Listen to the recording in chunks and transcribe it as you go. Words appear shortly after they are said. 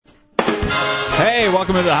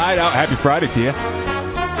welcome to the Hideout. Happy Friday to you.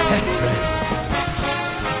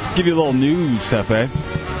 Give you a little news, Hefe.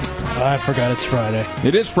 I forgot it's Friday.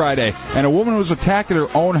 It is Friday, and a woman was attacked at her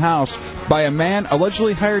own house by a man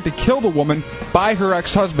allegedly hired to kill the woman by her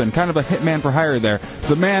ex-husband. Kind of a hitman for hire there.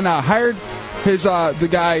 The man hired the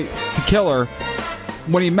guy to kill her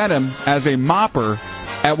when he met him as a mopper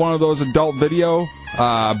at one of those adult video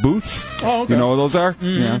booths. Oh, okay. You know what those are?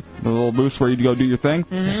 Mm-hmm. Yeah, the little booths where you go do your thing.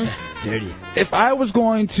 Mm-hmm. Dirty. If I was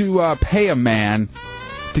going to pay a man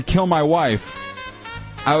to kill my wife,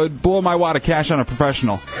 I would blow my wad of cash on a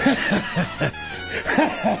professional.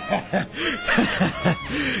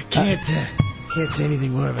 Can't say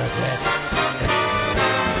anything more about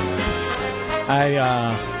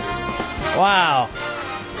that. Wow.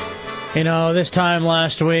 You know, this time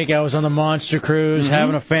last week I was on the Monster Cruise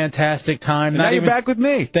having a fantastic time. And now you're back with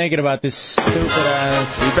me. Thinking about this stupid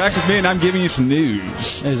ass. You're back with me and I'm giving you some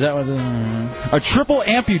news. Is that what A triple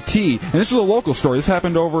amputee, and this is a local story, this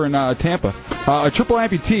happened over in Tampa. A triple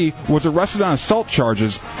amputee was arrested on assault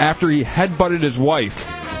charges after he headbutted his wife.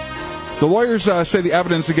 The lawyers say the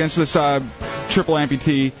evidence against this triple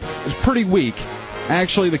amputee is pretty weak.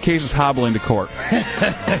 Actually, the case is hobbling to court.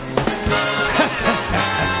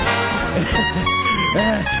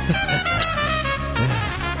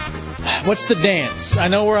 What's the dance? I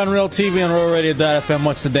know we're on Real TV on RealRadio.fm.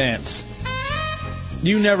 What's the dance?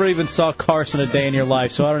 You never even saw Carson a day in your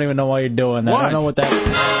life, so I don't even know why you're doing that. What? I don't know what that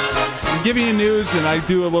is. I'm giving you news, and I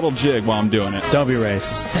do a little jig while I'm doing it. Don't be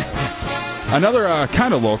racist. Another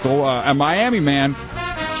kind of local, a Miami man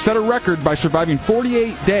set a record by surviving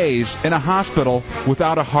 48 days in a hospital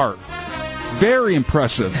without a heart. Very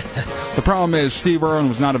impressive. The problem is Steve Irwin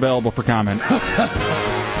was not available for comment.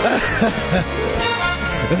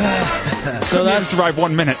 So that's survived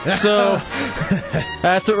 1 minute. So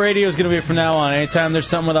that's what radio is going to be from now on. Anytime there's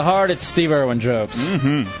something with a heart, it's Steve Irwin jokes.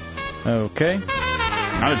 Mm-hmm. Okay.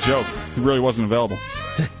 Not a joke. He really wasn't available.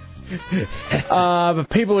 But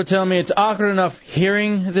people are telling me it's awkward enough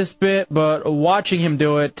hearing this bit, but watching him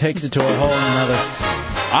do it takes it to a whole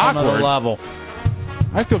another level.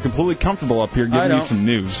 I feel completely comfortable up here giving you some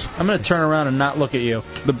news. I'm going to turn around and not look at you.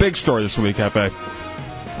 The big story this week, Hefe.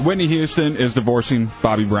 Whitney Houston is divorcing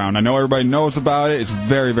Bobby Brown. I know everybody knows about it. It's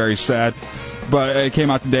very, very sad. But it came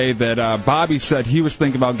out today that Bobby said he was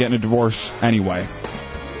thinking about getting a divorce anyway.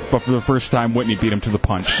 But for the first time, Whitney beat him to the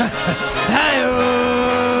punch.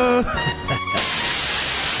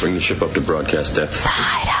 Bring the ship up to broadcast depth.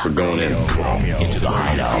 We're going in. Into the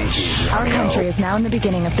hideout. Our country is now in the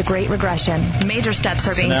beginning of the Great Regression. Major steps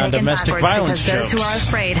are being taken backwards because those who are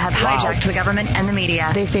afraid have hijacked the government and the media.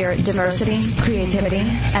 They fear diversity, creativity,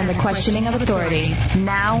 and the questioning of authority.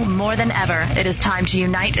 Now, more than ever, it is time to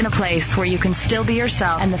unite in a place where you can still be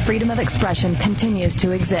yourself and the freedom of expression continues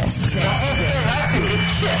to exist.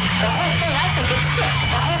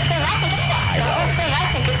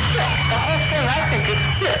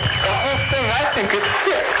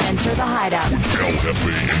 Enter the Hideout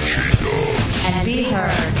and be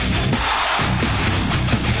heard.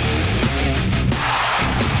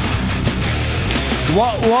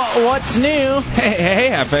 What's new? Hey,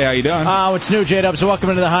 Hefe, how you doing? What's new, J-Dubs? Welcome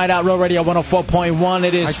into the Hideout, Real Radio 104.1.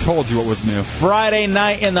 It is I told you what was new. Friday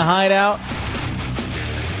night in the Hideout.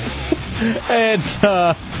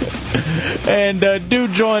 And do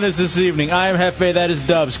join us this evening. I am Hefe, that is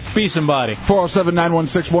Dubs. Be somebody.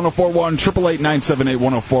 407-916-1041,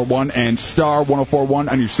 888-978-1041, and star 1041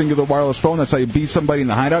 on your singular wireless phone. That's how you be somebody in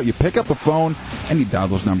the Hideout. You pick up the phone and you dial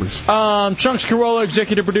those numbers. Chunks Carolla,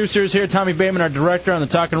 executive producer, is here. Tommy Bateman, our director on the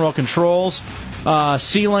Talk and Roll controls.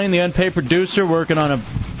 C-Lane, the unpaid producer, working on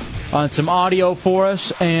some audio for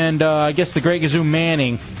us. And I guess the Great Gazoo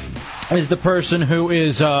Manning is the person who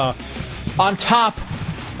is on top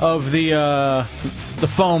of the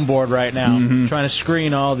phone board right now, trying to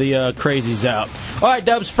screen all the crazies out. All right,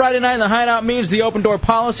 Dubs, Friday night in the Hideout means the open door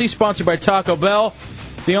policy, sponsored by Taco Bell,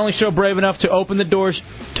 the only show brave enough to open the doors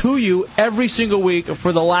to you every single week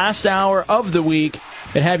for the last hour of the week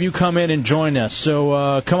and have you come in and join us.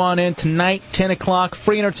 So come on in tonight, 10 o'clock,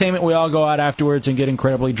 free entertainment. We all go out afterwards and get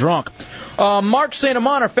incredibly drunk. Mark St.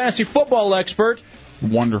 Amant, our fantasy football expert,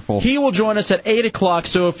 wonderful. He will join us at 8 o'clock,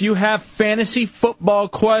 so if you have fantasy football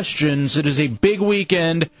questions, it is a big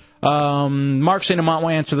weekend. Mark St. Amant will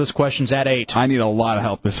answer those questions at 8. I need a lot of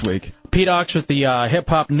help this week. Pete Ox with the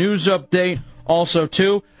hip-hop news update. Also,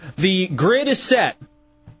 too, the grid is set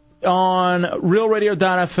on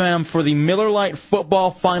RealRadio.fm for the Miller Lite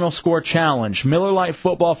Football Final Score Challenge. Miller Lite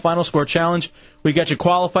Football Final Score Challenge. We got you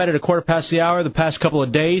qualified at 1:15 the past couple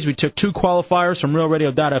of days. We took 2 qualifiers from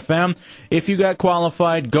RealRadio.fm. If you got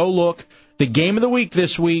qualified, go look. The game of the week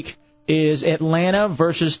this week, is Atlanta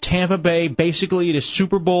versus Tampa Bay. Basically, it is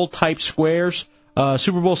Super Bowl type squares.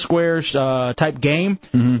 Super Bowl squares type game.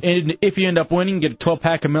 And if you end up winning, you get a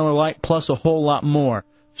 12-pack of Miller Lite plus a whole lot more.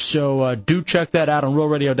 So do check that out on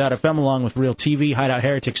RealRadio.fm along with Real TV,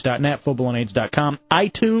 HideoutHeretics.net, FootballAndAIDS.com,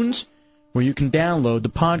 iTunes, where you can download the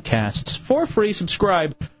podcasts for free.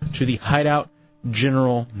 Subscribe to the Hideout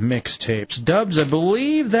General Mixtapes. Dubs, I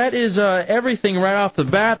believe that is everything right off the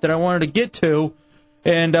bat that I wanted to get to.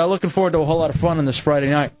 And looking forward to a whole lot of fun on this Friday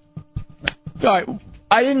night. All right.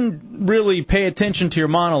 I didn't really pay attention to your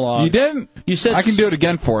monologue. You didn't? You said I can do it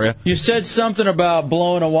again for you. You said something about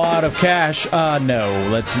blowing a wad of cash. No,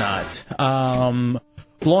 let's not.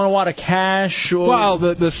 Blowing a wad of cash. Well,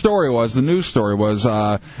 the news story was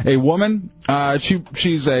a woman.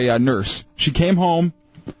 She's a nurse. She came home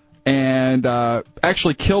and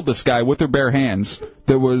actually killed this guy with her bare hands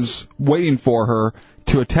that was waiting for her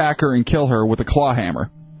to attack her and kill her with a claw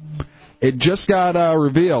hammer. It just got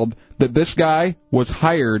revealed that this guy was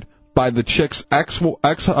hired by the chick's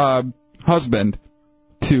ex-husband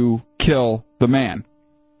to kill the man.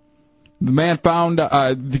 The man found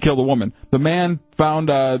to kill the woman. The man found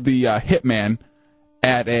the hitman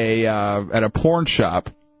at a porn shop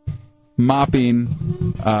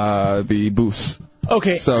mopping the booths.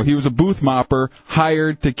 Okay. So he was a booth mopper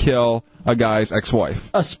hired to kill a guy's ex-wife.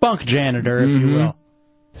 A spunk janitor, if you will.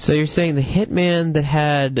 So you're saying the hitman that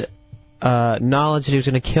had knowledge that he was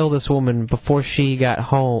going to kill this woman before she got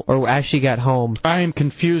home, or as she got home. I am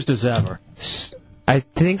confused as ever. I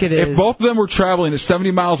think it is. If both of them were traveling at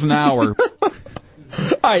 70 miles an hour. All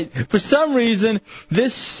right. For some reason,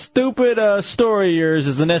 this stupid story of yours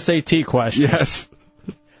is an SAT question. Yes.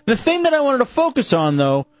 The thing that I wanted to focus on,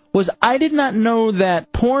 though, was I did not know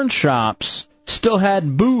that porn shops still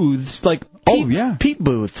had booths, like peep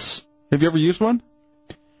booths. Have you ever used one?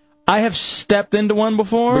 I have stepped into one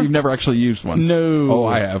before. But you've never actually used one? No. Oh,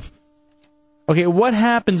 I have. Okay, what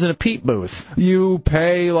happens in a peep booth? You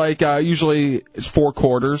pay, usually it's 4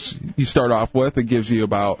 quarters you start off with. It gives you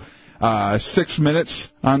about 6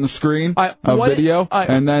 minutes on the screen of video.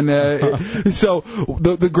 And then, so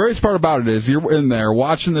the greatest part about it is you're in there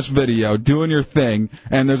watching this video, doing your thing,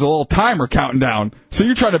 and there's a little timer counting down. So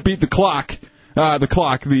you're trying to beat the clock.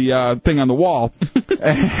 The thing on the wall.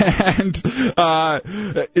 And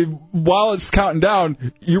while it's counting down,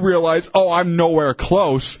 you realize, I'm nowhere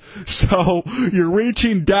close. So you're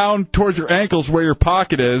reaching down towards your ankles where your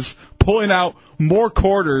pocket is, pulling out more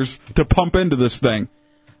quarters to pump into this thing.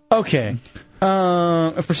 Okay.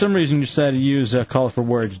 For some reason, you said use colorful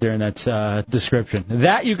words during that description.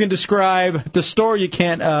 That you can describe. The story you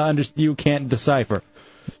can't decipher.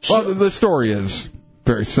 Well, the story is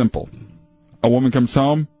very simple. A woman comes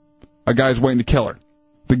home, a guy's waiting to kill her.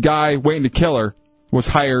 The guy waiting to kill her was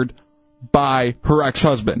hired by her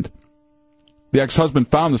ex-husband. The ex-husband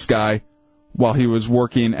found this guy while he was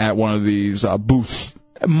working at one of these booths.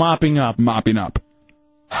 Mopping up.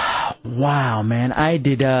 Wow, man. I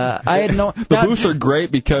had no... The booths are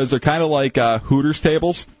great because they're kind of like Hooters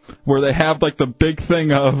tables, where they have like the big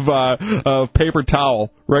thing of paper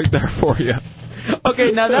towel right there for you.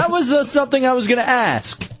 Okay, now that was something I was going to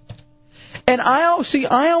ask. And I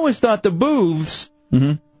always thought the booths,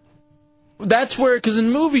 that's where, because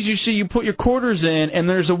in movies you put your quarters in and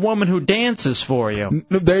there's a woman who dances for you.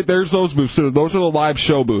 There's those booths too. Those are the live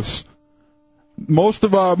show booths. Most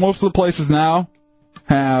of the places now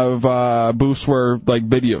have booths where like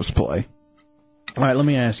videos play. All right, let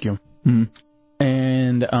me ask you.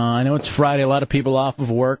 And I know it's Friday, a lot of people off of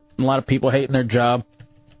work, a lot of people hating their job.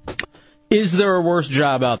 Is there a worse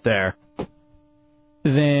job out there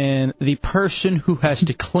than the person who has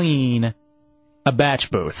to clean a batch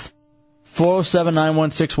booth?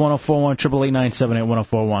 407-916-1041,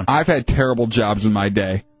 888-978-1041. I've had terrible jobs in my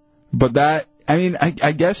day. But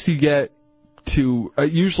I guess you get to,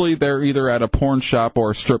 usually they're either at a porn shop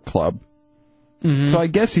or a strip club. So I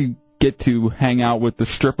guess you get to hang out with the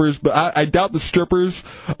strippers, but I doubt the strippers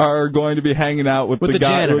are going to be hanging out with the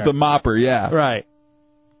guy, janitor. with the mopper, yeah. Right.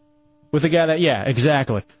 With the guy that, yeah,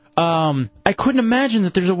 exactly. I couldn't imagine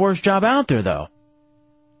that there's a worse job out there, though.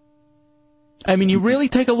 I mean, you really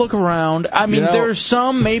take a look around. I mean, there's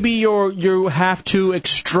some, maybe you have to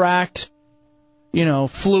extract,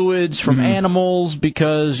 fluids from animals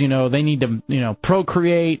because, they need to,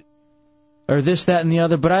 procreate or this, that, and the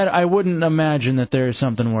other. But I wouldn't imagine that there's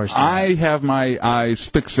something worse than that. I have my eyes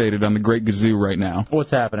fixated on the Great Gazoo right now.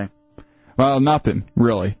 What's happening? Well, nothing,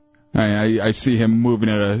 really. I see him moving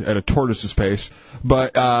at a tortoise's pace.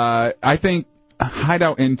 But I think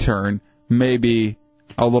Hideout intern may be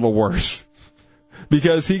a little worse.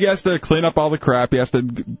 Because he has to clean up all the crap. He has to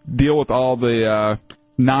deal with all the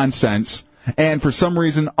nonsense. And for some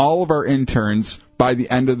reason, all of our interns, by the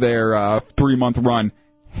end of their 3-month run,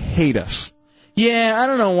 hate us. Yeah, I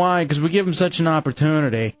don't know why, because we give them such an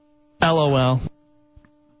opportunity. LOL.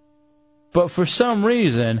 But for some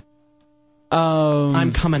reason...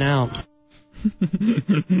 I'm coming out.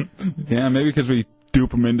 Yeah, maybe because we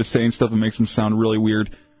dupe them into saying stuff that makes them sound really weird.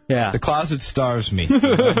 Yeah. The closet starves me. When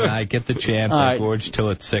I get the chance, I gorge till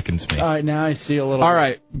it sickens me. All right, now I see a little... All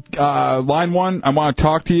right, line one, I want to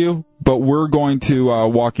talk to you, but we're going to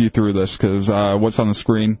walk you through this, because what's on the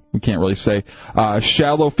screen, we can't really say.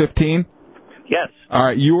 Shallow 15? Yes. All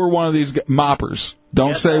right, you were one of these moppers.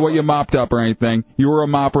 Don't say what you mopped up or anything. You were a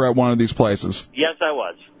mopper at one of these places. Yes, I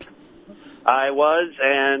was.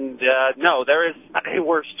 And no, there is a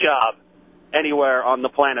worse job anywhere on the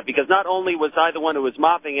planet, because not only was I the one who was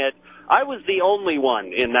mopping it, I was the only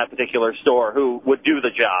one in that particular store who would do the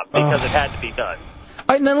job, because it had to be done.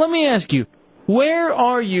 All right, now let me ask you, where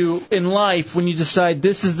are you in life when you decide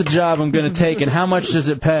this is the job I'm going to take, and how much does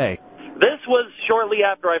it pay? This was shortly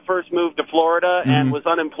after I first moved to Florida and was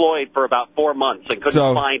unemployed for about 4 months and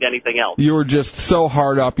couldn't find anything else. You were just so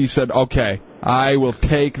hard up, you said, okay, I will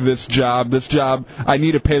take this job. This job, I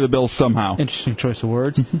need to pay the bills somehow. Interesting choice of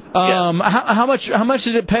words. How much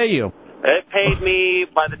did it pay you? It paid me,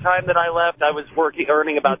 by the time that I left, I was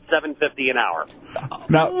earning about $7.50 an hour.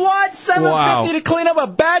 Now, what? $7.50 to clean up a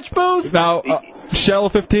batch booth? Now, Shallow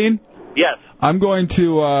 15? Yes. I'm going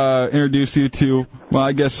to introduce you to, well,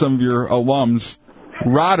 I guess some of your alums.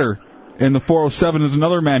 Rodder in the 407 is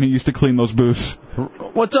another man who used to clean those booths.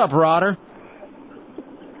 What's up, Rodder?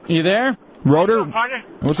 You there? Roder?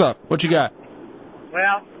 What's up? What you got?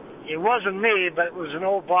 Well, it wasn't me, but it was an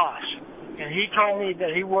old boss. And he told me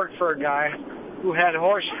that he worked for a guy who had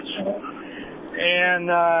horses. And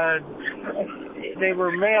they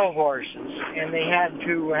were male horses. And they had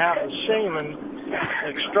to have the semen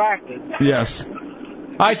extracted. Yes.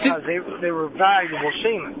 I see. Because they were valuable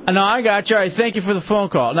semen. No, I got you. All right, thank you for the phone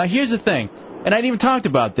call. Now, here's the thing. And I didn't even talk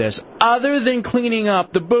about this. Other than cleaning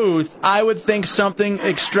up the booth, I would think something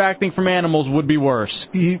extracting from animals would be worse.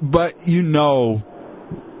 But you know,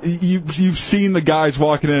 you've seen the guys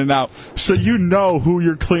walking in and out, so you know who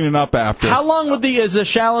you're cleaning up after. How long is the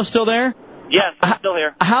Shallow still there? Yes, I'm still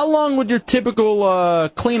here. How long would your typical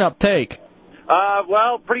cleanup take?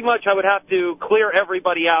 Well, pretty much I would have to clear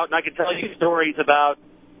everybody out, and I could tell you stories about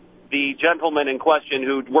the gentlemen in question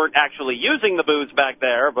who weren't actually using the booths back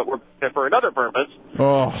there, but were there for another purpose.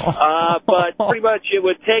 But pretty much it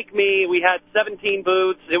would take me, we had 17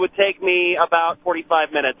 booths, it would take me about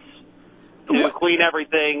 45 minutes to clean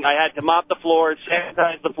everything. I had to mop the floors,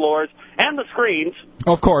 sanitize the floors, and the screens.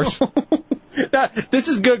 Of course. This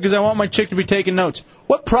is good because I want my chick to be taking notes.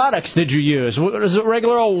 What products did you use? Was it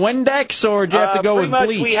regular old Windex, or did you have to go with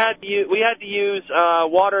bleach? We had to use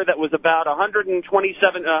water that was about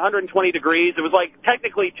 120 degrees. It was like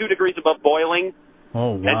technically 2 degrees above boiling.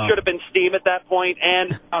 Oh, wow. It should have been steam at that point,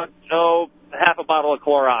 and half a bottle of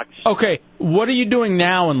Clorox. Okay, what are you doing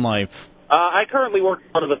now in life? I currently work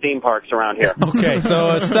at one of the theme parks around here. Okay,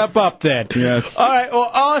 so step up then. Yes. All right, well,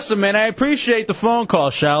 awesome, man. I appreciate the phone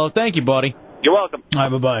call, Shallow. Thank you, buddy. You're welcome. All right,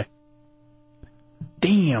 bye-bye.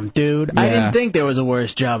 Damn, dude. Yeah. I didn't think there was a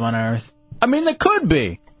worse job on Earth. I mean, there could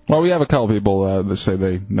be. Well, we have a couple people that say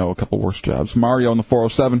they know a couple worse jobs. Mario in the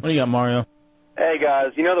 407. What do you got, Mario? Hey,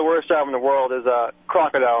 guys, you know the worst job in the world is a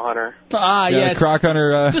crocodile hunter. Ah, yes. Croc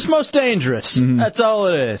hunter. Just most dangerous. Mm-hmm. That's all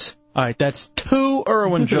it is. All right, that's 2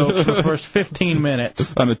 Irwin jokes for the first 15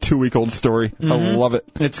 minutes. On a 2-week-old story. Mm-hmm. I love it.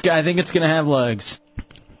 I think it's going to have legs.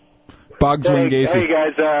 Boggs Gacy. Hey,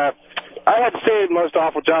 guys, I had to say the most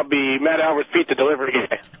awful job be Matt Albert's pizza delivery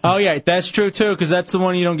guy. Oh, yeah, that's true, too, because that's the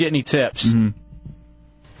one you don't get any tips.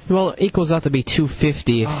 Mm-hmm. Well, it equals out to be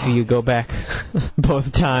 $2.50 if you go back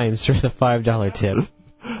both times for the $5 tip.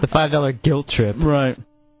 The $5 guilt trip. Right.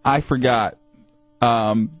 I forgot.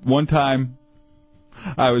 One time,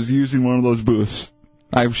 I was using one of those booths.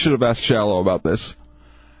 I should have asked Shallow about this.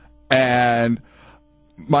 And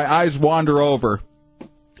my eyes wander over,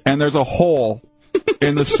 and there's a hole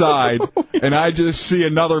in the side, and I just see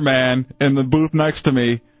another man in the booth next to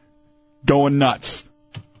me going nuts.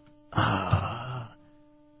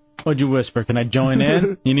 What'd you whisper? Can I join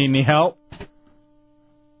in? You need any help?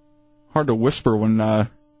 Hard to whisper when,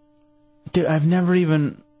 Dude,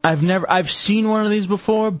 I've seen one of these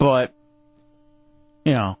before, but,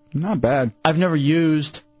 you know. Not bad. I've never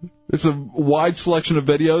used. It's a wide selection of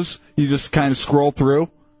videos. You just kind of scroll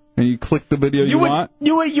through, and you click the video you want.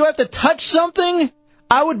 You have to touch something?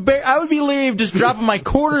 I would be leery of just dropping my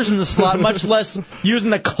quarters in the slot, much less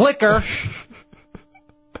using a clicker.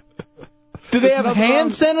 Do they have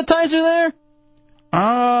hand sanitizer there?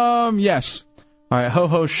 Yes. All right,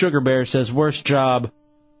 Ho-Ho Sugar Bear says, worst job,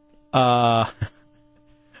 O-Rock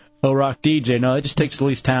DJ. No, it just takes the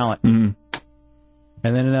least talent. Mm-hmm.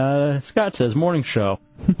 And then Scott says, morning show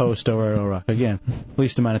host over at O-Rock. Again,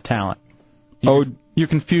 least amount of talent. You're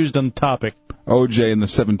confused on the topic. OJ in the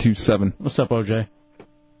 727. What's up, OJ?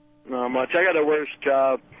 Not much. I got a worse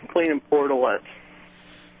job, cleaning portalets.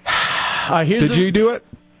 Did you do it?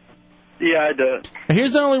 Yeah, I did.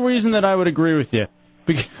 Here's the only reason that I would agree with you.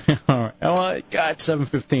 All right. Oh, God,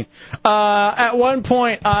 7:15. At one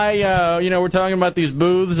point, we're talking about these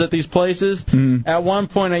booths at these places. Mm. At one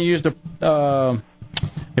point, I used a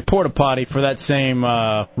porta potty for that same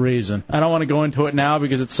reason. I don't want to go into it now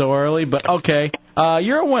because it's so early, but okay.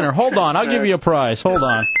 You're a winner. Hold on. I'll give you a prize. Hold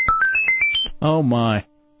on. Oh, my.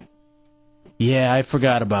 Yeah, I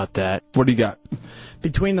forgot about that. What do you got?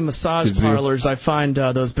 Between the massage parlors, I find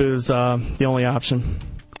those booths the only option.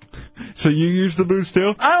 So you use the booths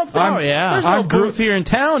too? I don't think. There's no booth here in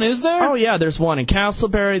town, is there? Oh, yeah. There's one in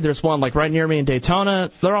Castleberry. There's one like right near me in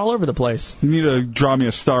Daytona. They're all over the place. You need to draw me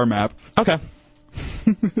a star map. Okay.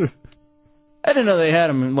 I didn't know they had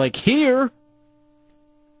them like here.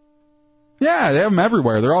 Yeah, they have them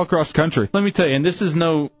everywhere. They're all across the country. Let me tell you, and this is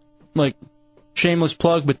no like shameless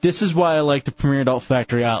plug, but this is why I like the Premier Adult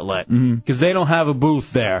Factory Outlet, because they don't have a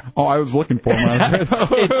booth there. Oh, I was looking for them.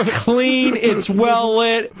 It's clean, it's well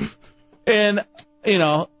lit, and,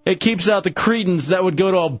 it keeps out the cretins that would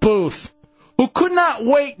go to a booth who could not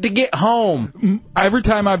wait to get home. Every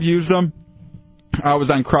time I've used them, I was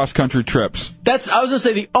on cross-country trips. I was going to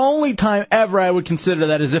say the only time ever I would consider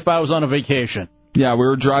that is if I was on a vacation. Yeah, we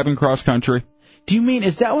were driving cross-country. Do you mean,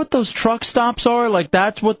 is that what those truck stops are? Like,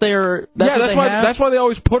 that's what they're... That's why they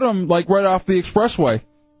always put them, like, right off the expressway.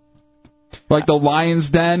 Like the Lion's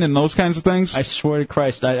Den and those kinds of things. I swear to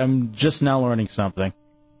Christ, I'm just now learning something.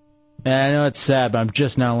 And I know it's sad, but I'm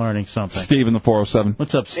just now learning something. Steve in the 407.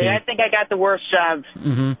 What's up, Steve? Hey, I think I got the worst job.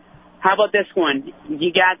 Mm-hmm. How about this one?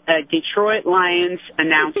 You got a Detroit Lions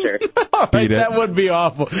announcer. Right, that would be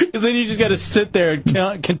awful. Because then you just got to sit there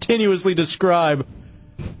and continuously describe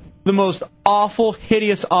the most awful,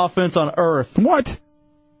 hideous offense on earth. What?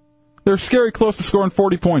 They're scary close to scoring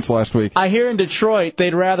 40 points last week. I hear in Detroit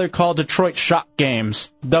they'd rather call Detroit Shock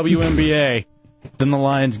Games, WNBA, than the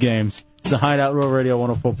Lions games. It's the Hideout Row Radio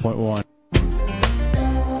 104.1.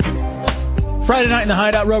 Friday night in the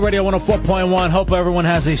Hideout Row Radio 104.1. Hope everyone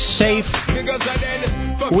has a safe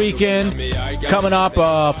weekend. Coming up,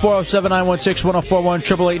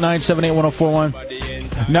 407-916-1041,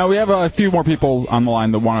 888-978-1041. Now, we have a few more people on the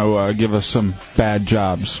line that want to give us some bad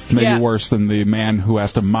jobs. Maybe worse than the man who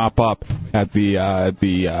has to mop up at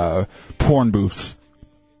the porn booths.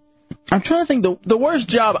 I'm trying to think. The worst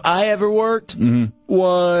job I ever worked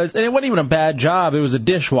was, and it wasn't even a bad job. It was a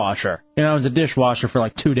dishwasher. I was a dishwasher for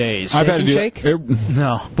like 2 days. I've had to do it.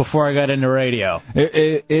 No, before I got into radio.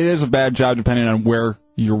 It is a bad job depending on where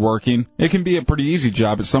you're working. It can be a pretty easy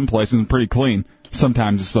job at some places and pretty clean.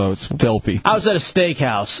 Sometimes it's filthy. I was at a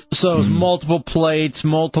steakhouse, so it was multiple plates,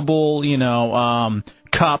 multiple,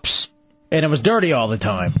 cups. And it was dirty all the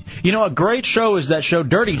time. A great show is that show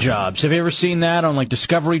Dirty Jobs. Have you ever seen that on, like,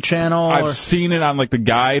 Discovery Channel? I've seen it on, like, the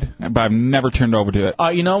guide, but I've never turned over to it.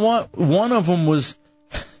 You know what? One of them was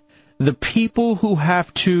the people who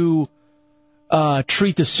have to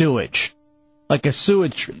treat the sewage. Like a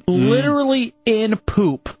sewage, literally in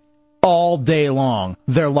poop all day long,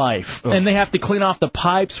 their life. And they have to clean off the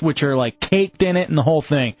pipes, which are, like, caked in it and the whole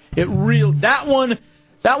thing.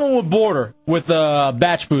 That one would border with a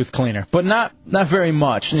batch booth cleaner, but not very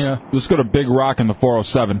much. Let's go to Big Rock in the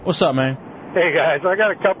 407. What's up, man? Hey guys, I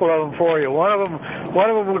got a couple of them for you. One of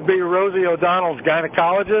them would be Rosie O'Donnell's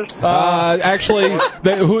gynecologist. Actually,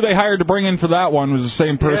 who they hired to bring in for that one was the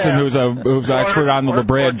same person who's expert on the La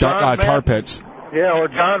Brea tar pits. Yeah, or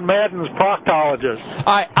John Madden's proctologist.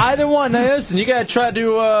 All right, either one. Now listen, you gotta try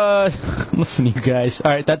to listen, you guys.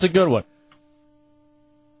 All right, that's a good one.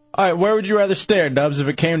 All right, where would you rather stare, Dubs, if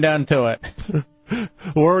it came down to it?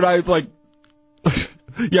 Where would I, like...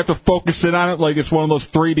 You have to focus in on it like it's one of those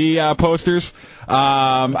 3D posters.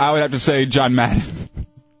 I would have to say John Madden.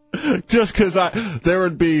 Just because there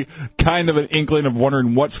would be kind of an inkling of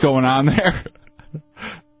wondering what's going on there.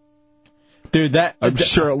 Dude, I'm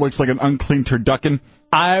sure it looks like an unclean turducken.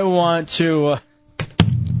 I want to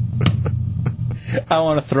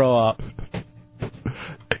throw up.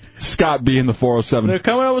 Scott B in the 407. They're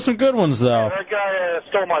coming up with some good ones, though. Yeah, that guy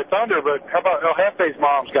stole my thunder, but how about El Jefe's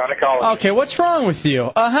mom's gynecologist? Okay, what's wrong with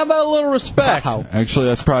you? How about a little respect? Wow. Actually,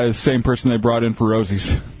 that's probably the same person they brought in for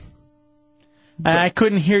Rosie's. And I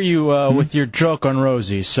couldn't hear you with your joke on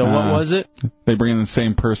Rosie's, so what was it? They bring in the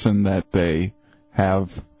same person that they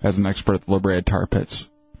have as an expert at the Liberated Tar Pits.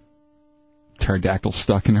 Pterodactyl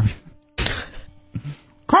stuck in everything.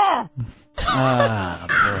 My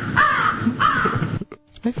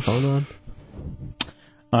phone on.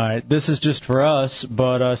 All right, this is just for us,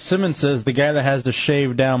 but Simmons says the guy that has to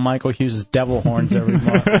shave down Michael Hughes' devil horns every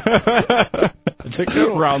month. That's a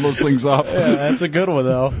good one. Round those things up. Yeah, that's a good one,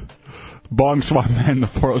 though. Bong Swat Man, the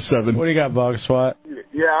 407. What do you got, Bong Swat?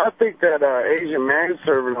 Yeah, I think that Asian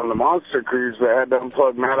manservant on the monster cruise that had to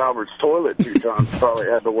unplug Matt Albert's toilet 2 times probably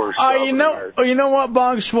had the worst job you know what,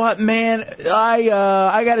 Bong Swat, man?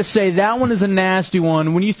 I got to say, that one is a nasty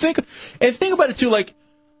one. When you think about it, too, like,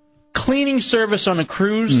 cleaning service on a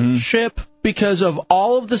cruise ship, because of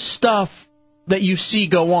all of the stuff that you see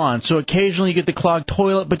go on. So occasionally you get the clogged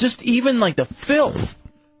toilet, but just even like the filth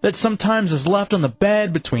that sometimes is left on the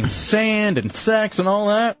bed between sand and sex and all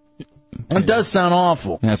that. It does sound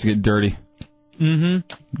awful. It has to get dirty. Mm-hmm.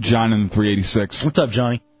 John in 386. What's up,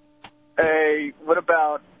 Johnny? Hey, what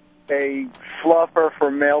about a fluffer for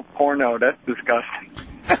male porno? That's disgusting.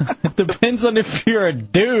 It depends on if you're a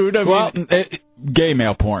dude. I mean, gay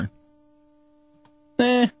male porn.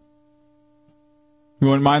 You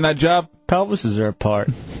wouldn't mind that job? Pelvises are apart.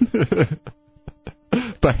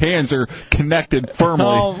 The hands are connected firmly.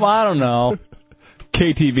 Oh, I don't know.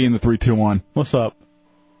 KTV in the 321. What's up?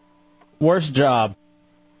 Worst job.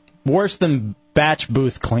 Worse than batch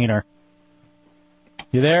booth cleaner.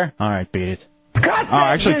 You there? All right, beat it.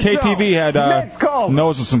 Actually, KTV had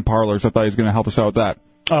knows of some parlors. I thought he was going to help us out with that.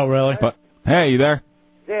 Oh, really? But hey, you there?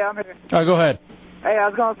 Yeah, I'm here. All right, go ahead. Hey, I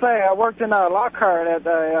was going to say, I worked in Lockhart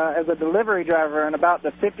as a delivery driver in about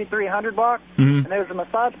the 5300 block, and there was a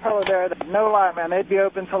massage parlor there that, no lie, man, they'd be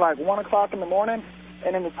open till like 1 o'clock in the morning,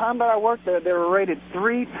 and in the time that I worked there, they were rated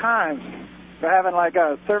 3 times for having like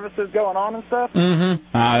services going on and stuff. Mm-hmm.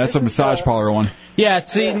 That's a massage parlor one. Yeah,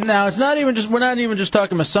 see, now it's not even just, we're not even just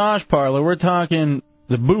talking massage parlor, we're talking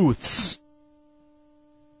the booths.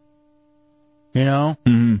 You know?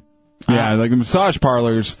 Mm-hmm. Yeah, like the massage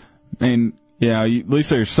parlors, I mean, yeah, at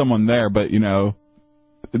least there's someone there, but, you know,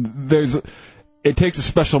 it takes a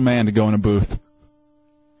special man to go in a booth.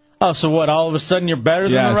 Oh, so what, all of a sudden you're better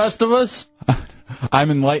than the rest of us?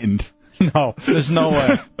 I'm enlightened. No, there's no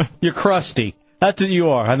way. You're crusty. That's what you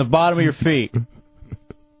are, on the bottom of your feet.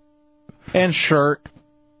 And shirt.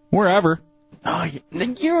 Wherever. Oh,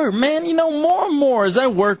 you're, man, you know, more and more as I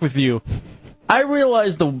work with you, I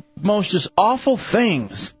realize the most just awful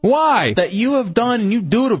things. Why? That you have done and you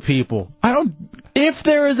do to people. I don't... If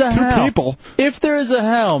there is a hell. People. If there is a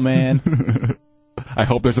hell, man. I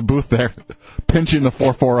hope there's a booth there. Pinching the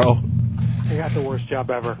 440. I got the worst job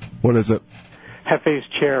ever. What is it? Hefe's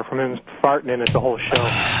chair from him farting in it the whole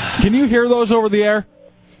show. Can you hear those over the air?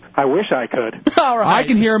 I wish I could. All right. I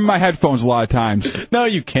can hear them in my headphones a lot of times. No,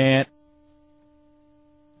 you can't.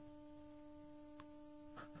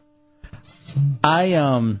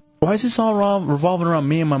 Why is this all revolving around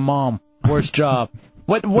me and my mom? Worst job.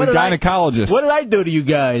 What gynecologist. What did I do to you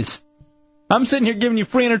guys? I'm sitting here giving you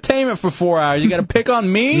free entertainment for 4 hours. You got to pick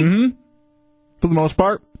on me? Mm-hmm. For the most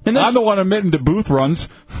part. And I'm the one admitting to booth runs.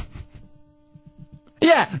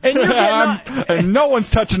 Yeah, and you're getting and no one's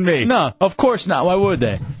touching me. No, of course not. Why would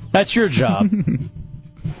they? That's your job.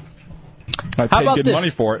 I paid good money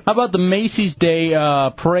for it. How about the Macy's Day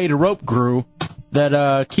parade rope crew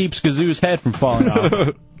that keeps Gazoo's head from falling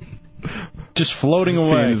off? Just floating away.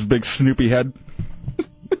 Seeing his big Snoopy head.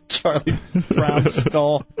 Charlie Brown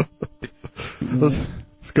skull.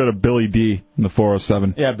 Let's go to Billy D in the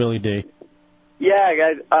 407. Yeah, Billy D. Yeah,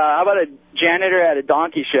 guys. How about a janitor at a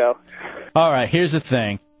donkey show? All right, here's the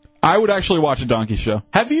thing. I would actually watch a donkey show.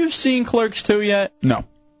 Have you seen Clerks 2 yet? No.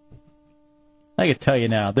 I can tell you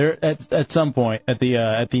now. There at some point at the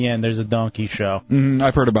end there's a donkey show.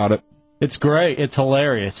 I've heard about it. It's great. It's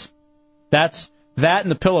hilarious. That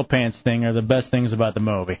and the pillow pants thing are the best things about the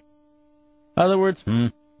movie. In other words,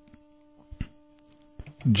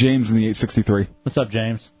 James in the 863. What's up,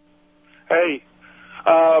 James? Hey,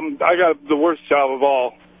 I got the worst job of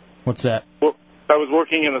all. What's that? Well, I was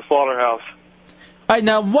working in a slaughterhouse. All right,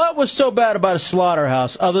 now what was so bad about a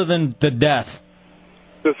slaughterhouse other than the death?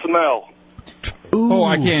 The smell. Ooh. Oh,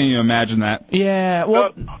 I can't even imagine that. Yeah,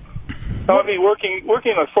 well... I mean, working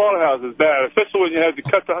in a slaughterhouse is bad, especially when you have to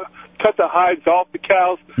cut the hides off the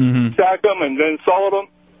cows, stack them, and then salt them.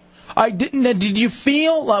 Did you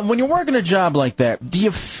feel, when you're working a job like that, do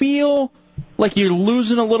you feel like you're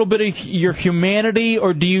losing a little bit of your humanity,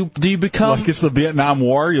 or do you become... Like it's the Vietnam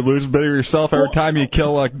War? You lose a bit of yourself every time you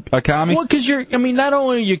kill a commie? Well, because not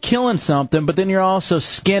only are you killing something, but then you're also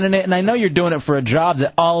skinning it, and I know you're doing it for a job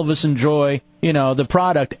that all of us enjoy, the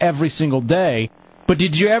product every single day. But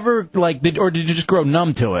did you ever, or did you just grow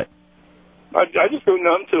numb to it? I just go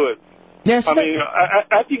numb to it. Yes. I mean,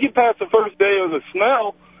 after you get past the first day of the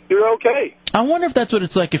smell, you're okay. I wonder if that's what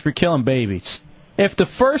it's like if you're killing babies. If the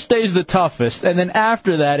first day's the toughest, and then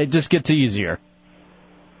after that it just gets easier.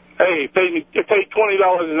 Hey, pay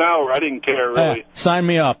 $20 an hour. I didn't care, really. Sign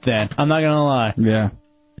me up, then. I'm not going to lie. Yeah.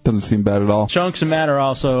 Doesn't seem bad at all. Chunks and Matt are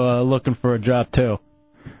also looking for a job, too.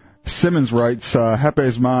 Simmons writes,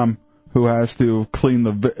 Hepe's mom, who has to clean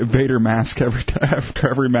the Vader mask after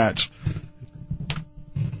every match.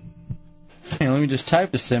 Hey, let me just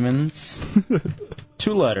type to Simmons.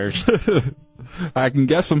 2 letters. I can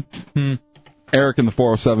guess them. Eric in the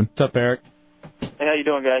 407. What's up, Eric? Hey, how you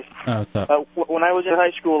doing, guys? Oh, what's up? When I was in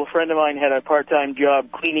high school, a friend of mine had a part-time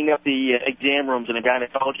job cleaning up the exam rooms in a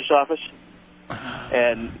gynecologist's office.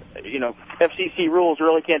 And, FCC rules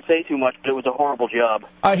really can't say too much, but it was a horrible job.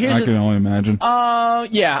 I can only imagine.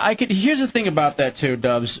 Yeah, Here's the thing about that, too,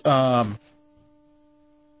 Dubs.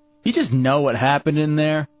 You just know what happened in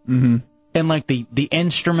there. Mm-hmm. And, the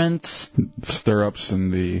instruments. Stirrups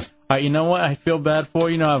and the... You know what? I feel bad for.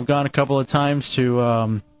 I've gone a couple of times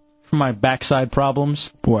to... for my backside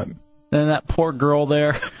problems. What? And that poor girl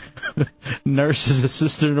there, nurse's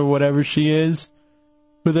assistant or whatever she is,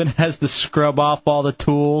 who then has to scrub off all the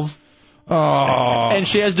tools. Oh. And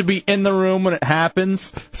she has to be in the room when it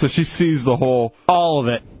happens. So she sees the whole... All of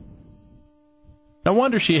it. No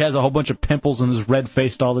wonder she has a whole bunch of pimples and is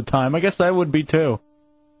red-faced all the time. I guess I would be, too.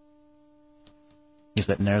 I guess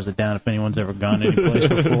that narrows it down if anyone's ever gone any place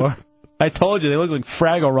before. I told you, they look like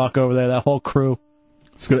Fraggle Rock over there, that whole crew.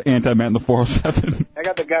 Let's go to Anti-Man in the 407. I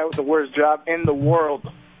got the guy with the worst job in the world.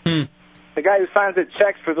 The guy who signs the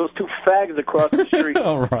checks for those 2 fags across the street.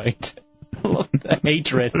 All right. I love the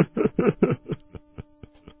hatred.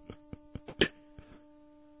 Can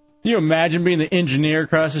you imagine being the engineer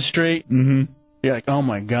across the street? Mm-hmm. You're like, oh,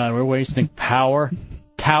 my God, we're wasting power.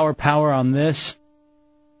 Tower power on this.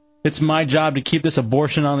 It's my job to keep this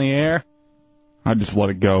abortion on the air. I just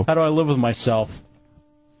let it go. How do I live with myself?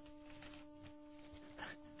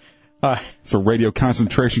 It's a radio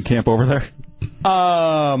concentration camp over there.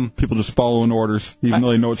 People just following orders, even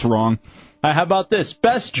though they know it's wrong. How about this?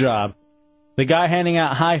 Best job. The guy handing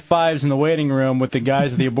out high fives in the waiting room with the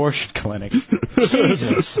guys at the abortion clinic.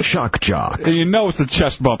 Jesus. Shock jock. And you know it's the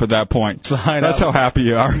chest bump at that point. That's how happy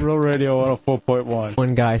you are. Real Radio 104.1.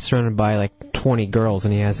 One guy surrounded by 20 girls,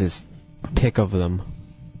 and he has his pick of them.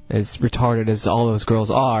 As retarded as all those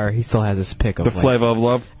girls are, he still has his pick of the flavor of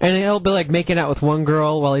love. And he'll be making out with one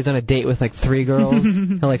girl while he's on a date with 3 girls.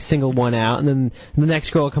 He'll single one out, and then the next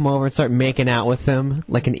girl will come over and start making out with him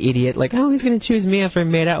like an idiot. He's going to choose me after I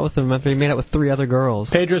made out with him, after he made out with 3 other girls.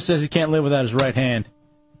 Pedro says he can't live without his right hand.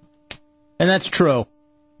 And that's true.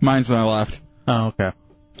 Mine's on my left. Oh, okay.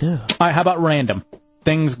 Yeah. All right, how about random?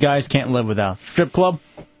 Things guys can't live without. Strip club?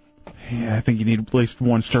 Yeah, I think you need at least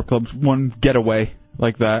one strip club, one getaway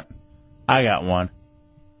like that. I got one.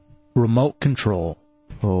 Remote control.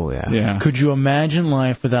 Oh, yeah. Yeah. Could you imagine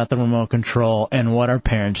life without the remote control and what our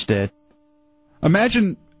parents did?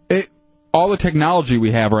 Imagine all the technology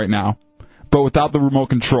we have right now, but without the remote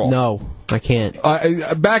control. No, I can't.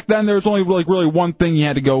 Back then, there was only really one thing you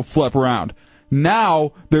had to go flip around.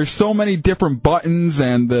 Now, there's so many different buttons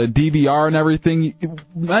and the DVR and everything.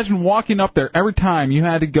 Imagine walking up there every time you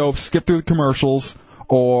had to go skip through the commercials,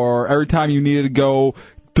 or every time you needed to go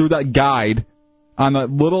through that guide on the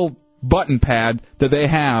little button pad that they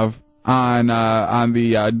have on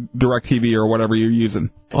the DirecTV or whatever you're using.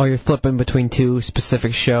 Or you're flipping between 2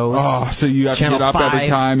 specific shows. Oh, so you have Channel to get up 5. every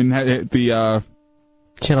time and hit the...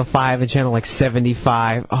 Channel 5 and Channel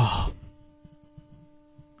 75. Oh.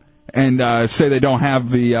 And say they don't have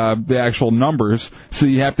the actual numbers, so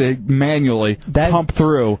you have to manually pump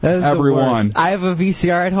through every one. I have a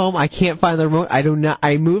VCR at home. I can't find the remote.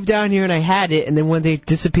 I moved down here and I had it, and then one day it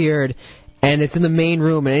disappeared, and it's in the main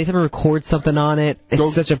room. And anytime I record something on it,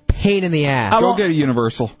 it's such a pain in the ass. Go get a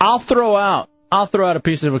Universal. I'll throw out a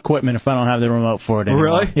piece of equipment if I don't have the remote for it anymore.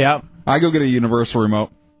 Really? Yep. I go get a Universal remote.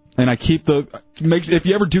 And I keep if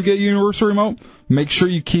you ever do get a Universal remote, make sure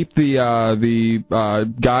you keep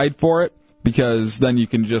the guide for it, because then you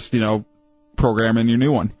can just, program in your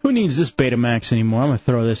new one. Who needs this Betamax anymore? I'm going to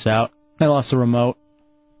throw this out. I lost the remote.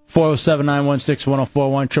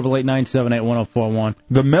 407-916-1041, 888-978-1041.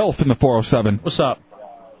 The MILF in the 407. What's up?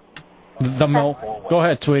 The MILF. Go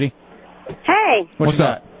ahead, sweetie. Hey. What's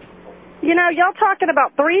that? Y'all talking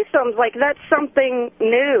about threesomes like that's something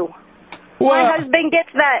new. My husband gets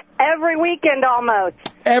that every weekend almost.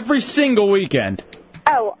 Every single weekend.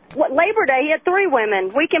 Oh, Labor Day, he had 3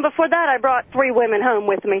 women. Weekend before that, I brought 3 women home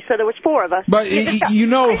with me, so there was 4 of us. But you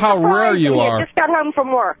know how rare you are. He just got home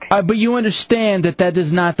from work. But you understand that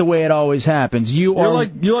is not the way it always happens. You're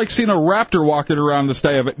like seeing a raptor walking around this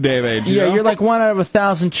day of age. You know? You're like 1 out of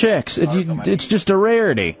 1,000 chicks. It's just a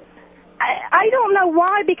rarity. I don't know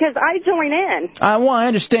why, because I join in. Well, I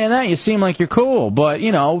understand that. You seem like you're cool, but,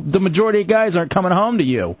 the majority of guys aren't coming home to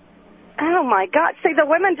you. Oh, my God. See, the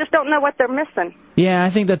women just don't know what they're missing. Yeah,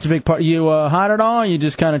 I think that's a big part. You hot at all, or you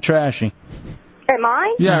just kind of trashy? Am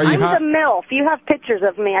I? Yeah, are you I'm hot? the MILF. You have pictures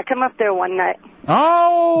of me. I come up there one night.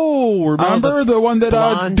 Oh, remember the one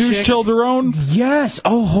that douche Childerone? Yes.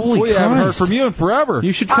 Oh, holy Christ. We haven't heard from you in forever.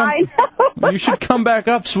 You should come. I know. You should come back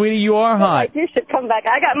up, sweetie. You are hot. You should come back.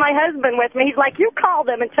 I got my husband with me. He's like, you call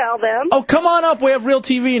them and tell them. Oh, come on up. We have Real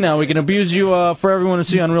TV now. We can abuse you for everyone to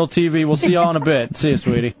see on Real TV. We'll see y'all in a bit. See you,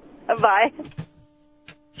 sweetie. Bye.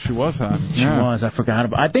 She was hot. She was. I forgot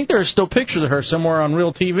about. I think there are still pictures of her somewhere on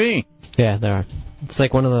Real TV. Yeah, there are. It's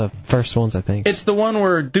like one of the first ones, I think. It's the one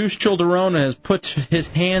where Deuce Childerona has put his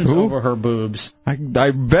hands over her boobs. I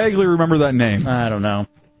vaguely remember that name. I don't know.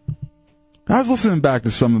 I was listening back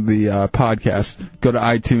to some of the podcasts. Go to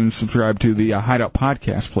iTunes, subscribe to the Hideout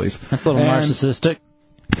podcast, please. That's a little narcissistic.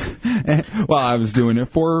 Well, I was doing it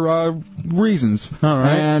for reasons. All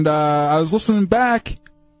right. And I was listening back,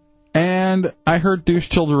 and I heard Deuce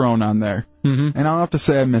Childerone on there. Mm-hmm. And I'll have to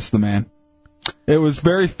say I missed the man. It was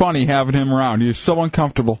very funny having him around. He was so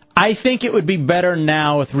uncomfortable. I think it would be better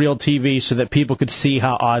now with Real TV so that people could see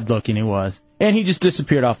how odd-looking he was. And he just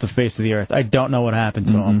disappeared off the face of the earth. I don't know what happened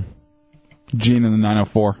to him. Gene in the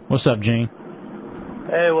 904. What's up, Gene?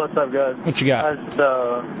 Hey, what's up, guys? What you got? I just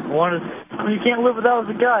you can't live without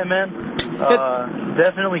as a guy, man.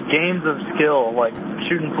 Definitely games of skill, like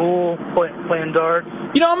shooting pool, playing darts.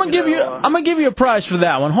 I'm gonna give you a prize for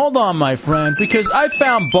that one. Hold on, my friend, because I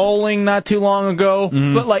found bowling not too long ago.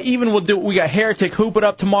 But even we got Heretic Hoop It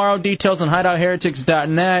Up tomorrow. Details on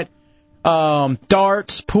hideoutheretics.net.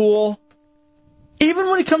 Darts, pool. Even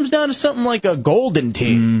when it comes down to something like a golden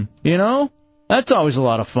tee, that's always a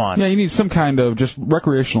lot of fun. Yeah, you need some kind of just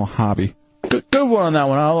recreational hobby. Good one on that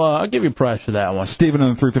one. I'll give you a prize for that one. Steven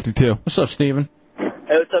on the 352. What's up, Steven?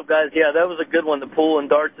 Hey, what's up, guys? Yeah, that was a good one, the pool and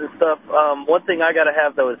darts and stuff. One thing I got to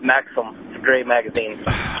have, though, is Maxim. It's a great magazine.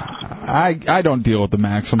 I don't deal with the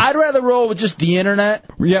Maxim. I'd rather roll with just the Internet.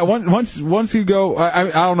 Yeah, once you go, I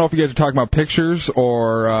don't know if you guys are talking about pictures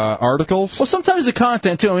or articles. Well, sometimes the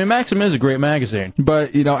content, too. I mean, Maxim is a great magazine.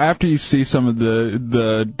 But, after you see some of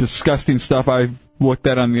the disgusting stuff I've looked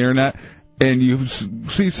at on the Internet, and you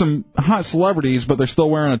see some hot celebrities, but they're still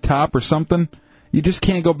wearing a top or something, you just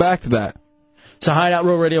can't go back to that. It's a Hideout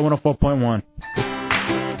Row Radio 104.1.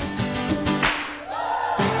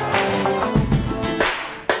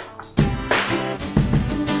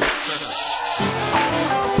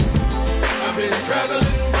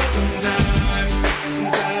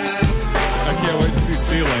 I can't wait to see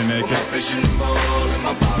Sea-Lane naked.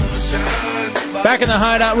 Back in the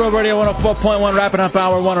Hideout, Road Radio 104.1, wrapping up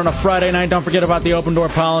hour 1 on a Friday night. Don't forget about the open door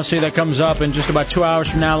policy that comes up in just about 2 hours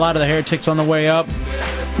from now. A lot of the heretics on the way up.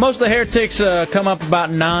 Most of the heretics come up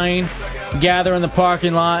about 9, gather in the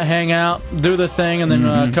parking lot, hang out, do the thing, and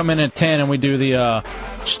then come in at 10 and we do the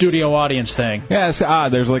studio audience thing. Yeah, it's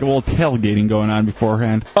odd. There's like a little tailgating going on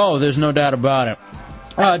beforehand. Oh, there's no doubt about it.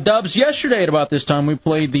 Dubs, yesterday at about this time, we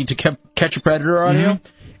played the To Catch a Predator audio.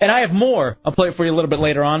 And I have more. I'll play it for you a little bit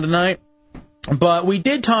later on tonight. But we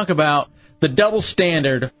did talk about the double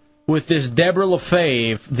standard with this Deborah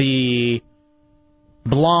LaFave, the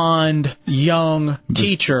blonde, young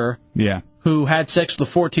teacher who had sex with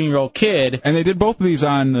a 14-year-old kid. And they did both of these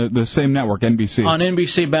on the same network, NBC. On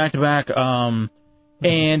NBC back-to-back.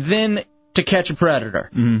 And then To Catch a Predator.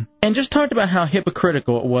 And just talked about how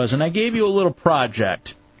hypocritical it was. And I gave you a little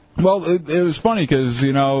project. Well, it was funny because,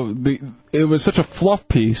 it was such a fluff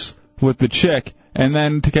piece with the chick. And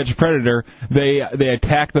then To Catch a Predator, they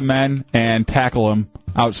attack the men and tackle them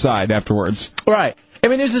outside afterwards. Right. I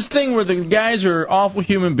mean, there's this thing where the guys are awful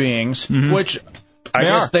human beings, which I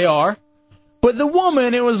guess they are. But the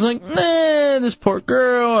woman, it was like, this poor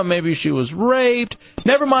girl, and maybe she was raped.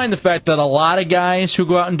 Never mind the fact that a lot of guys who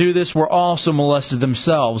go out and do this were also molested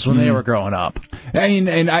themselves when they were growing up.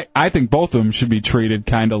 I think both of them should be treated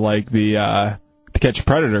kind of like the To Catch a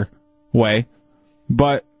Predator way.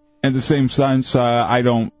 But in the same sense, I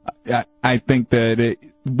think that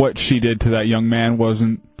what she did to that young man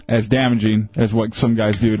wasn't as damaging as what some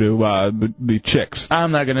guys do to the chicks.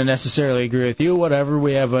 I'm not going to necessarily agree with you. Whatever,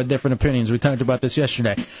 we have different opinions. We talked about this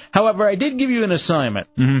yesterday. However, I did give you an assignment,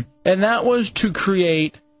 and that was to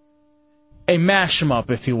create a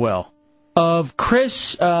mash-em-up, if you will. of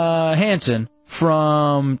Chris Hansen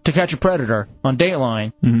from To Catch a Predator on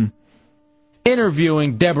Dateline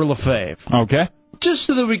interviewing Deborah LaFave. Okay. Just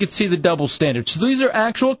so that we could see the double standard. So these are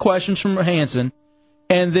actual questions from Hansen,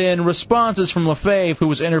 and then responses from LaFave, who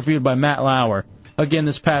was interviewed by Matt Lauer, again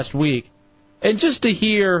this past week. And just to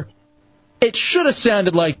hear, it should have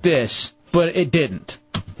sounded like this, but it didn't.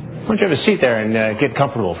 Why don't you have a seat there and get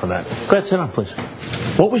comfortable for that? Go ahead, sit down, please.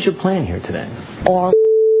 What was your plan here today? Or,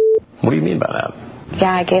 What do you mean by that?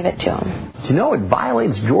 yeah, I gave it to him. Do you know it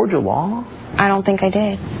violates Georgia law? I don't think I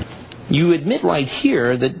did. You admit right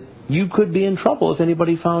here that you could be in trouble if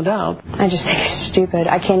anybody found out. I just think it's stupid.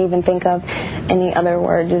 I can't even think of any other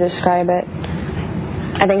word to describe it.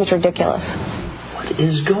 I think it's ridiculous. What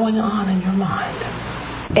is going on in your mind?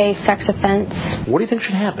 A sex offense. What do you think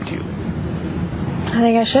should happen to you? I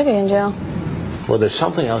think I should be in jail. Well, there's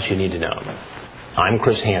something else you need to know. I'm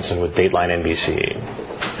Chris Hansen with Dateline NBC,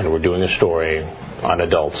 and we're doing a story on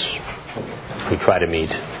adults who try to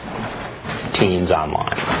meet teens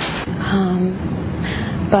online.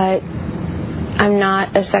 But I'm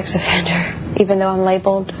not a sex offender, even though I'm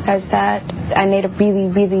labeled as that. I made a really,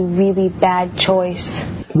 really, really bad choice.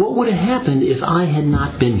 What would have happened if I had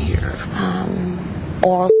not been here?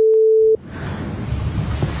 Or...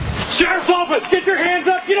 Sheriff's office, get your hands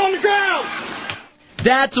up, get on the ground!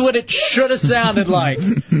 That's what it should have sounded like.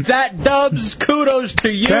 That, Dubs, kudos to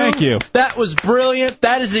you. Thank you. That was brilliant.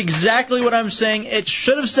 That is exactly what I'm saying. It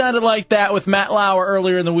should have sounded like that with Matt Lauer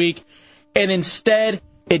earlier in the week, and instead,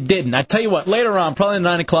 it didn't. I tell you what, later on, probably in the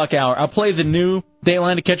 9 o'clock hour, I'll play the new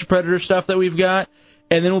Dateline To Catch a Predator stuff that we've got,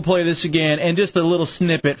 and then we'll play this again, and just a little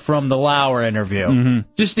snippet from the Lauer interview.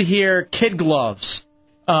 Just to hear kid gloves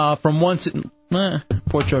from one...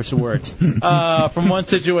 poor choice of words. From one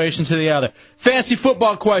situation to the other. Fantasy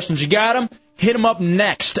football questions. You got them? Hit them up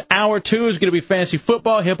next. Hour 2 is going to be fantasy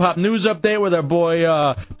football, hip-hop news update with our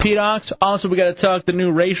boy Pete Ox. Also, we got to talk the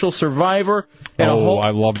new racial survivor. And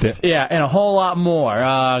I loved it. Yeah, and a whole lot more.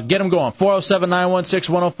 Get them going.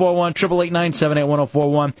 407-916-1041,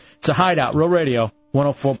 888-978-1041. It's a Hideout, Real Radio,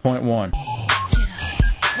 104.1.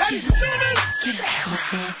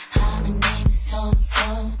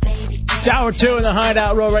 It's hour 2 in the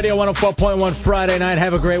Hideout, Real Radio 104.1 Friday night.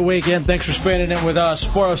 Have a great weekend. Thanks for spending it with us.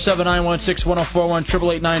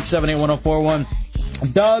 407-916-1041, 888-978-1041.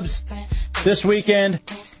 Dubs, this weekend,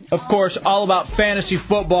 of course, all about fantasy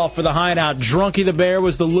football for the Hideout. Drunky the Bear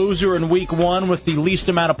was the loser in week 1 with the least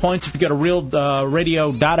amount of points. If you go to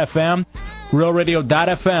realradio.fm,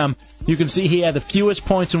 you can see he had the fewest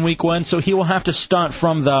points in week 1, so he will have to stunt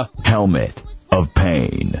from the helmet of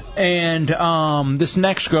pain. And this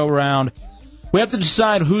next go-round, we have to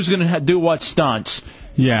decide who's going to do what stunts.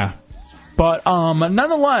 Yeah. But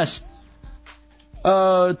nonetheless,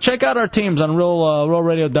 check out our teams on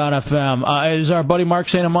realradio.fm. Is our buddy Mark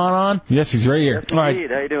St. Amant on? Yes, he's right here. All right.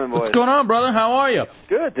 How you doing, boys? What's going on, brother? How are you?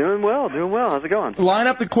 Good, doing well. How's it going? Line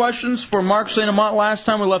up the questions for Mark St. Amant. Last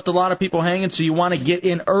time we left a lot of people hanging, so you want to get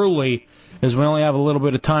in early, as we only have a little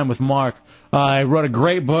bit of time with Mark. I wrote a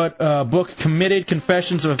great book, Committed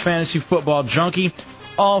Confessions of a Fantasy Football Junkie.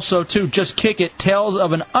 Also, too, Just Kick It, Tales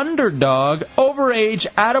of an Underdog, Overage,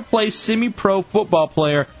 Out-of-Place, Semi-Pro Football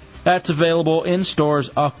Player. That's available in stores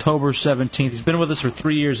October 17th. He's been with us for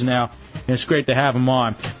 3 years now, and it's great to have him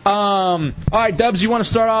on. All right, Dubs, you want to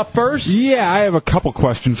start off first? Yeah, I have a couple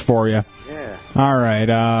questions for you. Yeah. All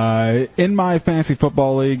right. In my fantasy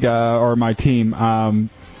football league, or my team,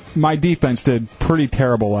 my defense did pretty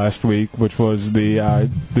terrible last week, which was the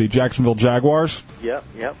Jacksonville Jaguars. Yep.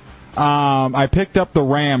 I picked up the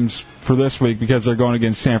Rams for this week because they're going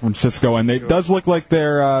against San Francisco, and it does look like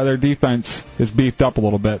their defense is beefed up a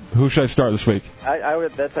little bit. Who should I start this week? I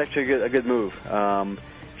would. That's actually a good move.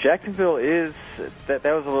 Jacksonville is that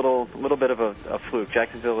was a little bit of a fluke.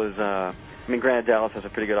 Jacksonville is. Granted, Dallas has a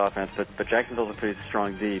pretty good offense, but Jacksonville's a pretty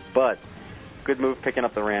strong D. But good move picking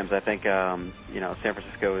up the Rams. I think San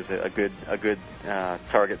Francisco is a good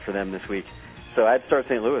target for them this week. So I'd start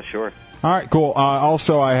St. Louis, sure. All right, cool.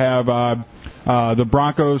 Also, I have the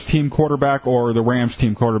Broncos team quarterback or the Rams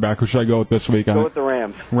team quarterback. Who should I go with this week? Go with the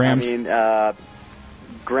Rams. Rams.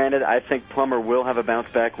 Granted, I think Plummer will have a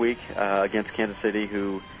bounce-back week against Kansas City,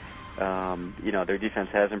 who, their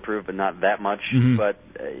defense has improved, but not that much. Mm-hmm. But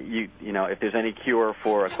if there's any cure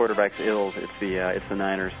for a quarterback's ills, it's the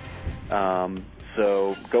Niners.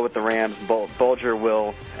 So go with the Rams. Bulger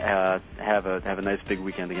will have a nice big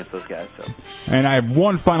weekend against those guys. So. And I have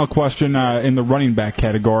one final question in the running back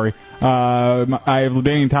category. I have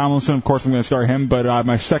LaDainian Tomlinson. Of course, I'm going to start him. But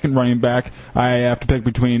my second running back, I have to pick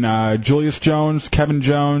between Julius Jones, Kevin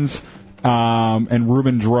Jones, and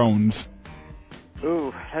Reuben Drones.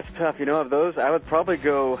 Ooh, that's tough. You know, of those, I would probably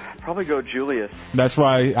go Julius. That's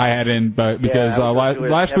why I had in, but because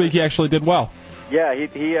last week he actually did well. Yeah,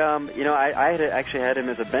 he you know, I had actually had him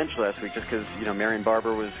as a bench last week just because, you know, Marion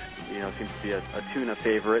Barber was, you know, seems to be a tuna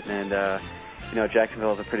favorite, and you know,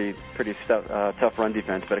 Jacksonville has a pretty tough run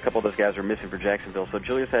defense, but a couple of those guys are missing for Jacksonville. So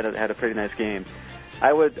Julius had a pretty nice game.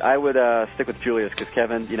 I would stick with Julius because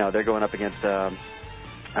Kevin, you know, they're going up against the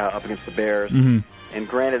Bears. Mm-hmm. And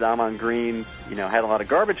granted, Amon Green, you know, had a lot of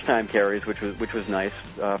garbage time carries, which was nice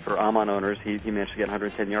for Amon owners. He managed to get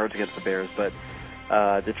 110 yards against the Bears, but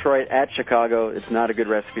Detroit at Chicago, it's not a good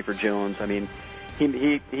recipe for Jones. I mean,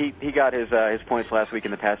 he got his points last week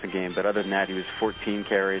in the passing game, but other than that, he was 14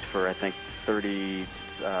 carries for I think 30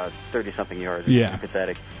 something yards. Yeah,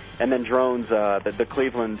 pathetic. And then Drones, the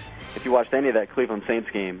Cleveland. If you watched any of that Cleveland Saints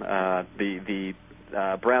game, the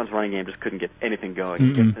Browns running game just couldn't get anything going.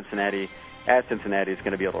 Mm-hmm. Against Cincinnati. At Cincinnati, it's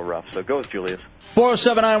going to be a little rough. So go with Julius.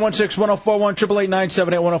 407-916-1041,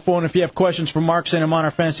 888-978-1041. And if you have questions for Mark Santamon, our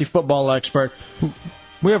fantasy football expert.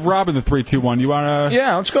 We have Rob in the 321. You want to?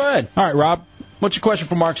 Yeah, let's go ahead. All right, Rob. What's your question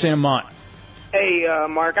for Mark Santamon? Hey,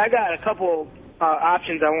 Mark, I got a couple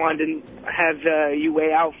options I wanted to have you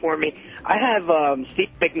weigh out for me. I have Steve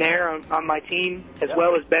McNair on my team, as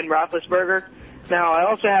well as Ben Roethlisberger. Now, I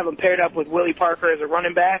also have him paired up with Willie Parker as a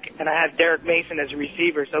running back, and I have Derek Mason as a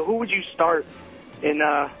receiver. So who would you start in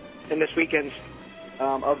this weekend's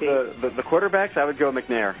of the quarterbacks? I would go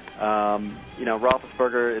McNair. You know,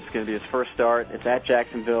 Roethlisberger, it's going to be his first start. It's at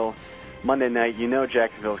Jacksonville Monday night. You know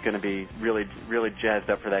Jacksonville is going to be really, really jazzed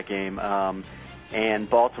up for that game. And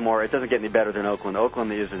Baltimore, it doesn't get any better than Oakland.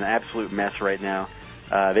 Oakland is an absolute mess right now.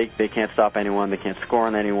 They can't stop anyone. They can't score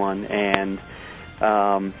on anyone. And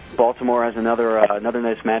Baltimore has another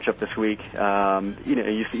nice matchup this week. You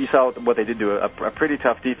know, you saw what they did to a pretty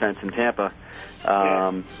tough defense in Tampa.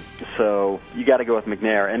 So you got to go with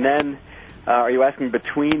McNair. And then, are you asking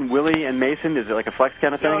between Willie and Mason? Is it like a flex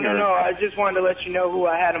kind of thing? No. I just wanted to let you know who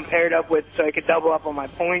I had him paired up with, so I could double up on my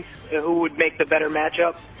points. Who would make the better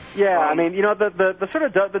matchup? Yeah, I mean, you know, the sort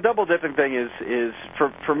of the double dipping thing is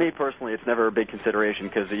for me personally, it's never a big consideration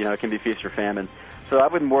because you know it can be feast or famine. So I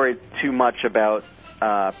wouldn't worry too much about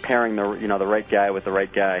pairing the right guy with the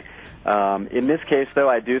right guy. In this case, though,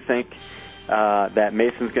 I do think that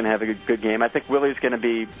Mason's going to have a good game. I think Willie's going to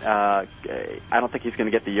be. I don't think he's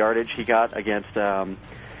going to get the yardage he got against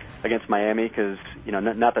Miami because you know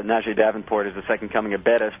not that Najee Davenport is the second coming of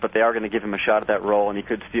Bettis, but they are going to give him a shot at that role, and he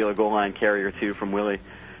could steal a goal line carry or two from Willie.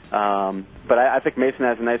 But I think Mason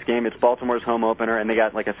has a nice game. It's Baltimore's home opener, and they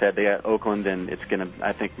got, like I said, they got Oakland, and it's gonna.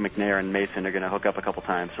 I think McNair and Mason are gonna hook up a couple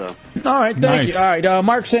times. So. All right, thank you. All right,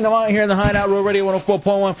 Mark Santamon here in the Hideout, Real Radio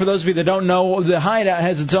 104.1. For those of you that don't know, the Hideout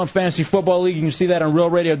has its own fantasy football league. You can see that on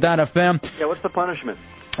RealRadio.fm. Yeah, what's the punishment?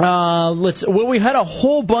 We had a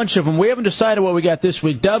whole bunch of them. We haven't decided what we got this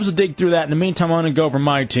week. Dubs will dig through that. In the meantime, I'm gonna go over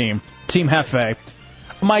my team, Team Hefe.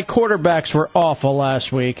 My quarterbacks were awful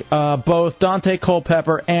last week. Both Dante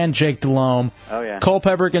Culpepper and Jake Delhomme. Oh yeah.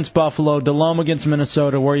 Culpepper against Buffalo, Delhomme against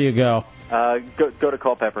Minnesota. Where you go? Go to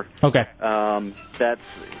Culpepper. Okay. That's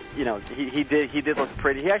he did look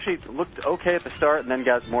pretty. He actually looked okay at the start, and then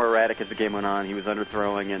got more erratic as the game went on. He was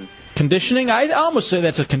underthrowing and conditioning. I almost say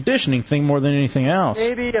that's a conditioning thing more than anything else.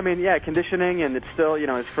 Maybe. I mean, yeah, conditioning, and it's still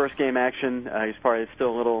his first game action. He's probably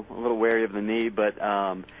still a little wary of the knee, but.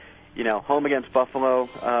 Home against Buffalo.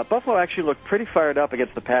 Buffalo actually looked pretty fired up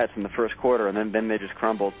against the Pats in the first quarter, and then they just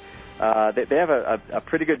crumbled. They have a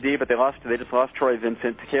pretty good D, but they just lost Troy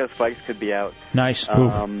Vincent. Takeo Spikes could be out. Nice.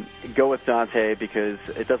 Go with Dante because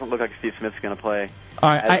it doesn't look like Steve Smith's going to play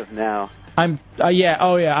as of now. I'm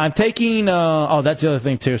taking. That's the other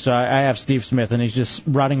thing too. So I have Steve Smith, and he's just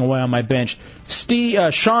rotting away on my bench.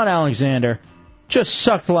 Sean Alexander just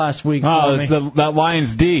sucked last week. Oh, it's that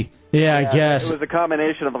Lions D. Yeah, I guess. It was a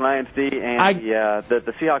combination of the Lions D and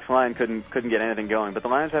the Seahawks line couldn't get anything going. But the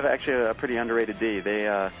Lions have actually a pretty underrated D.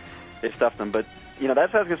 They stuffed them. But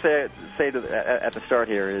that's what I was going to say at the start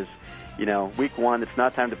here is, week one, it's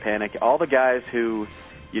not time to panic. All the guys who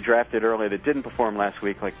you drafted early that didn't perform last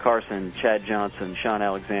week, like Carson, Chad Johnson, Sean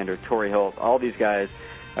Alexander, Torrey Holt, all these guys,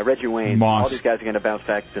 Reggie Wayne, Moss. All these guys are going to bounce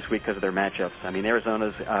back this week because of their matchups. I mean,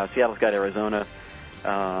 Seattle's got Arizona.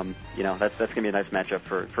 That's going to be a nice matchup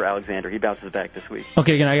for Alexander. He bounces back this week.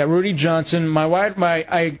 Okay, again, I got Rudy Johnson.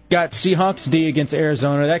 I got Seahawks D against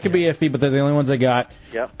Arizona. That could be iffy, but they're the only ones I got.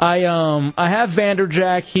 Yep. I have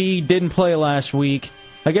Vanderjack. He didn't play last week.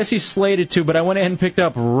 I guess he's slated to, but I went ahead and picked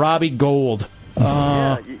up Robbie Gould.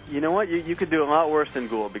 You know what? You could do a lot worse than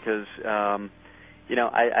Gould because I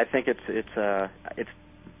think it's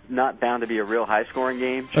not bound to be a real high scoring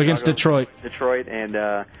game. Against Detroit.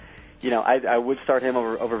 And I would start him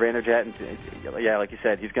over Vanderjagt. And, yeah, like you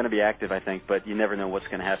said, he's going to be active, I think, but you never know what's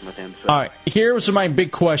going to happen with him. So. All right, here's my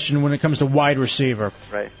big question when it comes to wide receiver.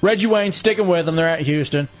 Right. Reggie Wayne, sticking with them. They're at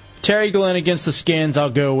Houston. Terry Glenn against the Skins,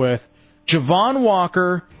 I'll go with Javon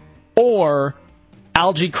Walker or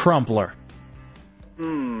Algie Crumpler.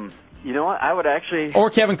 You know what? I would actually... Or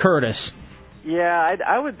Kevin Curtis. Yeah,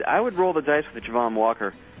 I would roll the dice with Javon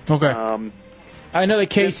Walker. Okay. I know that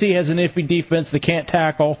KC has an iffy defense. They can't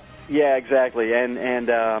tackle. Yeah, exactly. And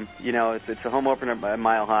it's a home opener at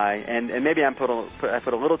Mile High. And maybe I put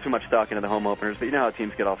a little too much stock into the home openers, but you know how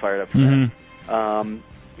teams get all fired up for that.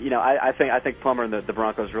 I think Plummer and the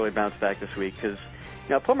Broncos really bounced back this week because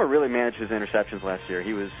Plummer really managed his interceptions last year.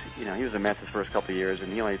 He was a mess his first couple of years,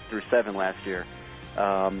 and he only threw 7 last year.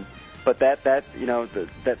 But that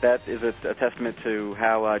is a testament to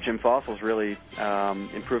how Jim Fossil's really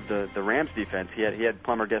improved the Rams defense. He had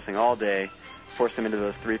Plummer guessing all day, forced him into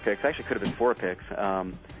those 3 picks. Actually, could have been 4 picks.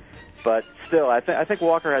 But still, I think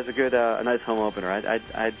Walker has a nice home opener.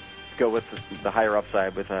 I'd go with the higher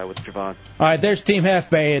upside with Javon. All right, there's Team Half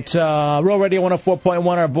Bay. It's Real Radio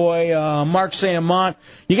 104.1. Our boy Mark St. Amant.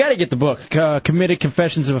 You got to get the book, Committed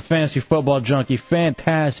Confessions of a Fantasy Football Junkie.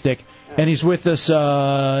 Fantastic, and he's with us.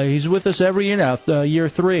 He's with us every year now, year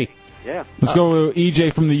 3. Yeah. Let's go with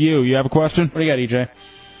EJ from the U. You have a question? What do you got, EJ?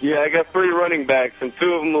 Yeah, I got 3 running backs, and 2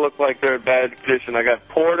 of them look like they're in bad condition. I got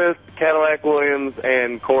Portis, Cadillac Williams,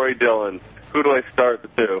 and Corey Dillon. Who do I start the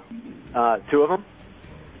 2? 2 of them?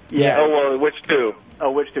 Yeah. Oh, well, which 2?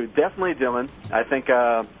 Oh, which 2? Definitely Dillon. I think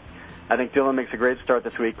Dillon makes a great start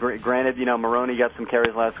this week. Granted, Maroney got some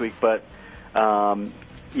carries last week, but Dillon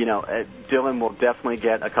will definitely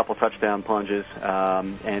get a couple touchdown plunges,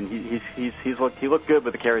 and he looked good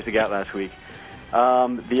with the carries he got last week.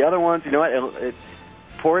 The other ones,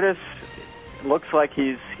 Portis looks like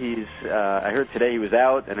he's. I heard today he was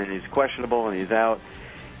out, and then he's questionable, and he's out.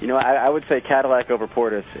 I would say Cadillac over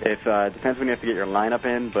Portis. If depends when you have to get your lineup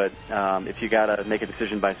in, but if you got to make a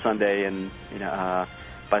decision by Sunday and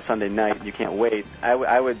by Sunday night, you can't wait.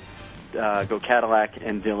 I would go Cadillac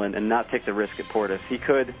and Dillon and not take the risk at Portis. He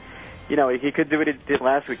could do what he did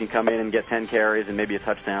last week and come in and get 10 carries and maybe a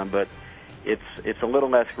touchdown, but it's a little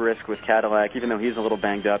less risk with Cadillac. Even though he's a little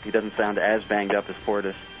banged up, he doesn't sound as banged up as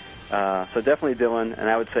Portis. So definitely Dillon, and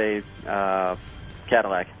I would say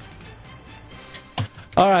Cadillac.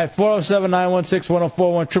 All right,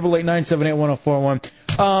 407-916-1041,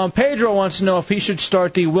 888-978-1041. Pedro wants to know if he should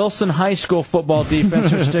start the Wilson High School football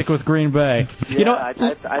defense or stick with Green Bay. Yeah, I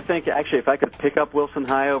think, actually, if I could pick up Wilson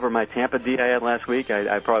High over my Tampa D I had last week,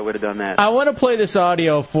 I probably would have done that. I want to play this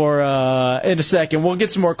audio for in a second. We'll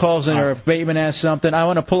get some more calls in, or if Bateman has something. I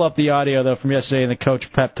want to pull up the audio, though, from yesterday in the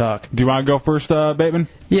coach pep talk. Do you want to go first, Bateman?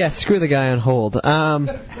 Yeah, screw the guy on hold.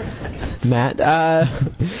 Matt,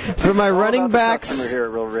 for my running backs... Here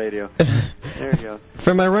at Real Radio. There you go.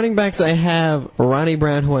 For my running backs, I have Ronnie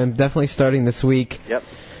Brown, who I'm definitely starting this week. Yep.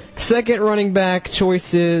 Second running back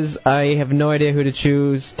choices, I have no idea who to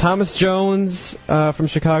choose. Thomas Jones from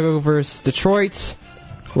Chicago versus Detroit.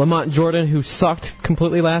 Lamont Jordan, who sucked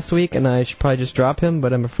completely last week, and I should probably just drop him,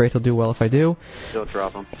 but I'm afraid he'll do well if I do. Don't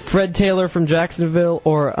drop him. Fred Taylor from Jacksonville,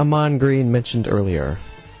 or Amon Green, mentioned earlier.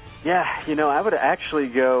 Yeah, I would actually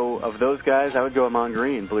go, of those guys, I would go Amon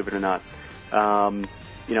Green, believe it or not. The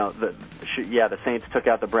Saints took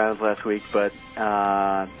out the Browns last week, but they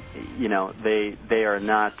are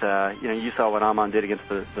not. You saw what Amon did against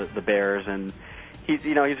the Bears, and he's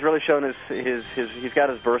really shown he's got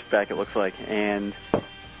his burst back. It looks like, and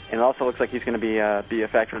it also looks like he's going to be a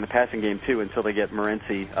factor in the passing game too until they get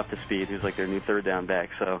Morency up to speed, who's like their new third down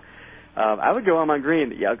back. So. I would go Amon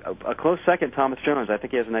Green. Yeah, a close second, Thomas Jones. I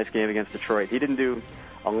think he has a nice game against Detroit. He didn't do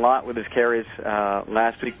a lot with his carries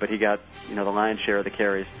last week, but he got the lion's share of the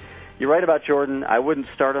carries. You're right about Jordan. I wouldn't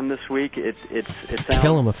start him this week. It sounds...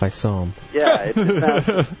 Kill him if I saw him. Yeah, it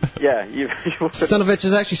sounds... Yeah, you Son of a bitch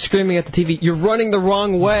is actually screaming at the TV, "You're running the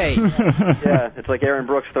wrong way!" Yeah, it's like Aaron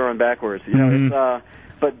Brooks throwing backwards. It's...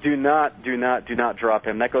 But do not drop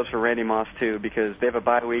him. That goes for Randy Moss too, because they have a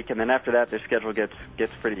bye week, and then after that their schedule gets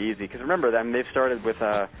pretty easy. Because remember, they've started with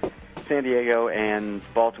San Diego and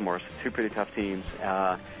Baltimore, so 2 pretty tough teams.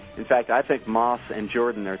 In fact, I think Moss and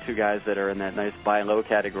Jordan are 2 guys that are in that nice buy low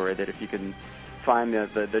category. That if you can find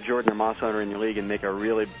the Jordan or Moss owner in your league and make a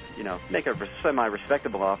really make a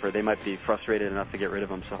semi-respectable offer, they might be frustrated enough to get rid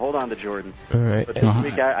of him. So hold on to Jordan. All right. But this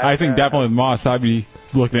week, I think definitely with Moss, I'd be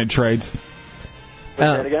looking at trades. Say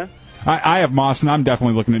that again? I have Moss, and I'm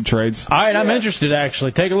definitely looking at trades. All right, I'm interested,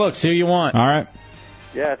 actually. Take a look. See who you want. All right.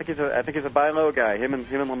 Yeah, I think he's a buy low guy. Him and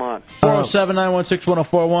Lamont.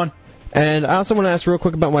 407-916-1041. And I also want to ask real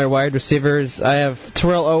quick about my wide receivers. I have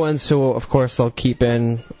Terrell Owens, who, of course, I'll keep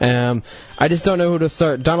in. I just don't know who to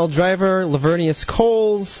start. Donald Driver, Lavernius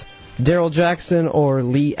Coles, Darrell Jackson, or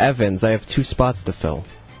Lee Evans. I have 2 spots to fill.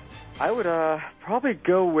 I would probably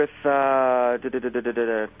go with who's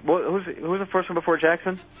the first one before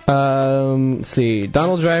Jackson? Let's see.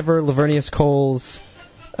 Donald Driver, Lavernius Coles,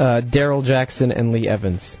 Darrell Jackson, and Lee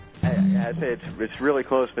Evans. I'd say it's really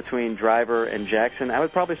close between Driver and Jackson. I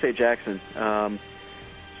would probably say Jackson.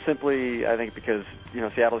 Simply, I think because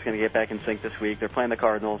Seattle's going to get back in sync this week. They're playing the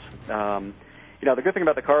Cardinals. The good thing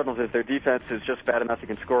about the Cardinals is their defense is just bad enough you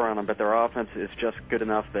can score on them, but their offense is just good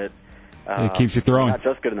enough that it keeps you throwing. Not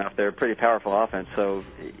just good enough. They're a pretty powerful offense. So,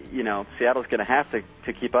 Seattle's going to have to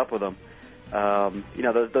keep up with them.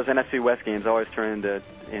 Those NFC West games always turn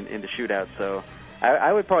into shootouts. So,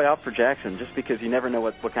 I would probably opt for Jackson just because you never know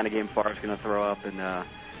what kind of game Favre's going to throw up, and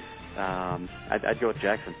I'd go with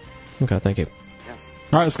Jackson. Okay, thank you. Yeah.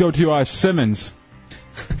 All right, let's go to Simmons.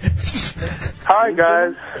 Hi,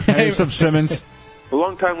 guys. Hey, what's up, Simmons?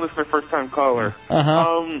 Long-time listener, first-time caller.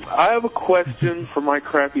 I have a question for my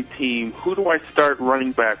crappy team. Who do I start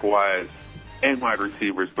running back-wise and wide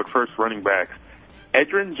receivers? But first, running backs.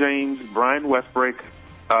 Edgerrin James, Brian Westbrook,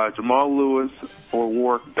 Jamal Lewis, or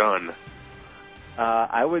Warwick Dunn?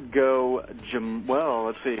 I would go,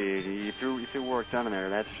 let's see. You threw Warwick Dunn in there.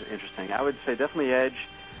 That's interesting. I would say definitely Edge.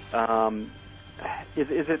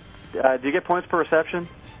 Is it? Do you get points per reception?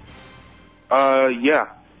 Yeah.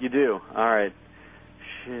 You do. All right.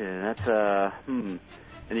 Shit, that's And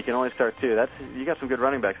you can only start 2. You got some good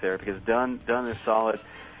running backs there because Dunn is solid.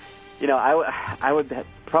 I would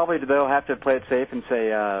probably though have to play it safe and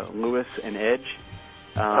say Lewis and Edge.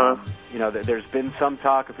 There's been some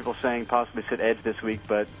talk of people saying possibly sit Edge this week,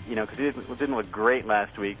 but because he didn't look great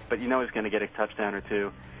last week, but he's going to get a touchdown or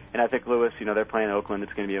 2. And I think Lewis, they're playing Oakland.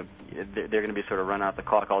 It's going to be they're going to be sort of run out the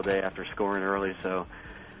clock all day after scoring early. So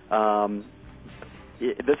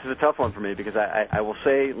this is a tough one for me because I will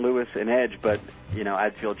say Lewis and Edge, but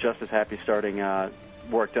I'd feel just as happy starting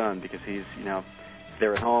Warwick Dunn because he's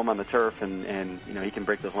they're at home on the turf and he can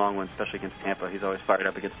break those long ones, especially against Tampa. He's always fired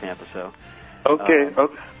up against Tampa. So. Okay.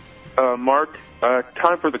 Mark,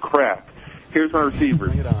 time for the crap. Here's my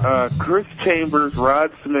receivers. Chris Chambers,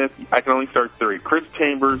 Rod Smith. I can only start 3. Chris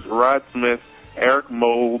Chambers, Rod Smith, Eric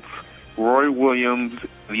Moulds, Roy Williams,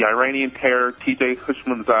 the Iranian Terror, T.J.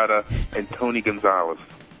 Hushmanzada, and Tony Gonzalez.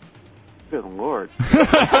 Good Lord.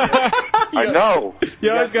 I know.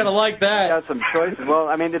 You always got to like that. You got some choices. Well,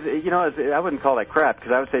 I mean, I wouldn't call that crap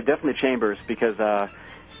because I would say definitely Chambers because,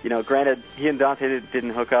 granted, he and Dante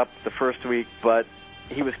didn't hook up the first week, but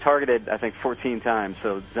he was targeted, I think, 14 times.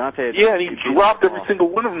 So Dante. Yeah, and he dropped every single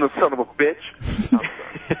one of them, the son of a bitch.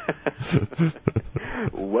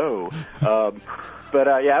 Whoa. But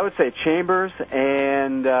I would say Chambers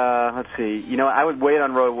and let's see. I would wait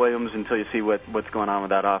on Roy Williams until you see what's going on with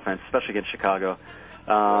that offense, especially against Chicago.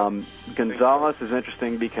 Gonzalez is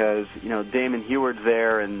interesting because Damon Heward's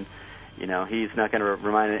there, and he's not going to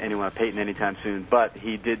remind anyone of Peyton anytime soon. But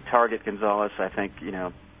he did target Gonzalez, I think,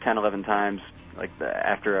 10, 11 times,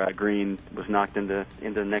 after Green was knocked into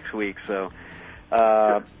next week. So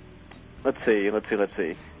let's see.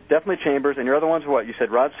 Definitely Chambers. And your other ones are what? You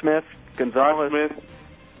said Rod Smith, Gonzalez.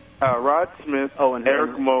 Rod Smith, and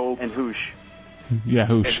Eric Moulds. And Hoosh. Yeah,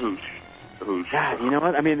 Hoosh. God, you know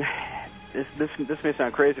what? I mean, this may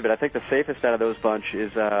sound crazy, but I think the safest out of those bunch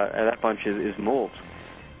is Moulds.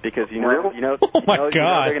 Because Oh my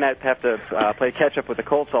God. they're going to have to play catch up with the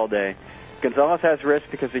Colts all day. Gonzalez has risk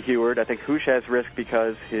because of Heward. I think Hoosh has risk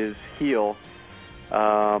because his heel.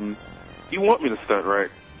 You want me to stunt, right?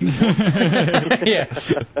 Yeah.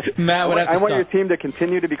 Matt would have to I want stop. your team to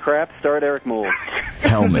continue to be crap. Start Eric Moulds.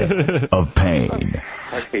 Helmet of Pain.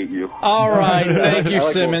 I hate you. All right. Thank you, I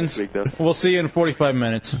like Simmons. Wolf this week, We'll see you in 45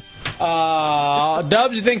 minutes.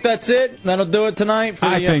 Dubs, you think that's it? That'll do it tonight?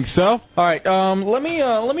 I think so. All right.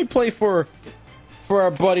 Let me play for our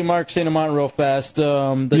buddy Mark St. Amant real fast.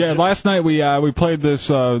 Last night we played this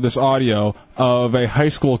audio of a high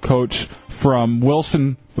school coach from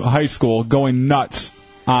Wilson High School going nuts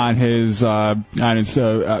on his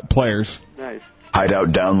players. Nice. Hideout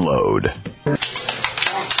download.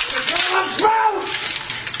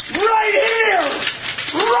 Right here!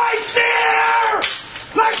 Right there!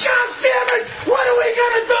 My God damn it! What are we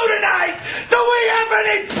gonna do tonight? Do we have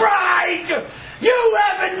any pride? You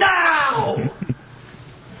have it now!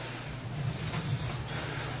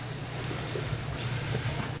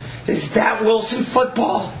 Is that Wilson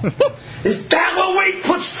football? Is that what we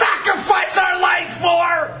sacrifice our life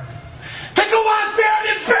for? To go out there and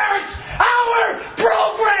embarrass our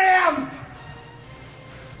program?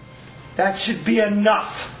 That should be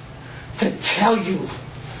enough to tell you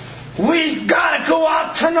we've got to go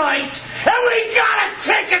out tonight and we got to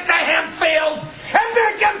take it to Hempfield and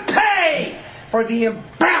make them pay for the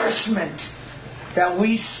embarrassment that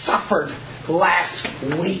we suffered last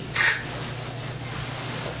week.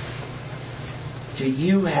 Do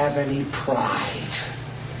you have any pride?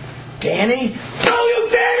 Danny? Do you,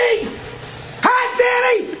 Danny? Huh,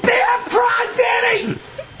 Danny? Do you have pride, Danny?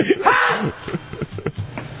 Huh?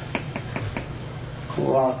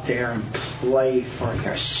 Go out there and play for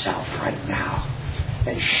yourself right now.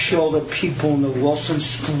 And show the people in the Wilson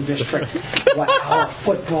School District what our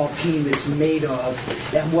football team is made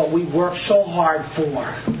of and what we work so hard for.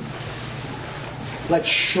 Let's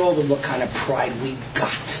show them what kind of pride we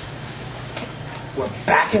got. We're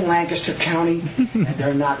back in Lancaster County, and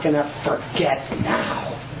they're not going to forget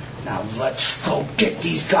now. Now let's go get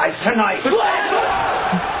these guys tonight.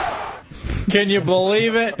 Can you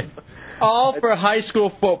believe it? All for high school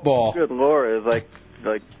football. Good Lord, it's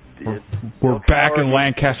like. We're back in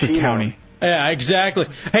Lancaster County. Yeah, exactly.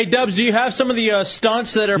 Hey, Dubs, do you have some of the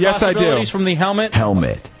stunts that are possibilities from the helmet?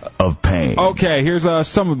 Helmet of pain. Okay, here's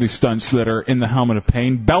some of the stunts that are in the helmet of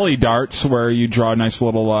pain. Belly darts, where you draw a nice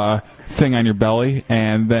little thing on your belly,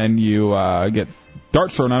 and then you get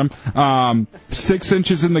darts thrown at them. 6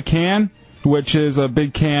 inches in the can, which is a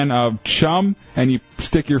big can of chum, and you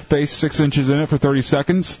stick your face 6 inches in it for 30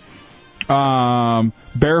 seconds.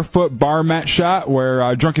 Barefoot bar mat shot,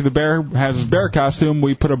 where Drunky the Bear has his bear costume.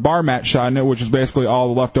 We put a bar mat shot in it, which is basically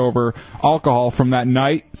all the leftover alcohol from that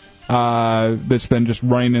night that's been just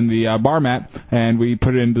running in the bar mat, and we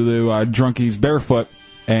put it into the Drunky's barefoot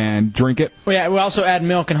and drink it. Well, yeah, we also add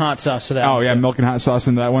milk and hot sauce to that. Oh, yeah, milk and hot sauce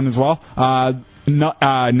into that one as well.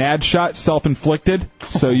 Nad shot, self-inflicted,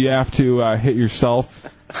 so you have to hit yourself.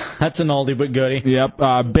 That's an oldie but goodie.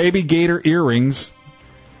 Yep. Baby gator earrings.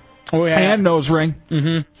 Oh, yeah. And nose ring.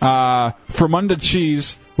 Mm-hmm. Fremunda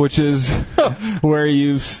cheese, which is where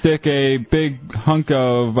you stick a big hunk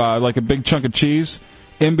of, like a big chunk of cheese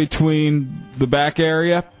in between the back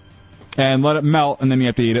area and let it melt, and then you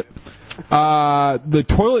have to eat it. The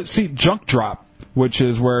toilet seat junk drop, which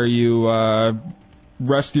is where you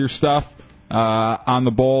rest your stuff on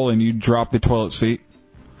the bowl and you drop the toilet seat.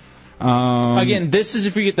 Again, this is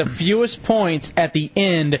if you get the fewest points at the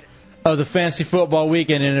end of the Fantasy Football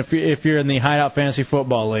Weekend, and if you're in the Hideout Fantasy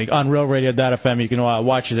Football League on RealRadio.fm, you can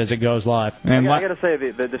watch it as it goes live. And I got to say,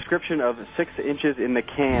 the description of 6 inches in the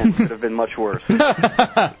can could have been much worse.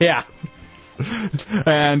 Yeah.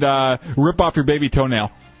 And rip off your baby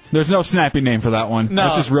toenail. There's no snappy name for that one. No.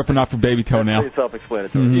 That's just ripping off your baby toenail. That's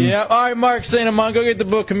self-explanatory. Mm-hmm. Yeah. All right, Mark St. Amand, go get the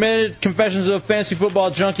book Committed, Confessions of a Fantasy Football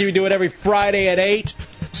Junkie. We do it every Friday at 8,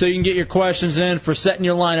 so you can get your questions in for setting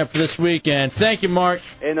your lineup for this weekend. Thank you, Mark.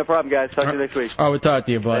 Hey, no problem, guys. Talk to you next week. All right, we'll talk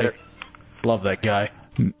to you, buddy. Later. Love that guy.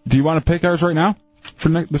 Do you want to pick ours right now for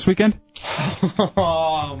this weekend?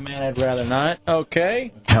 Oh, man, I'd rather not.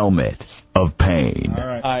 Okay. Helmet of pain. All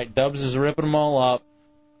right, Dubs is ripping them all up.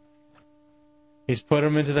 He's put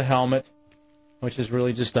them into the helmet, which is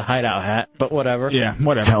really just a hideout hat, but whatever. Yeah,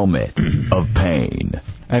 whatever. Helmet of pain.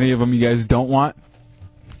 Any of them you guys don't want?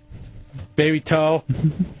 Baby toe.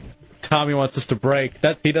 Tommy wants us to break.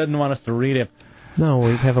 He doesn't want us to read him. No,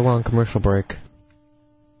 we have a long commercial break.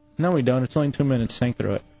 No, we don't. It's only 2 minutes. Think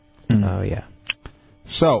through it. Oh, yeah.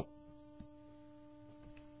 So,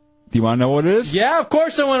 do you want to know what it is? Yeah, of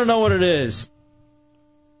course I want to know what it is.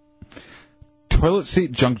 Toilet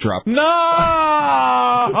seat junk drop. No!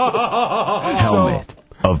 Helmet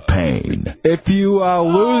of pain. If you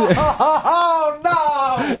lose... Oh,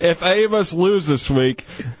 no! If any of us lose this week,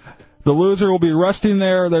 the loser will be resting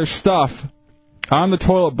their stuff on the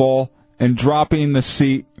toilet bowl and dropping the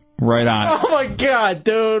seat right on it. Oh, my God,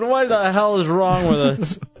 dude. What the hell is wrong with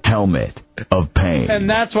us? Helmet of pain. And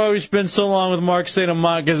that's why we spend so long with Mark St.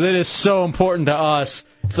 Amand, because it is so important to us.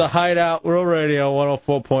 It's the Hideout, Real Radio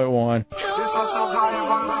 104.1.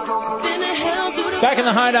 Back in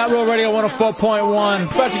the Hideout, Real Radio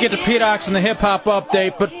 104.1. About to get to Pete Ox and the hip-hop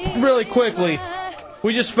update, but really quickly,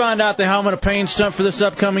 we just found out the Helmet of Pain stunt for this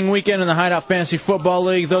upcoming weekend in the Hideout Fantasy Football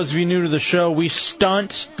League. Those of you new to the show, we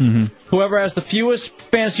stunt. Mm-hmm. Whoever has the fewest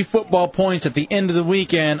fantasy football points at the end of the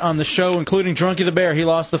weekend on the show, including Drunky the Bear, he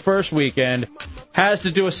lost the first weekend, has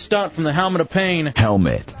to do a stunt from the Helmet of Pain.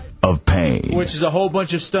 Helmet of pain. Which is a whole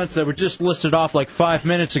bunch of stunts that were just listed off like 5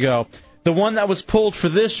 minutes ago. The one that was pulled for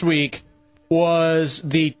this week was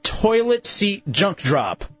the toilet seat junk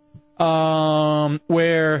drop,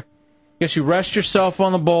 where I guess you rest yourself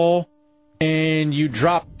on the bowl and you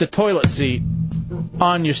drop the toilet seat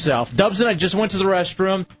on yourself. Dubs and I just went to the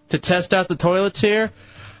restroom to test out the toilets here.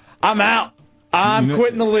 I'm out. I'm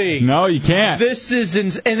quitting the league. No, you can't. This is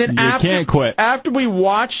and then You can't quit. After we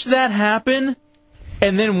watched that happen,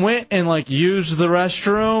 and then went and used the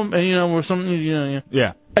restroom, and or something,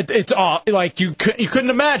 Yeah. It's all like you couldn't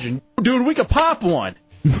imagine, dude. We could pop one.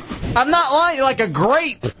 I'm not lying, like a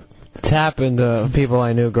grape. It's happened to people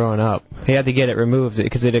I knew growing up. He had to get it removed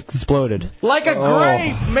because it exploded. Like a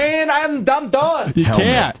grape, man. I'm done. You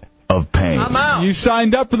can't. Of pain. I'm out. You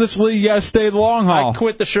signed up for this league. You got to stay the long haul. I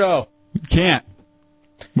quit the show. You can't.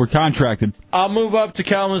 We're contracted. I'll move up to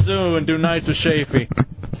Kalamazoo and do nights with Shafee.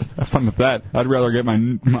 Have fun with that. I'd rather get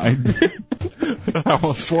my I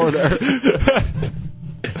almost swore there.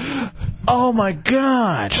 Oh my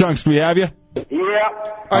God. Chunks, do we have you? Yeah.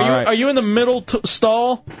 Are you in the middle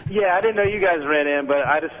stall? Yeah, I didn't know you guys ran in, but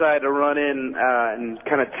I decided to run in and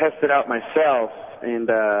kind of test it out myself. And,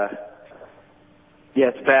 yeah,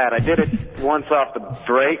 it's bad. I did it once off the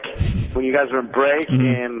break, when you guys were in break,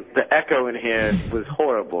 and the echo in here was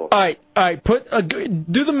horrible. All right.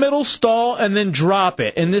 Do the middle stall and then drop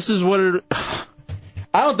it. And this is what it...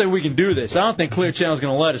 I don't think we can do this. I don't think Clear Channel's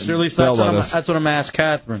going to let us. Or at least that's what I'm asking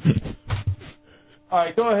Catherine. All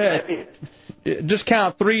right, go ahead. Just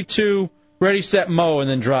count 3, 2, ready, set, mow, and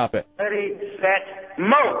then drop it. Ready, set,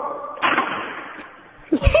 mow!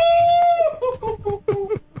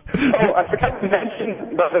 Oh, I forgot to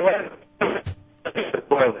mention, by the way.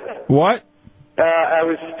 What? I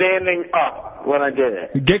was standing up when I did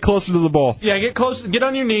it. Get closer to the bowl. Yeah, get close. Get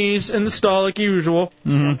on your knees in the stall like usual.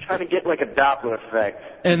 I'm trying to get like a Doppler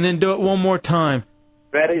effect. And then do it one more time.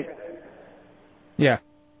 Ready? Yeah.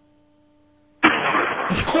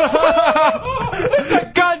 It's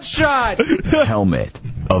a gunshot! Helmet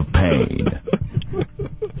of pain.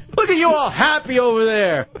 Look at you all happy over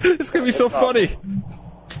there. It's going to be so funny.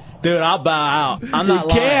 Dude, I'll bow out. I'm not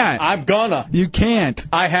lying. You can't. I'm gonna. You can't.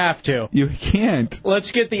 I have to. You can't.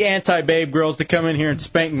 Let's get the anti-babe girls to come in here and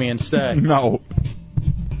spank me instead. No.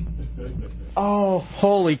 Oh,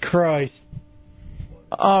 holy Christ.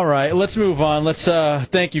 All right, let's move on. Let's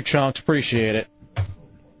thank you, Chunks. Appreciate it.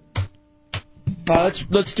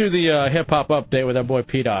 Let's do the hip-hop update with our boy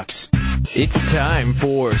P-Docs. It's time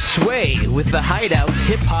for Sway with the Hideout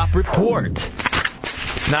Hip-Hop Report.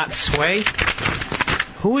 It's not Sway?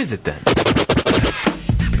 Who is it then?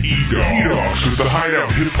 E-Dogs with the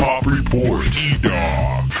Hideout Hip Hop Report.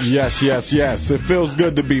 E-Dogs. Yes. It feels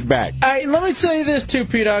good to be back. Let me tell you this too,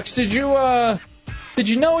 P-Docs. Did you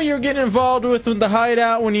know what you were getting involved with the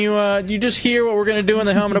Hideout when you just hear what we're going to do in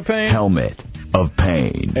the Helmet of Pain? Helmet of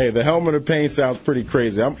pain. Hey, the Helmet of Pain sounds pretty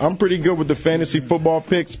crazy. I'm pretty good with the fantasy football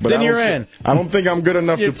picks, but then you're in. I don't think I'm good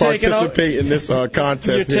enough to participate in this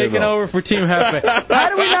contest. You're taking over for Team Hefe. How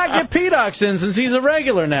do we not get P-Docs in since he's a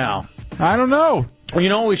regular now? I don't know. Well, you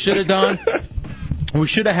know what we should have done? We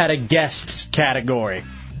should have had a guests category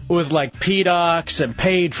with like P-Docs and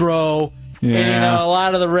Pedro. Yeah. And, a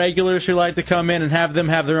lot of the regulars who like to come in and have them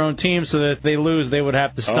have their own team so that if they lose, they would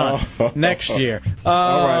have to stunt next year.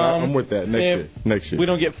 All right, I'm with that. Next year. We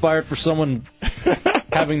don't get fired for someone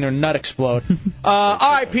having their nut explode. All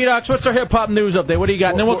right, P-Docs, what's our hip-hop news update? What do you got?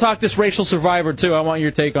 And then we'll talk this racial survivor, too. I want your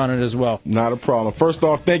take on it as well. Not a problem. First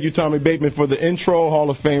off, thank you, Tommy Bateman, for the intro. Hall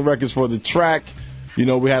of Fame Records for the track. You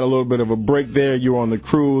know, we had a little bit of a break there. You were on the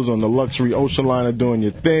cruise, on the luxury ocean liner doing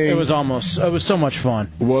your thing. It was so much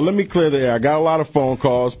fun. Well, let me clear the air. I got a lot of phone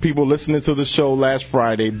calls. People listening to the show last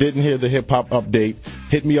Friday didn't hear the hip-hop update,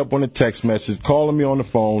 hit me up on a text message, calling me on the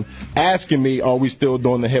phone, asking me, are we still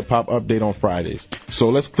doing the hip-hop update on Fridays? So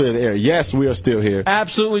let's clear the air. Yes, we are still here.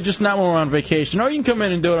 Absolutely, just not when we're on vacation. Or you can come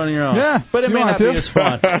in and do it on your own. Yeah, but it may not be as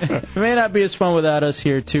fun. It may not be as fun without us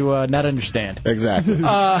here to not understand. Exactly.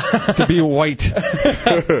 To be white.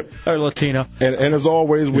 Or Latino. And as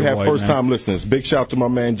always, we have first-time listeners. Big shout to my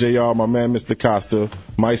man JR, my man Mr. Costa,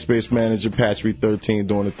 MySpace manager Patrick13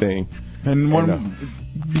 doing the thing. And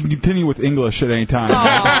you can continue with English at any time.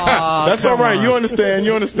 That's all right. You understand.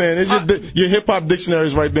 It's your hip-hop dictionary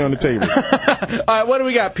is right there on the table. All right, what do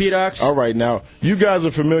we got, P-Docs? All right, now, you guys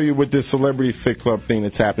are familiar with this Celebrity Fit Club thing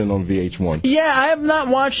that's happening on VH1. Yeah, I am not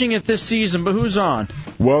watching it this season, but who's on?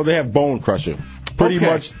 Well, they have Bone Crusher. Pretty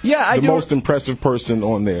much the most impressive person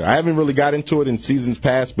on there. I haven't really got into it in seasons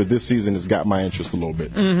past, but this season has got my interest a little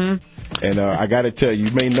bit. Mm-hmm. And I got to tell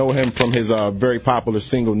you may know him from his very popular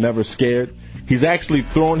single, Never Scared. He's actually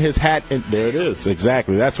thrown his hat in. There it is.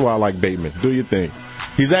 Exactly. That's why I like Bateman. Do your thing.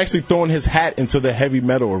 He's actually thrown his hat into the heavy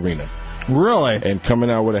metal arena. Really? And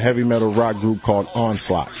coming out with a heavy metal rock group called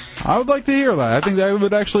Onslaught. I would like to hear that. I think that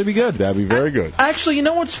would actually be good. That'd be very good. Actually, you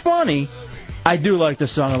know what's funny? I do like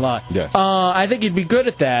this song a lot. Yes. I think he'd be good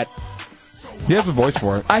at that. He has a voice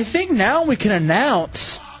for it. I think now we can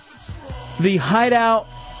announce the Hideout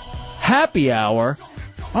Happy Hour.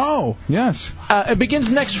 Oh, yes. It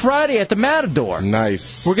begins next Friday at the Matador.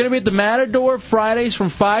 Nice. We're going to be at the Matador Fridays from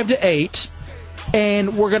 5 to 8,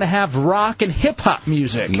 and we're going to have rock and hip-hop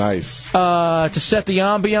music. Nice. To set the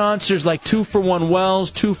ambiance, there's like 2-for-1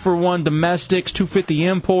 Wells, 2-for-1 Domestics, 250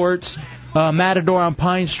 Imports, Matador on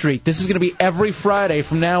Pine Street. This is going to be every Friday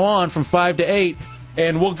from now on from 5 to 8.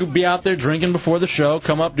 And we'll be out there drinking before the show,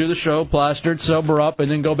 come up, do the show, plastered, sober up, and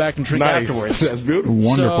then go back and drink afterwards. That's beautiful.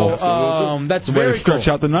 Wonderful. So, that's the way very to stretch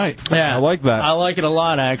cool. out the night. Yeah. I like that. I like it a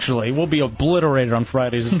lot, actually. We'll be obliterated on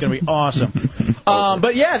Fridays. It's going to be awesome.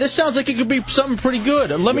 But, yeah, this sounds like it could be something pretty good.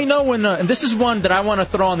 Let me know when... and this is one that I want to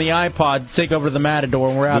throw on the iPod to take over to the Matador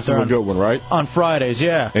when we're out there. This is a good one, right? On Fridays,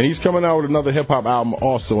 yeah. And he's coming out with another hip-hop album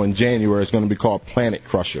also in January. It's going to be called Planet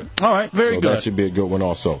Crusher. All right, very good. That should be a good one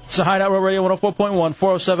also. It's a Hideout Road Radio 104.1,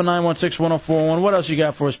 407-916-1041. What else you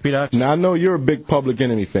got for us, Pete Ox? Now, I know you're a big Public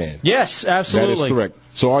Enemy fan. Yes, absolutely. That is correct.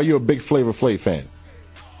 So are you a big Flavor Flav fan?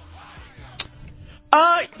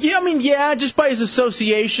 Yeah, just by his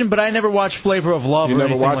association, but I never watched Flavor of Love You or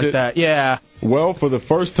never anything watch like it? that. Yeah. Well, for the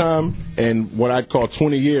first time in what I'd call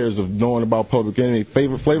 20 years of knowing about Public Enemy,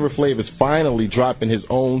 Flavor Flav is finally dropping his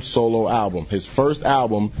own solo album. His first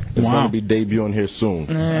album is going to be debuting here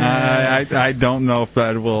soon. I don't know if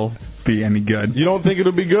that will be any good. You don't think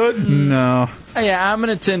it'll be good? No. Yeah, I'm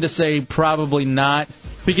going to tend to say probably not,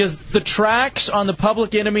 because the tracks on the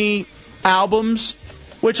Public Enemy albums,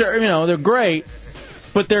 which are, they're great,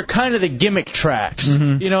 but they're kind of the gimmick tracks.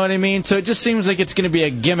 Mm-hmm. You know what I mean? So it just seems like it's going to be a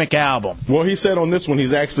gimmick album. Well, he said on this one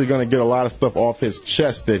he's actually going to get a lot of stuff off his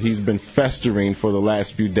chest that he's been festering for the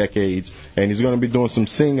last few decades, and he's going to be doing some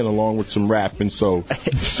singing along with some rapping. So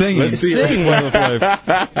singing, let's see.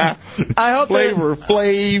 I hope Flavor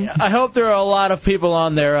Flav. I hope there are a lot of people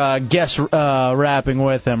on there guest rapping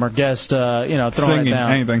with him or guest throwing singing, it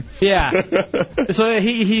down. anything. Yeah. So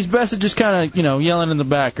he's best at just kind of yelling in the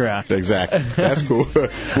background. Exactly. That's cool.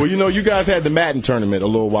 Well, you guys had the Madden tournament a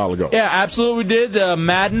little while ago. Yeah, absolutely we did.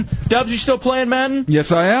 Madden. Dubs, you still playing Madden?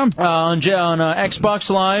 Yes, I am. On Xbox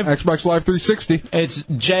Live. Xbox Live 360. It's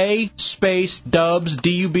J space Dubs,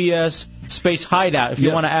 D-U-B-S, space Hideout. If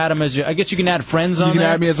you want to add them I guess you can add friends on there. You can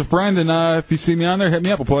add me as a friend, and if you see me on there, hit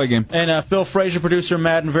me up. We'll play a game. And Phil Frazier, producer of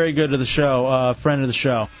Madden, very good to the show, friend of the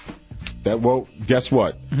show. Well, guess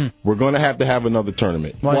what? Mm-hmm. We're going to have another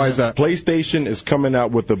tournament. Why is that? PlayStation is coming out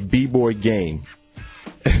with a B-Boy game.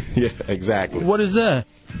 Yeah, exactly. What is that?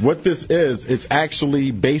 What this is, it's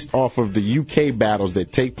actually based off of the UK battles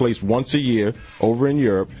that take place once a year over in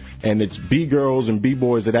Europe, and it's B-girls and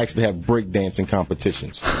B-boys that actually have breakdancing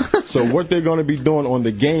competitions. So what they're going to be doing on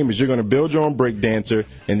the game is you're going to build your own breakdancer,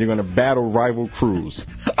 and you're going to battle rival crews.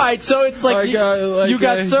 All right, so it's like you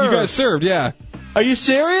got served. You got served, yeah. Are you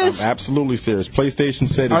serious? I'm absolutely serious. PlayStation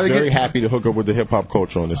said it's very happy to hook up with the hip-hop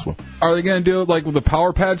culture on this one. Are they going to do it like with the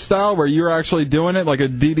power pad style where you're actually doing it like a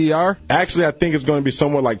DDR? Actually, I think it's going to be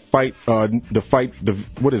somewhat like the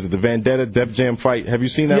Vendetta Def Jam fight. Have you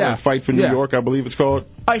seen that one? Fight for New York, I believe it's called.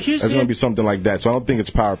 It's going to be something like that. So I don't think it's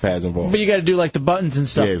power pads involved. But you got to do like the buttons and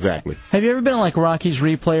stuff. Yeah, exactly. Have you ever been on like Rocky's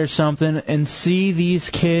Replay or something and see these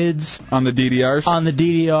kids on the DDRs? On the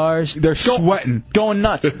DDRs, they're sweating, going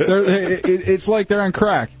nuts. It's like they're on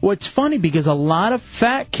crack. What's funny because a lot of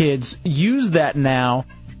fat kids use that now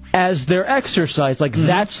as their exercise. Like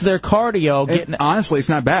that's their cardio. Honestly, it's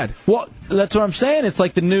not bad. Well, that's what I'm saying. It's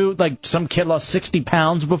like the new, like some kid lost 60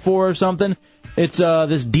 pounds before or something. It's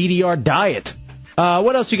this DDR diet.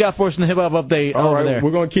 What else you got for us in the hip-hop update over there?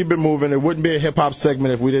 We're going to keep it moving. It wouldn't be a hip-hop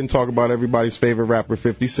segment if we didn't talk about everybody's favorite rapper,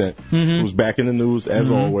 50 Cent, who's back in the news,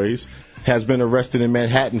 as always, has been arrested in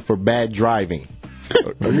Manhattan for bad driving.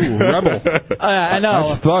 Ooh, rebel. I know.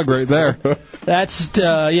 That's thug right there. That's,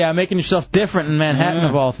 making yourself different in Manhattan,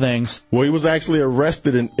 of all things. Well, he was actually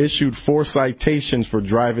arrested and issued 4 citations for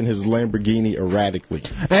driving his Lamborghini erratically.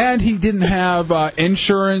 And he didn't have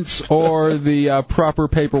insurance or the proper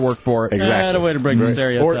paperwork for it. Exactly. What a way to break the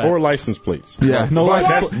stereotype. Or license plates. Yeah. No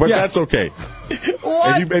license. But that's okay.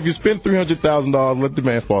 What? If you spend $300,000, let the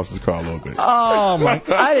man floss his car a little bit. Oh, my.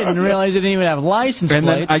 I didn't realize he didn't even have license and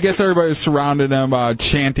plates. Then I guess everybody was surrounding him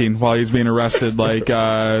chanting while he was being arrested like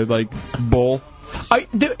bull.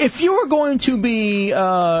 If you were going to be, if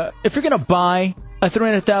you're going to buy a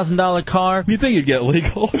 $300,000 car, you think you'd get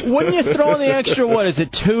legal? Wouldn't you throw in the extra? What is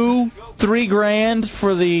it, $2-3 grand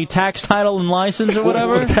for the tax, title, and license or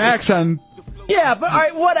whatever? Tax on Yeah, but all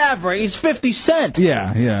right, whatever. He's 50 Cent.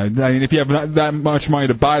 Yeah. I mean, if you have that much money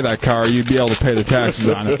to buy that car, you'd be able to pay the taxes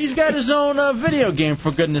on it. He's got his own video game,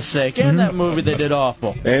 for goodness sake, and that movie they did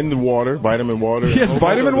awful. And the water, vitamin water. He has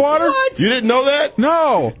vitamin water? What? You didn't know that?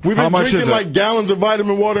 No. We've been drinking like gallons of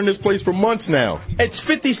vitamin water in this place for months now. It's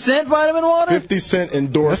 50 Cent vitamin water? 50 Cent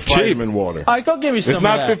endorsed vitamin water. All right, go give me some It's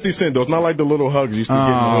not of that. 50 Cent, though. It's not like the little hugs you used to get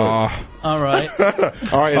in the hood. All right.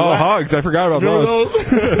 All right. Hugs. I forgot about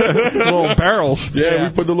those. Little barrels. Yeah,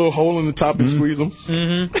 we put the little hole in the top and squeeze them.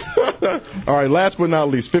 Mm-hmm. All right, last but not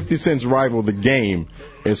least, 50 Cent's rival, The Game,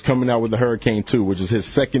 is coming out with the Hurricane 2, which is his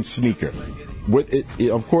second sneaker.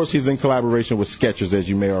 Of course, he's in collaboration with Skechers, as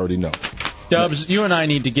you may already know. Dubs, you and I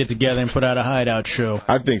need to get together and put out a Hideout show.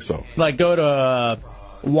 I think so. Like, go to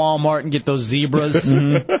Walmart and get those zebras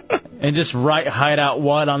and just write Hideout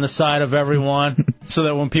what on the side of everyone so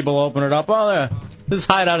that when people open it up, this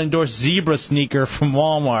Hideout endorsed zebra sneaker from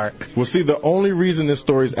Walmart. Well, see, the only reason this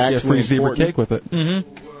story is actually free zebra important, cake with it.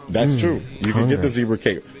 Mm-hmm. That's true. You can get the zebra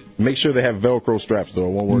cake. Make sure they have Velcro straps, though.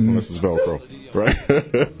 It won't work unless it's Velcro. Right?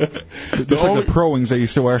 Just like the pro wings I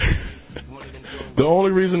used to wear. The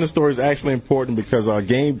only reason the story is actually important because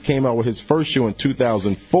Game came out with his first shoe in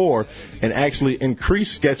 2004 and actually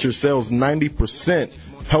increased Skechers sales 90%,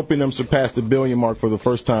 helping them surpass the billion mark for the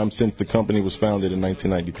first time since the company was founded in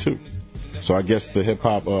 1992. So I guess the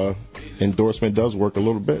hip-hop endorsement does work a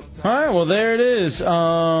little bit. All right, well, there it is.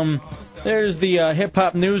 There's the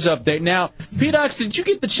hip-hop news update. Now, P-Dox, did you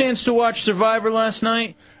get the chance to watch Survivor last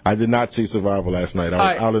night? I did not see Survivor last night.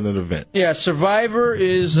 I was out at an event. Yeah, Survivor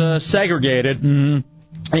is segregated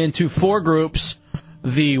into 4 groups: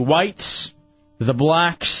 the whites, the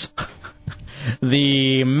blacks,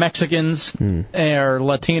 the Mexicans, or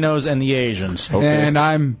Latinos, and the Asians. Okay. And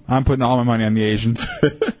I'm putting all my money on the Asians.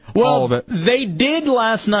 Well, all of it. They did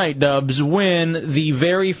last night, Dubs, win the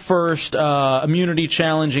very first immunity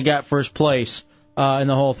challenge and got first place in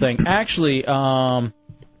the whole thing. Actually,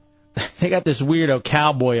 they got this weirdo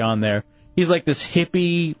cowboy on there. He's like this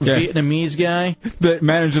hippie Vietnamese guy that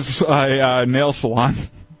manages a nail salon.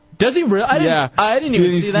 Does he really? I didn't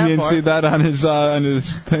even see that You didn't part. see that on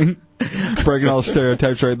his thing? Breaking all the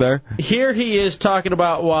stereotypes right there. Here he is talking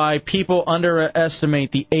about why people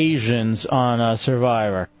underestimate the Asians on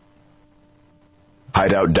Survivor.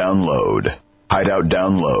 Hideout download. Hideout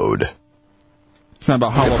download. It's not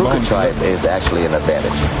about hollow The Puka bones. tribe is actually an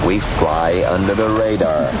advantage. We fly under the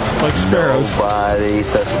radar. Like sparrows. Nobody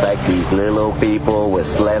suspect these little people with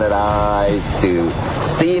slanted eyes to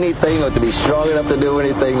see anything or to be strong enough to do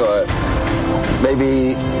anything or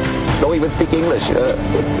maybe don't even speak English.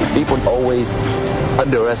 People always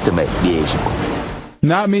underestimate the Asian.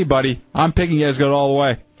 Not me, buddy. I'm picking you guys go all the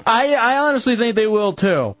way. I honestly think they will,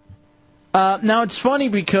 too. Now, it's funny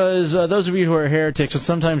because those of you who are heretics, and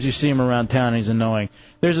sometimes you see him around town and he's annoying,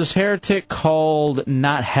 there's this heretic called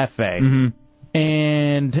Not Hefe,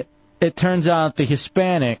 and it turns out the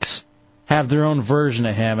Hispanics have their own version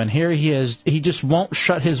of him, and here he is. He just won't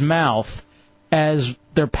shut his mouth as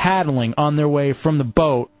they're paddling on their way from the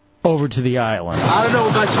boat over to the island. I don't know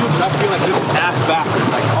about you, but I feel like this is ass backwards.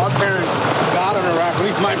 Like our parents got on a raft, at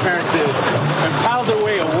least my parents did, and paddled their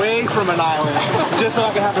way away from an island just so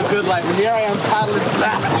I could have a good life. And here I am paddling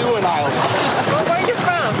back to an island. Well, where are you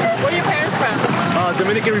from? Where are your parents from?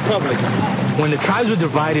 Dominican Republic. When the tribes were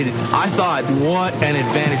divided, I thought, what an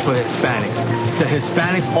advantage for the Hispanics. The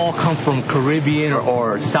Hispanics all come from Caribbean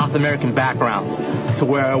or South American backgrounds, to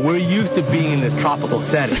where we're used to being in this tropical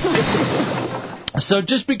setting. So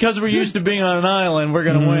just because we're used to being on an island, we're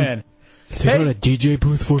going to win. Can you put a DJ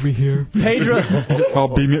booth for me here? Pedro,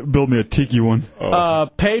 build me a tiki one.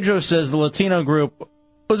 Pedro says the Latino group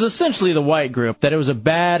was essentially the white group, that it was a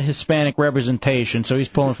bad Hispanic representation, so he's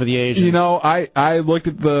pulling for the Asians. You know, I looked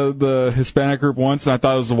at the Hispanic group once, and I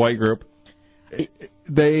thought it was the white group.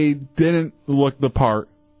 They didn't look the part.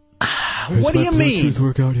 What do you mean?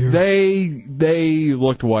 Work out here. They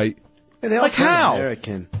looked white. Like how?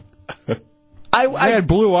 American. I had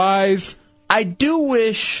blue eyes. I do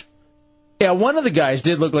wish... Yeah, one of the guys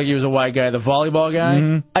did look like he was a white guy, the volleyball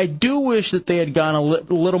guy. I do wish that they had gone a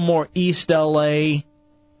little more East L.A.,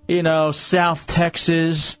 South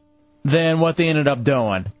Texas, than what they ended up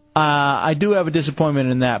doing. I do have a disappointment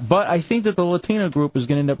in that, but I think that the Latino group is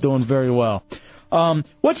going to end up doing very well.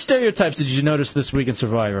 What stereotypes did you notice this week in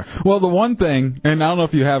Survivor? Well, the one thing, and I don't know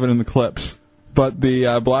if you have it in the clips, but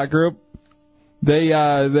the black group, they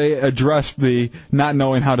addressed the not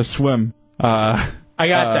knowing how to swim. I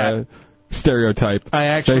got that. Stereotype.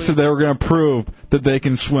 They said they were going to prove that they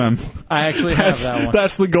can swim. I actually have that one.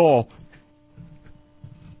 That's the goal.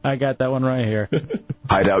 I got that one right here.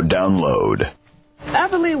 Hideout download. I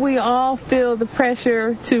believe we all feel the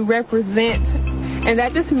pressure to represent, and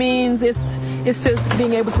that just means it's just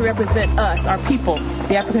being able to represent us, our people,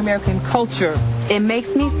 the African American culture. It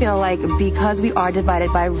makes me feel like because we are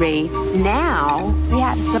divided by race, now we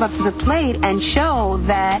have to step up to the plate and show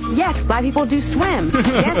that, yes, black people do swim.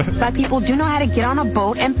 Yes, black people do know how to get on a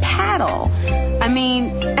boat and paddle. I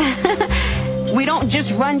mean, we don't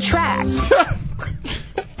just run track.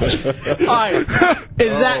 All right.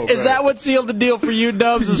 Is that what sealed the deal for you,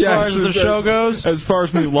 Dubs, as far as the show goes? As far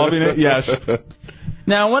as me loving it, yes.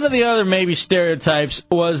 Now, one of the other maybe stereotypes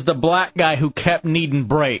was the black guy who kept needing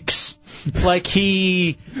breaks. Like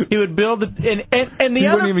he would build it, and the he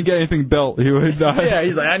other wouldn't even get anything built. He would. Yeah,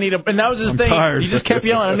 he's like, I need a, and that was his I'm thing. tired. He just kept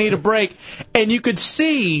yelling, I need a break, and you could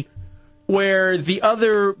see where the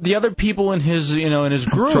other people in his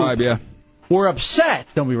group Tribe, yeah. were upset.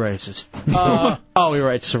 Don't be racist. Oh, you're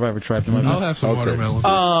right, Survivor Tribe. I'll have some watermelon.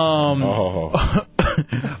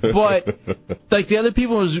 But like the other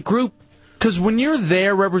people in his group. Because when you're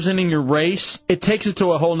there representing your race, it takes it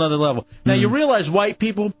to a whole nother level. Now, you realize white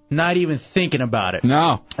people, not even thinking about it.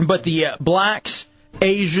 No. But the blacks,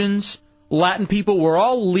 Asians, Latin people were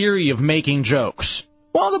all leery of making jokes.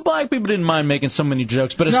 Well, the black people didn't mind making so many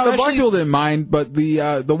jokes. But especially, no, the black people didn't mind, but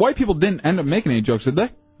the white people didn't end up making any jokes, did they?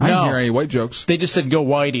 I didn't hear any white jokes. They just said, go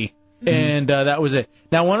whitey. And that was it.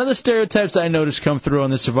 Now, one of the stereotypes I noticed come through on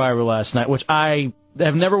the Survivor last night, which I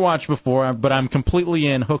have never watched before, but I'm completely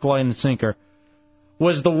in, hook, line, and sinker,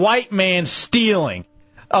 was the white man stealing.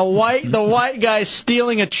 The white guy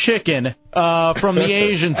stealing a chicken from the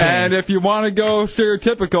Asian team. And if you want to go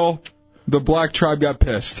stereotypical, the black tribe got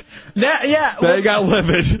pissed. They got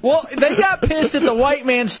livid. Well, they got pissed at the white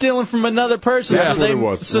man stealing from another person. That's so what they, it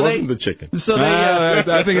was. So It wasn't they, the chicken. So they,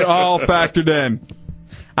 I think it all factored in.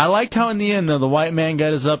 I liked how in the end, though, the white man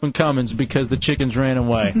got his up and comings because the chickens ran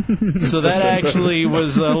away. So that actually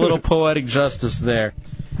was a little poetic justice there.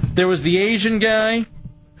 There was the Asian guy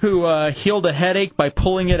who healed a headache by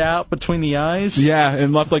pulling it out between the eyes. Yeah,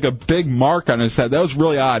 and left like a big mark on his head. That was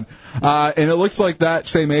really odd. And it looks like that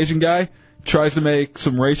same Asian guy tries to make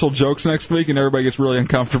some racial jokes next week, and everybody gets really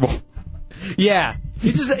uncomfortable. Yeah,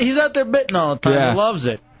 he's out there bitting all the time. Yeah. He loves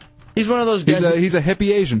it. He's one of those guys. He's a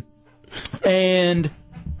hippie Asian. And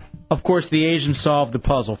of course, the Asian solved the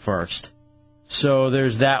puzzle first. So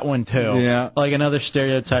there's that one too. Yeah, like another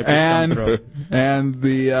stereotype. Come through. And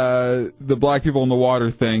the black people in the water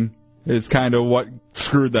thing is kind of what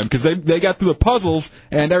screwed them because they got through the puzzles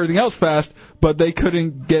and everything else fast, but they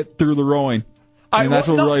couldn't get through the rowing. And that's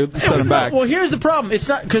what really set them back. Well, here's the problem. It's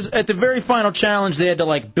not because at the very final challenge they had to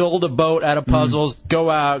like build a boat out of puzzles, go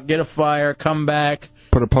out, get a fire, come back.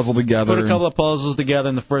 Put a puzzle together. Put a couple of puzzles together,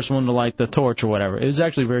 and the first one to light the torch or whatever. It was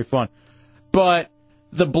actually very fun. But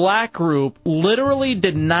the black group literally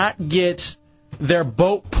did not get their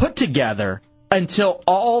boat put together until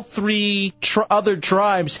all three other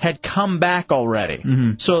tribes had come back already.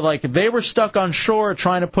 Mm-hmm. So, like, they were stuck on shore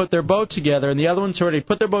trying to put their boat together, and the other ones already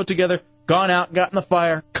put their boat together, gone out, got in the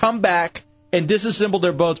fire, come back, and disassembled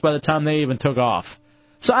their boats by the time they even took off.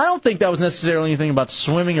 So I don't think that was necessarily anything about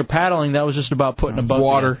swimming or paddling. That was just about putting a boat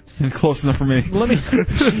water. Close enough for me. Let me,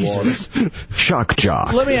 Jesus. Shock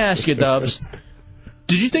jock. Let me ask you, Dubs.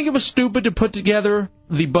 Did you think it was stupid to put together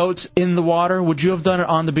the boats in the water? Would you have done it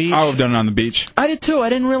on the beach? I would have done it on the beach. I did too. I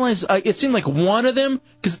didn't realize. It seemed like one of them,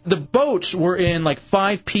 because the boats were in like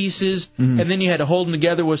 5 pieces, and then you had to hold them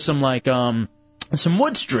together with some like some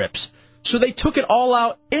wood strips. So they took it all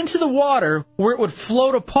out into the water where it would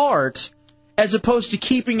float apart, as opposed to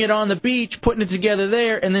keeping it on the beach, putting it together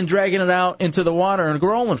there, and then dragging it out into the water and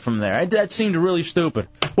rolling from there. That seemed really stupid.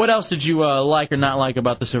 What else did you like or not like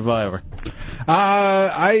about the Survivor?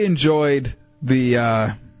 I enjoyed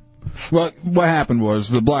the. What happened was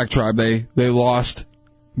the black tribe they lost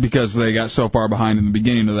because they got so far behind in the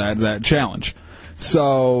beginning of that challenge.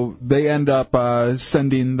 So they end up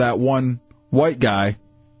sending that one white guy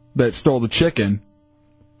that stole the chicken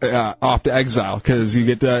off to exile, because you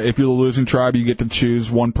get if you're the losing tribe, you get to choose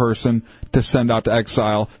one person to send out to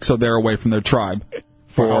exile, so they're away from their tribe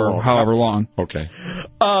for however long. Okay.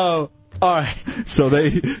 Oh, all right. So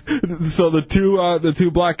the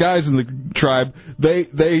two black guys in the tribe,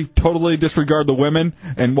 they totally disregard the women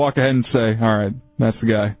and walk ahead and say, all right, that's the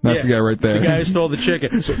guy. That's the guy right there. The guy who stole the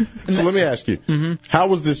chicken. So let me ask you, how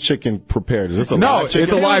was this chicken prepared? Is this a live chicken?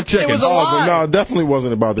 It's a live chicken. It was alive. No, it definitely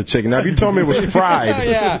wasn't about the chicken. Now, if you told me it was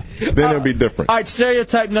fried, then it would be different. All right,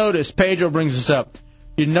 stereotype notice. Pedro brings us up.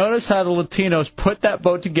 You notice how the Latinos put that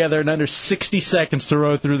boat together in under 60 seconds to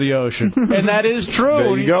row through the ocean. And that is true.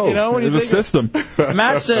 There you go. You know, when There's you a think system.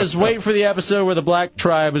 Matt says, wait for the episode where the black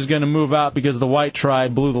tribe is going to move out because the white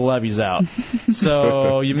tribe blew the levees out.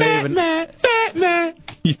 So you may even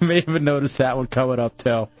notice that one coming up,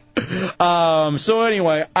 too. So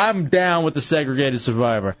anyway, I'm down with the segregated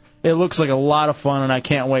survivor. It looks like a lot of fun, and I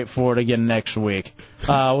can't wait for it again next week.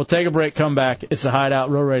 We'll take a break, come back. It's the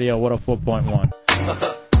Hideout, Real Radio 104.1.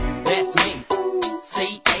 That's me,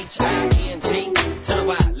 C-H-I-N-G to the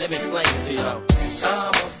Y. Let me explain it to you. I'm a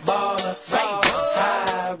baller,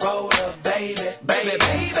 high roller, baby,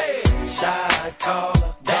 shot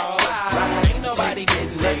caller. That's right. Ain't nobody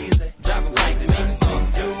gets lazy, driving like me.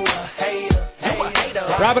 You a hater.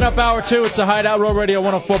 Wrapping up hour 2, it's the Hideout, Real Radio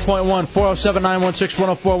 104.1,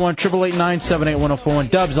 407-916-1041,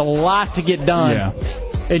 888-978-1041. Dubs, a lot to get done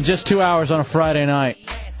in just 2 hours on a Friday night.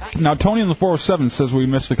 Now, Tony on the 407 says we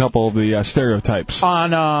missed a couple of the stereotypes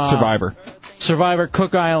on Survivor,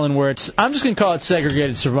 Cook Island, where I'm just going to call it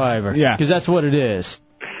segregated Survivor. Yeah. Because that's what it is.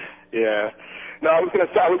 Yeah. No, I was going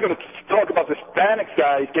to talk about the Hispanic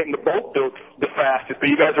guys getting the boat built the fastest, but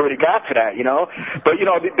you guys already got to that, you know. But, you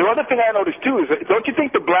know, the other thing I noticed, too, is don't you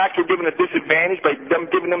think the blacks are given a disadvantage by them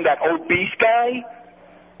giving them that obese guy?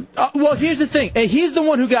 Well, here's the thing. He's the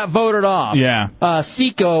one who got voted off. Yeah.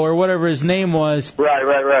 Seiko, or whatever his name was.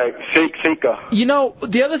 Right. Seiko. You know,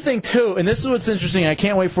 the other thing, too, and this is what's interesting, I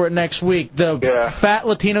can't wait for it next week, the fat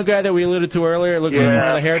Latino guy that we alluded to earlier, it looks like one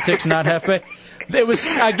of the heretics, not Hefe.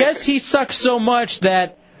 I guess he sucks so much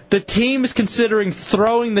that the team is considering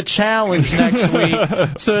throwing the challenge next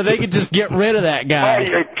week so they could just get rid of that guy. Oh,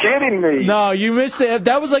 you're kidding me. No, you missed it.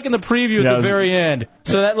 That was like in the preview at the very end.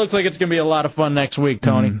 So that looks like it's going to be a lot of fun next week,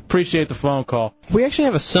 Tony. Appreciate the phone call. We actually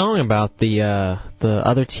have a song about the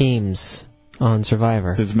other teams on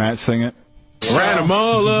Survivor. Does Matt sing it? Ran them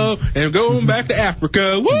all up and going back to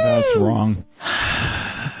Africa. Woo! That's wrong.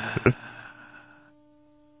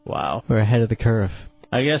 Wow. We're ahead of the curve.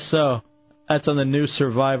 I guess so. That's on the new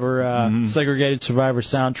Survivor, Segregated Survivor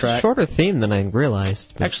soundtrack. Shorter theme than I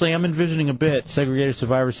realized. But... Actually, I'm envisioning a bit Segregated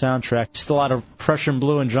Survivor soundtrack. Just a lot of Prussian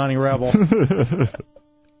Blue and Johnny Rebel.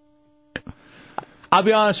 I'll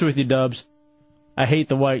be honest with you, Dubs. I hate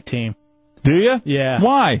the white team. Do you? Yeah.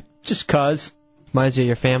 Why? Just 'cause. Reminds you of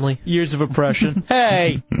your family? Years of oppression.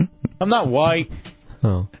 Hey, I'm not white.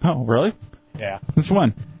 Oh. Oh, really? Yeah. Which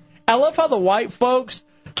one? I love how the white folks,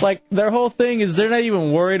 like, their whole thing is they're not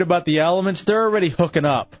even worried about the elements. They're already hooking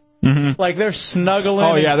up. Mm-hmm. Like, they're snuggling.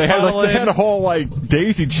 Oh, yeah, and they had a whole,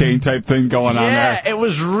 daisy chain type thing going on there. Yeah, it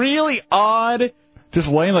was really odd.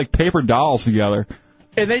 Just laying like paper dolls together.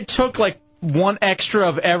 And they took, one extra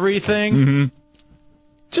of everything. Mm-hmm.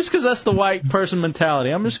 Just because that's the white person mentality.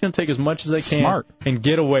 I'm just going to take as much as I can and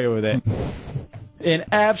get away with it. And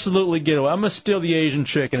absolutely get away. I'm going to steal the Asian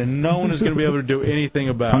chicken, and no one is going to be able to do anything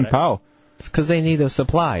about Kung it. Pao. It's because they need those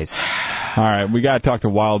supplies. All right, we got to talk to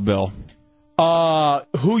Wild Bill.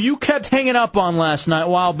 Who you kept hanging up on last night,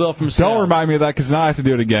 Wild Bill from Sales. Don't remind me of that, because now I have to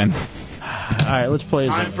do it again. All right, let's play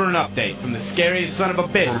his Time for an update from the scariest son of a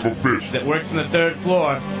bitch that works on the third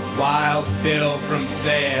floor, Wild Bill from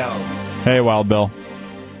Sales. Hey, Wild Bill.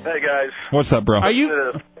 Hey, guys. What's up, bro? Are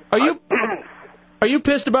you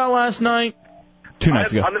pissed about last night? 2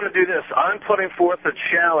 nights ago. I'm going to do this. I'm putting forth a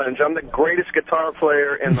challenge. I'm the greatest guitar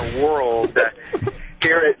player in the world.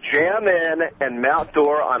 Here at Jam Inn and Mount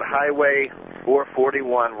Dora on Highway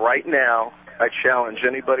 441 right now, I challenge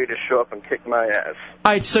anybody to show up and kick my ass.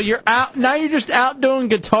 All right, so you're out now. You're just out doing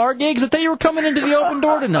guitar gigs. I thought you were coming into the open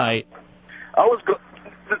door tonight. I was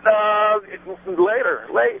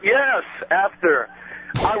yes, after.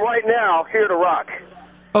 I'm right now here to rock.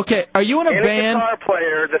 Okay, are you in a Any band? Any guitar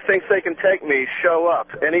player that thinks they can take me, show up.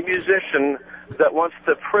 Any musician that wants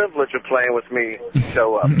the privilege of playing with me,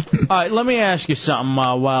 show up. All right, let me ask you something,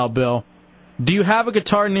 Wild Bill. Do you have a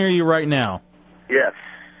guitar near you right now? Yes.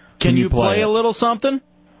 Can you play a little something?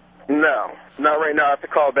 No, not right now. I have to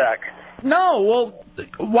call back. No, well,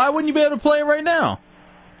 why wouldn't you be able to play it right now?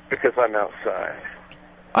 Because I'm outside.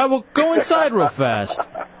 All right, well, go inside real fast.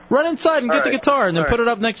 Run inside and get the guitar and then put it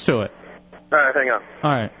up next to it. All right, hang on.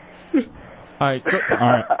 All right. All right.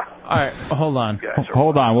 All right. Hold on.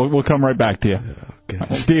 Hold on. We'll come right back to you.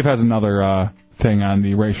 Steve has another thing on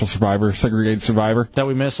the racial survivor, segregated survivor. That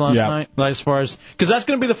we missed last night? As far as... Because that's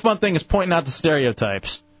going to be the fun thing, is pointing out the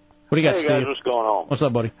stereotypes. What do you got, Hey, Steve? guys, what's going on? What's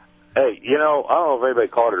up, buddy? Hey, I don't know if anybody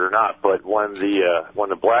caught it or not, but when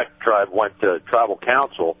the black tribe went to tribal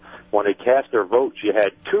council, when they cast their votes, you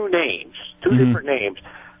had two names, two different names.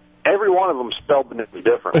 every one of them spelled the name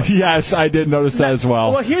differently. Yes, I did notice that as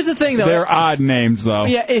well. Well, here's the thing, though. They're odd names, though.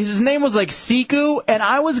 Yeah, his name was like Siku, and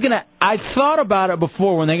I thought about it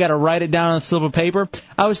before when they got to write it down on a slip of paper.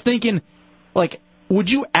 I was thinking, like, would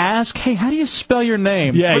you ask, hey, how do you spell your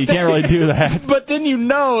name? Yeah, you can't really do that. But then you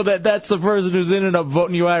know that that's the person who's ended up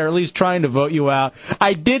voting you out, or at least trying to vote you out.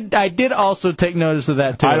 I did also take notice of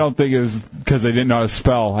that, too. I don't think it was because they didn't know how to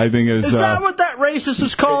spell. I think it was... Is that what that racist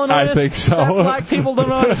is calling it? I think so. That black people don't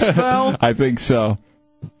know how to spell? I think so.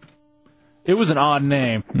 It was an odd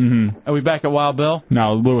name. Mm-hmm. Are we back at Wild Bill?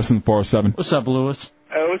 No, Lewis in the 407. What's up, Lewis?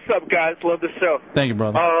 Hey, what's up, guys? Love the show. Thank you,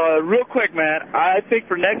 brother. Real quick, man. I think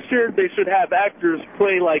for next year they should have actors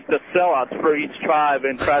play like the sellouts for each tribe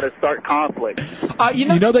and try to start conflict. You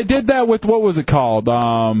know, they did that with, what was it called? There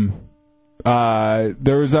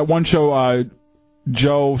was that one show,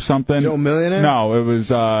 Joe something. Joe Millionaire? No, it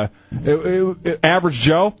was Average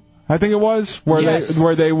Joe. I think it was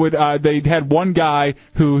where they had one guy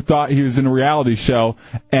who thought he was in a reality show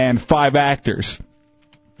and 5 actors.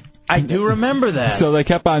 I do remember that. So they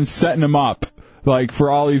kept on setting him up, like, for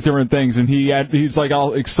all these different things, and he's like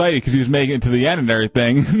all excited because he was making it to the end and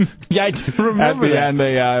everything. Yeah, I do remember At the that. end,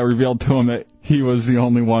 they revealed to him that he was the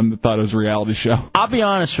only one that thought it was a reality show. I'll be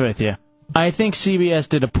honest with you. I think CBS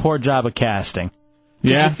did a poor job of casting.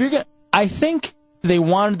 Yeah? I think they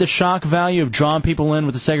wanted the shock value of drawing people in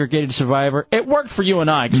with the segregated survivor. It worked for you and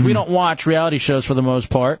I, because we don't watch reality shows for the most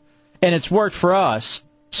part, and it's worked for us,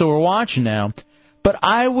 so we're watching now. But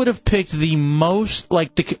I would have picked the most,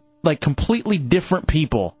 completely different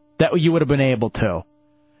people that you would have been able to.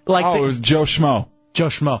 It was Joe Schmo. Joe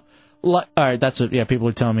Schmo. All right, that's what, people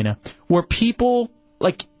are telling me now. Where people,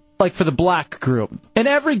 like for the black group, and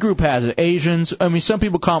every group has it, Asians, I mean, some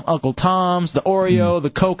people call them Uncle Toms, the Oreo,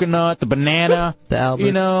 the coconut, the banana. The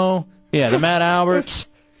Alberts. The Matt Alberts.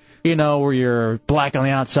 Where you're black on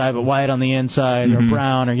the outside but white on the inside, or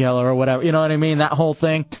brown or yellow or whatever. You know what I mean? That whole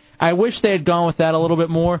thing. I wish they had gone with that a little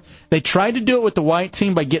bit more. They tried to do it with the white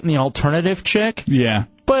team by getting the alternative chick. Yeah.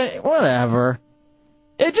 But whatever.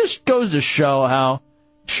 It just goes to show how,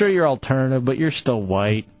 sure, you're alternative, but you're still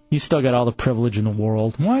white. You still got all the privilege in the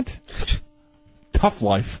world. What? Tough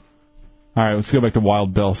life. All right, let's go back to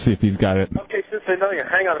Wild Bill, see if he's got it. Okay, since I know you,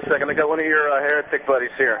 hang on a second. I got one of your heretic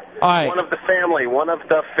buddies here. All right. One of the family.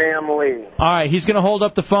 All right, he's going to hold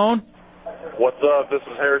up the phone. What's up? This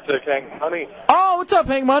is Heretic Hank Money. Oh, what's up,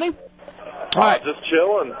 Hank Money? All right. Just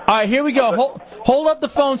chilling. All right, here we go. Hold up the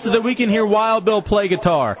phone so that we can hear Wild Bill play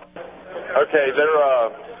guitar. Okay,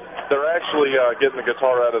 they're actually getting the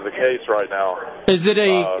guitar out of the case right now. Is it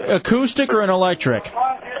a acoustic or an electric?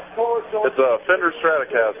 It's a Fender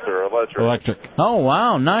Stratocaster electric. Oh,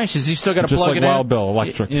 wow, nice. Has he still got to plug it in? Just like Wild Bill,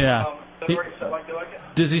 electric. Yeah.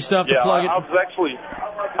 Does he still have to plug it? I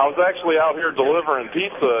was actually out here delivering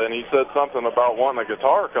pizza, and he said something about wanting a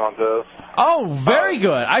guitar contest. Oh, very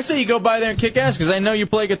good. I say you go by there and kick ass because I know you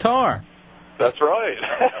play guitar. That's right.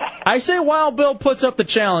 I say Wild Bill puts up the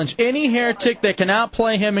challenge. Any heretic that can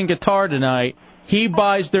outplay him in guitar tonight, he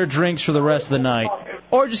buys their drinks for the rest of the night.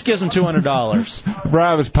 Or just gives them $200. Right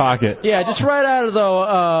out of his pocket. Yeah, just right out of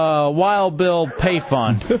the Wild Bill pay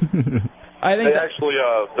fund. I think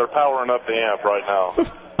they're powering up the amp right now.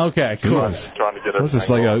 Okay, cool. Trying to get What's this,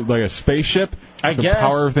 like a spaceship? I to guess.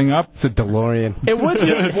 Power everything up? It's a DeLorean. It would be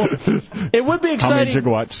How many exciting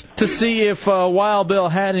gigawatts? to see if Wild Bill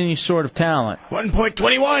had any sort of talent.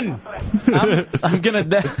 1.21.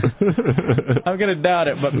 I'm gonna doubt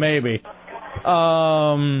it, but maybe.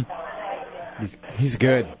 He's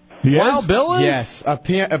good. Wild Bill is? Yes.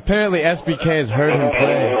 Apparently SBK has heard him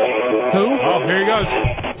play. Who? Oh, here he goes.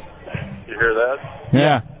 You hear that?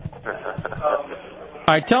 Yeah.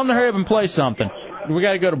 All right, tell him to hurry up and play something. We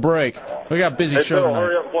got to go to break. We got a busy Hey, show Phil, tonight.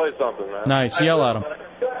 hurry up and play something, man. Nice. Yell at him.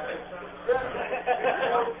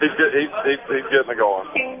 He's getting it going.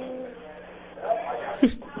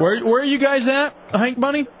 Where are you guys at, Hank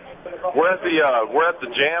Bunny? We're at the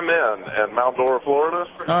Jam Inn in Mount Dora, Florida.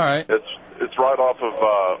 All right. It's right off of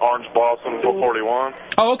Orange Blossom 441.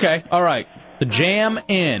 Oh, okay. All right. The Jam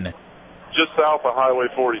Inn. Just south of Highway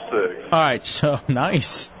 46. All right. So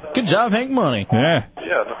nice. Good job, Hank Money. Yeah.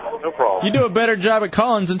 Yeah, no problem. You do a better job at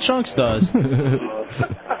Collins than Chunks does. All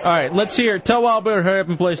right. Let's hear it. Tell Wild Bill to hurry up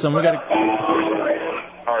and play some. We got.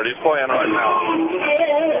 All right. He's playing right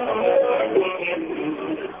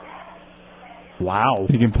now. Wow.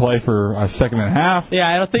 He can play for a second and a half. Yeah,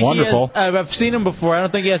 I don't think Wonderful. he has. I've seen him before. I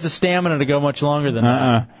don't think he has the stamina to go much longer than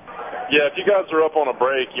that. Yeah, if you guys are up on a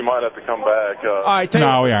break, you might have to come back. All right.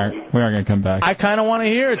 No, we aren't. We aren't going to come back. I kind of want to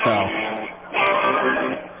hear it though.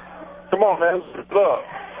 Come on, man. What's up?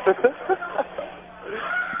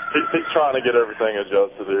 He's trying to get everything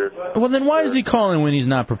adjusted here. Well, then why does he call in when he's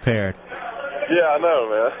not prepared? Yeah, I know,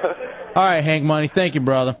 man. All right, Hank Money. Thank you,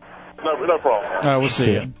 brother. No problem. All right, we'll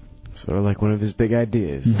see you. Sort of like one of his big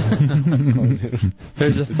ideas.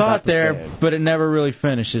 There's a thought there, but it never really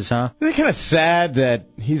finishes, huh? Isn't it kind of sad that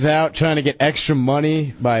he's out trying to get extra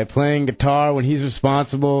money by playing guitar when he's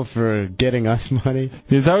responsible for getting us money?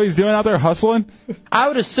 Is that what he's doing out there, hustling? I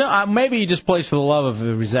would assume maybe he just plays for the love of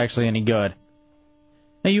it if he's actually any good.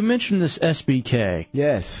 Now, you mentioned this SBK.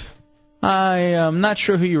 Yes. I am not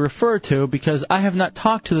sure who you refer to because I have not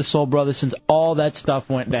talked to the Soul Brother since all that stuff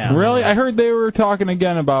went down. Really? I heard they were talking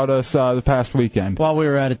again about us the past weekend. While we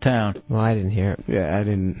were out of town. Well, I didn't hear it. Yeah, I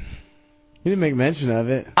didn't. You didn't make mention of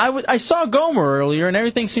it. I saw Gomer earlier and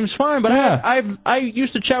everything seems fine, but yeah. I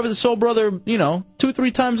used to chat with the Soul Brother,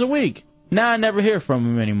 2-3 times a week. Now I never hear from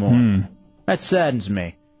him anymore. That saddens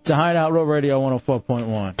me. It's a Hideout Road Radio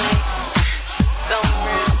 104.1.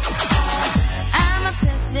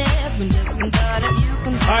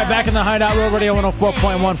 All right, back in the Hideout Road Radio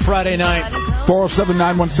 104.1 Friday night.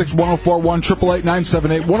 407-916-1041,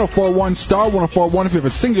 888-978-1041, star 1041 if you have a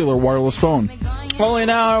singular wireless phone. Only an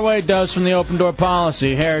hour away, Dubs, from the open door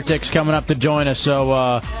policy. Heretics coming up to join us,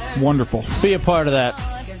 so wonderful. Be a part of that.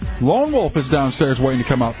 Lone Wolf is downstairs waiting to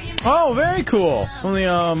come up. Oh, very cool. From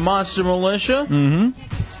the Monster Militia. Mm-hmm.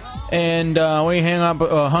 And we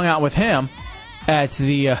hung out with him at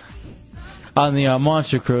the on the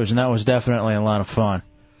Monster Cruise, and that was definitely a lot of fun.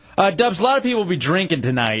 Dubs, a lot of people will be drinking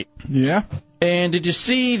tonight. Yeah. And did you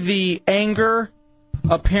see the anger,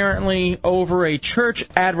 apparently, over a church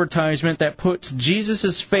advertisement that puts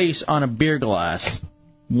Jesus' face on a beer glass?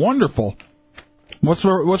 Wonderful. What's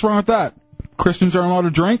wrong with that? Christians aren't allowed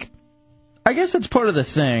to drink? I guess that's part of the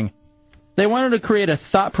thing. They wanted to create a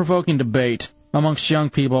thought-provoking debate amongst young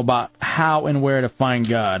people about how and where to find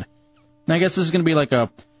God. And I guess this is going to be like a,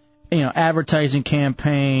 advertising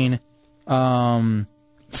campaign,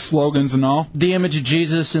 slogans and all. The image of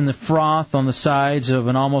Jesus in the froth on the sides of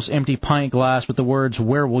an almost empty pint glass with the words,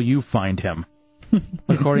 "Where will you find him?"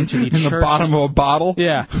 According to the in the bottom of a bottle?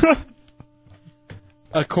 Yeah.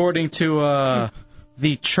 According to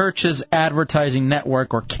the church's advertising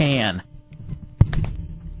network, or CAN.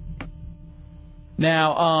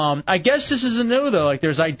 Now, I guess this isn't new, though. Like,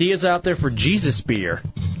 there's ideas out there for Jesus beer.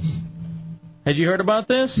 Had you heard about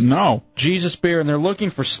this? No. Jesus beer, and they're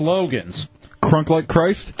looking for slogans. Crunk like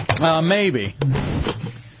Christ? Maybe.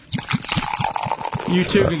 You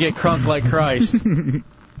too can get crunk like Christ.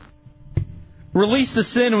 Release the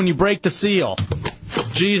sin when you break the seal.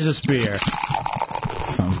 Jesus beer.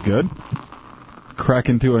 Sounds good. Crack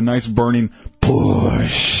into a nice burning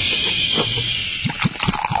push.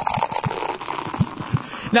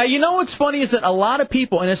 Now, you know what's funny is that a lot of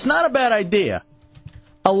people, and it's not a bad idea,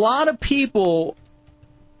 a lot of people,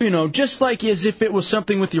 just like as if it was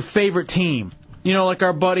something with your favorite team. Like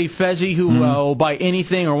our buddy Fezzi, who will buy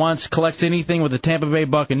anything or collects anything with the Tampa Bay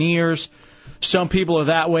Buccaneers. Some people are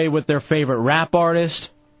that way with their favorite rap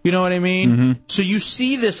artist. You know what I mean? Mm-hmm. So you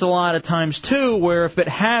see this a lot of times, too, where if it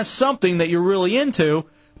has something that you're really into,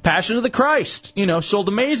 Passion of the Christ, sold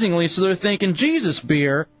amazingly, so they're thinking Jesus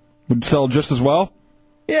beer would sell just as well?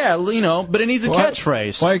 Yeah, but it needs a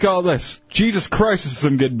catchphrase. Why do you call this? Jesus Christ is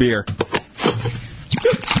some good beer.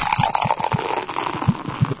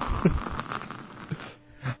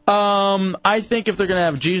 I think if they're going to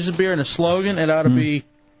have Jesus beer and a slogan, it ought to be,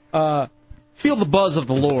 feel the buzz of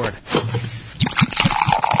the Lord.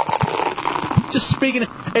 Just speaking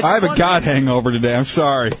I have a God hangover today, I'm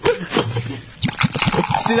sorry.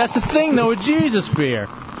 See, that's the thing, though, with Jesus beer.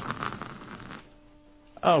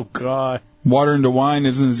 Oh, God. Water into wine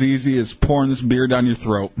isn't as easy as pouring this beer down your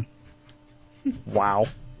throat. Wow.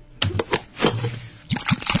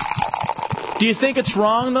 Do you think it's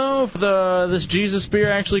wrong, though, if this Jesus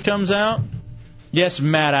beer actually comes out? Yes,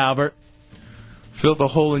 Matt Albert. Fill the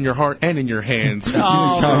hole in your heart and in your hands. Oh,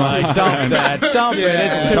 my, dump that. Dump it.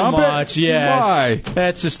 It's too much. Yes. Why?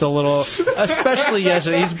 That's just a little, especially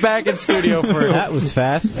yesterday. He's back in studio for That was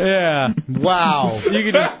fast. Yeah. Wow. You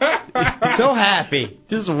could just, so happy.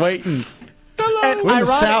 Just waiting. And we're in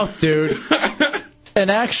the South, dude.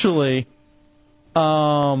 And actually,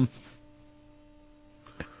 a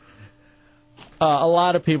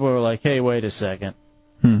lot of people are like, hey, wait a second.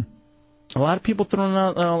 A lot of people throwing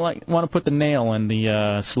out, want to put the nail in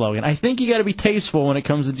the slogan. I think you got to be tasteful when it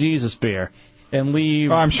comes to Jesus beer, and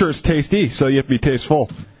leave. Oh, I'm sure it's tasty, so you have to be tasteful.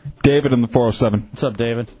 David in the 407. What's up,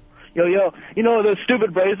 David? Yo, those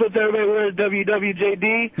stupid bracelets everybody wears,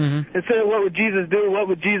 WWJD? Mm-hmm. Instead of what would Jesus do, what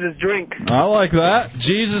would Jesus drink? I like that.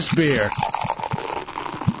 Jesus beer.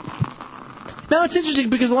 Now, it's interesting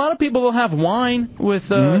because a lot of people will have wine with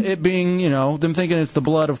it being, them thinking it's the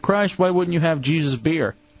blood of Christ. Why wouldn't you have Jesus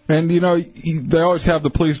beer? And, they always have the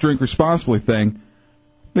please drink responsibly thing.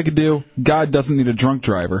 They could do, God doesn't need a drunk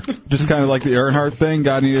driver. Just kind of like the Earnhardt thing,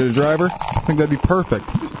 God needed a driver. I think that'd be perfect.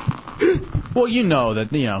 Well,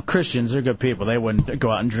 that, Christians are good people. They wouldn't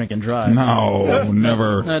go out and drink and drive. No,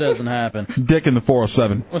 never. That doesn't happen. Dick in the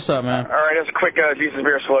 407. What's up, man? All right, here's a quick Jesus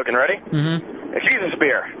beer slogan. Ready? Mm-hmm. Jesus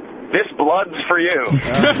beer. This blood's for you.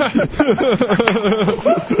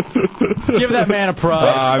 Give that man a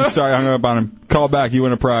prize. I'm sorry, I hung up on him. Call back, you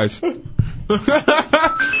win a prize.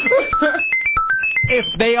 If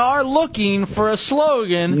they are looking for a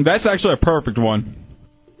slogan... That's actually a perfect one.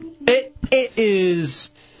 It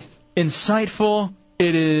is insightful.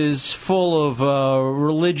 It is full of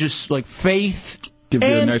religious, faith. Give you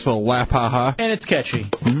a nice little laugh, ha-ha. And it's catchy.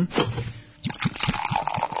 Mm-hmm.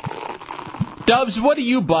 Dubs, what do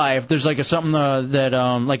you buy if there's something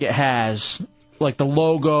that it has, like the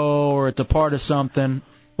logo or it's a part of something?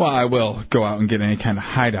 Well, I will go out and get any kind of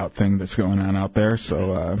hideout thing that's going on out there.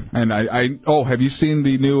 So, and have you seen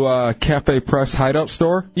the new Cafe Press Hideout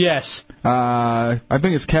store? Yes. I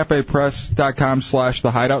think it's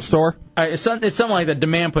cafepress.com/the Hideout store. It's something like that.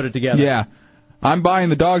 Demand put it together. Yeah. I'm buying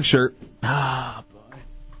the dog shirt. Ah, boy.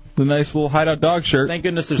 The nice little hideout dog shirt. Thank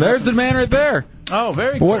goodness there's the man right there. Oh,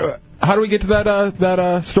 very cool. How do we get to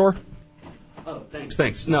that store? Oh,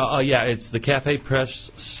 thanks. No, it's the Cafe Press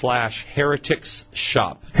 /Heretics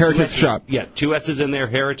Shop. Heretics Shop. Yeah, 2 S's in there,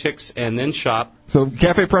 Heretics, and then shop. So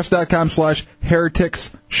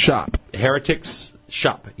cafepress.com/Heretics Shop. Heretics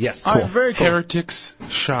Shop, yes. Cool. Very cool. Heretics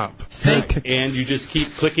Shop. And you just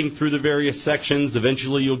keep clicking through the various sections.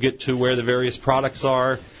 Eventually you'll get to where the various products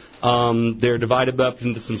are. They're divided up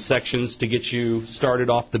into some sections to get you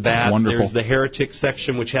started off the bat. Wonderful. There's the Heretic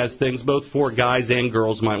section, which has things both for guys and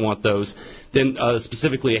girls might want those. Then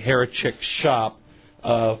specifically a Heretic shop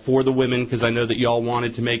for the women, because I know that y'all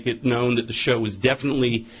wanted to make it known that the show was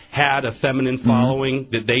definitely had a feminine following,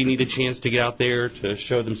 that they need a chance to get out there to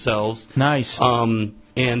show themselves. Nice. And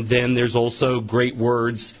then there's also great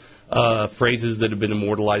words. Phrases that have been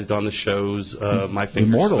immortalized on the shows. My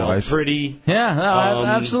fingers smell pretty. Yeah,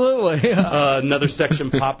 absolutely. Another section,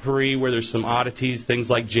 potpourri, where there's some oddities, things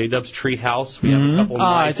like J-Dub's Treehouse. We have a couple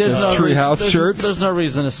nice Treehouse shirts. There's no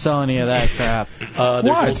reason to sell any of that crap. There's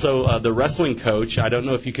also the Wrestling Coach. I don't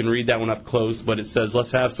know if you can read that one up close, but it says,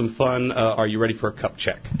 let's have some fun. Are you ready for a cup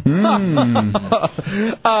check?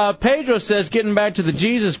 Pedro says, getting back to the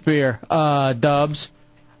Jesus beer, Dubs.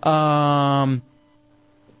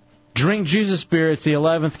 Drink Jesus beer, it's the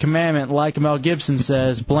 11th commandment. Like Mel Gibson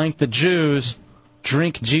says, blank the Jews,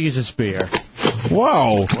 drink Jesus beer.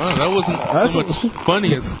 Whoa. Wow, that wasn't so much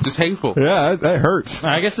funny, it's just hateful. Yeah, that hurts.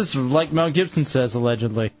 I guess it's like Mel Gibson says,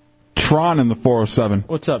 allegedly. Tron in the 407.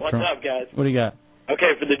 What's up, What's Tron? up, guys? What do you got?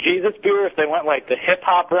 Okay, for the Jesus beer, if they went like the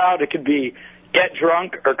hip-hop route, it could be get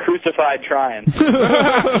drunk or crucified trying.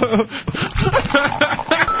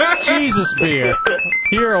 Jesus beer.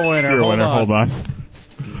 You're a winner. Hold on.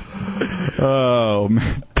 Oh,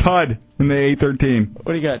 man. Todd in the 813.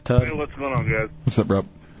 What do you got, Todd? Hey, what's going on, guys? What's up, bro?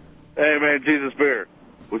 Hey, man, Jesus beer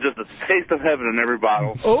with just a taste of heaven in every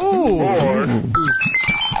bottle. Oh.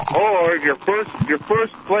 Or your first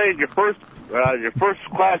plane, your first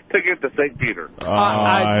class ticket to St. Peter.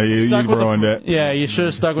 You ruined it. Yeah, you should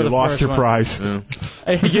have stuck with you the lost first your one. prize. You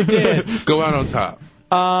did. Go out on top.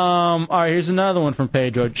 All right, here's another one from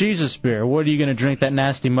Pedro. Jesus beer. What are you going to drink, that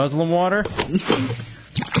nasty Muslim water?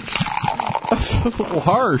 That's a little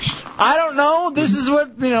harsh. I don't know. This is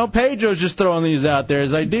what, Pedro's just throwing these out there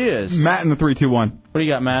as ideas. Matt in the 321. What do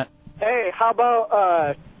you got, Matt? Hey, how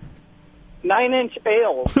about 9-inch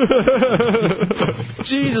ale?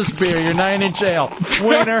 Jesus beer, your 9-inch ale.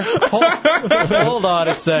 Winner. Hold on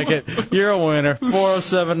a second. You're a winner.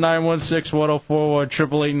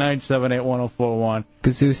 407-916-1041, 888-978-1041.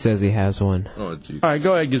 Gazoo says he has one. Oh, geez. All right,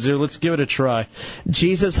 go ahead, Gazoo. Let's give it a try.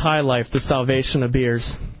 Jesus High Life, the salvation of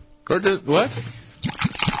beers. What?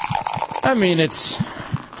 I mean, it's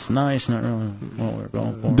nice, not really what we're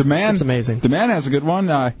going for. Demand. It's amazing. Demand has a good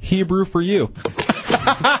one. Hebrew for you.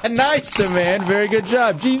 Nice, Demand. Very good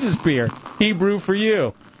job. Jesus beer. Hebrew for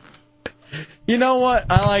you. You know what?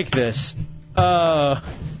 I like this. Dubs,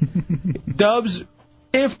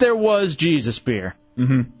 if there was Jesus beer,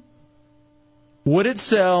 would it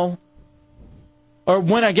sell? Or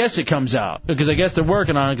when I guess it comes out, because I guess they're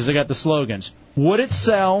working on it because they got the slogans. Would it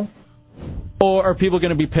sell, or are people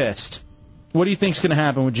going to be pissed? What do you think's going to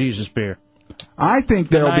happen with Jesus beer? I think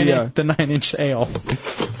there'll be the 9-inch ale.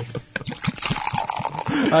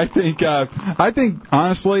 I think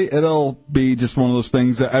honestly, it'll be just one of those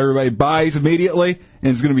things that everybody buys immediately,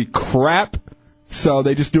 and it's going to be crap. So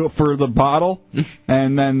they just do it for the bottle,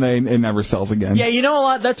 and then it never sells again. Yeah, you know a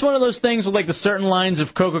lot. That's one of those things with like the certain lines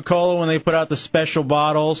of Coca-Cola when they put out the special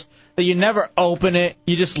bottles that you never open it.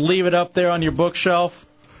 You just leave it up there on your bookshelf.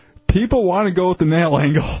 People want to go with the nail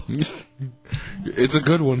angle. It's a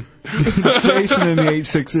good one. Jason in the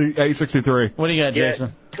 863. What do you got,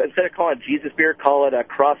 Jason? Instead of calling it Jesus beer, call it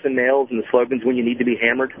Cross and Nails, and the slogan's when you need to be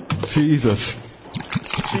hammered. Jesus.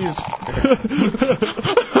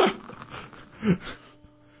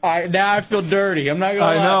 Now I feel dirty. I'm not gonna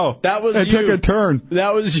lie. I know. That was it you. took a turn.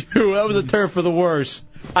 That was you. That was a turn for the worse.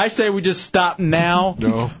 I say we just stop now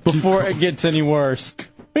before it gets any worse.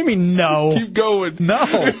 What do you mean no? Keep going. No.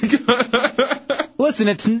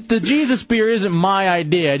 Listen, the Jesus beer isn't my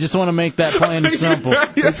idea. I just want to make that plain and simple.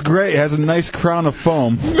 It's great. It has a nice crown of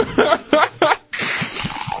foam.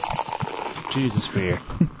 Jesus beer.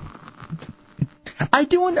 I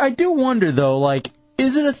do wonder though, like,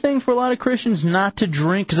 is it a thing for a lot of Christians not to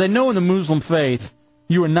drink? Because I know in the Muslim faith,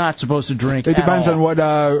 you are not supposed to drink. It depends on what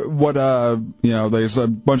there's a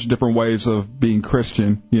bunch of different ways of being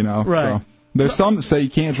Christian, Right. So there's some that say you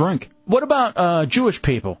can't drink. What about Jewish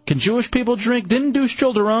people? Can Jewish people drink? Didn't Deuce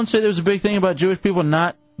Childerone say there was a big thing about Jewish people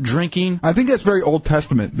not drinking? I think that's very Old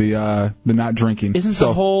Testament, the not drinking. Isn't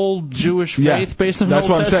the whole Jewish faith based on the That's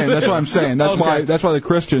Old what I'm saying. Testament? That's what I'm saying. That's why the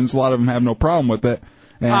Christians, a lot of them have no problem with it.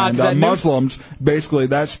 And Muslims, basically,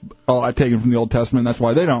 that's all I taken from the Old Testament. That's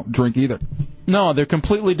why they don't drink either. No, they're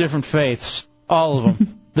completely different faiths. All of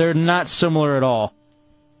them. They're not similar at all.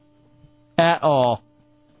 At all.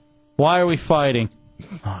 Why are we fighting?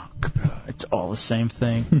 Oh, God. It's all the same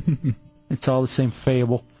thing. It's all the same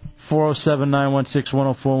fable.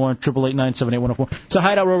 407-916-1041, 888-978-1041. It's a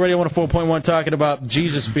Hideout Row Radio 104.1 talking about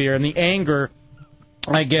Jesus beer and the anger,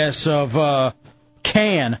 I guess, of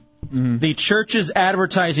Can, the church's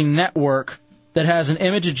advertising network that has an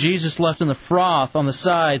image of Jesus left in the froth on the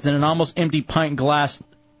sides and an almost empty pint glass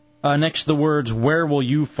next to the words, "Where will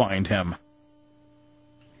you find him?"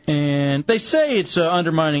 And they say it's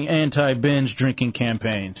undermining anti-binge drinking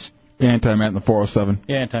campaigns. Anti-Matt in the 407.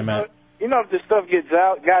 Yeah, anti-Matt. You know, if this stuff gets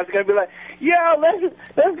out, guys are going to be like, yo, let's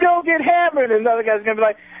go get hammered. And other guys are going to be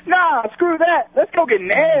like, nah, screw that. Let's go get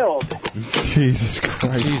nailed. Jesus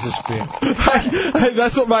Christ. Jesus, beer.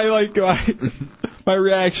 That's what my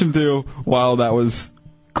reaction to, wow, that was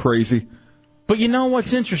crazy. But you know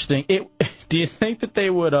what's interesting? Do you think that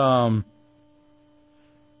they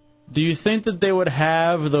would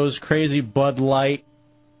have those crazy Bud Light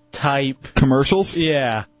type commercials?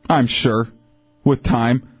 Yeah. I'm sure. With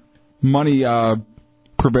time. Money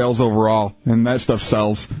prevails overall, and that stuff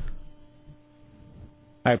sells. All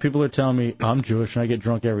right, people are telling me I'm Jewish and I get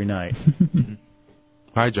drunk every night.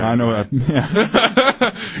 Hi, John. I know that. Yeah.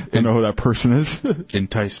 I know who that person is.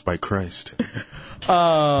 Enticed by Christ.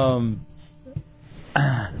 Let's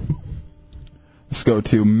go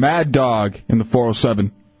to Mad Dog in the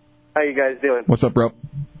 407. How you guys doing? What's up, bro?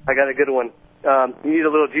 I got a good one. You need a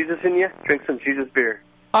little Jesus in you? Drink some Jesus beer.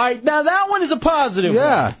 All right, now that one is a positive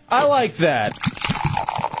one. I like that.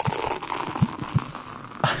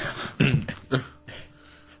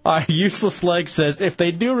 All right, Useless Leg says, if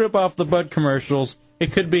they do rip off the Bud commercials,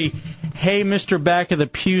 it could be, hey, Mr. Back of the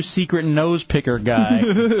Pew secret nose picker guy.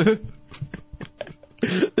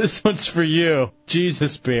 This one's for you.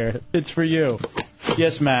 Jesus beer. It's for you.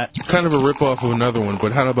 Yes, Matt. Kind of a rip-off of another one,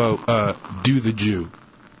 but how about Do the Jew?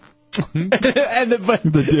 And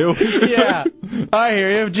the Jew? Yeah. I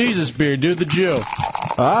hear you. Jesus beer. Do the Jew.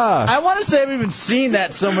 I want to say I've even seen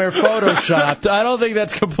that somewhere photoshopped. I don't think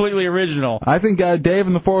that's completely original. I think Dave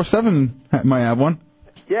in the 407 might have one.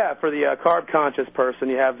 Yeah, for the carb-conscious person,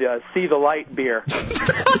 you have the See the Light beer.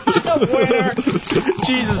 Where?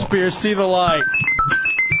 Jesus beer. See the light.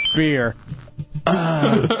 Beer.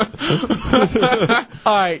 All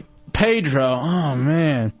right. Pedro. Oh,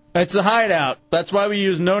 man. It's a Hideout. That's why we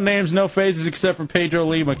use no names, no faces, except for Pedro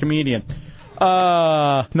Lima, comedian.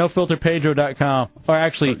 NoFilterPedro.com. Or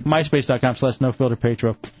actually,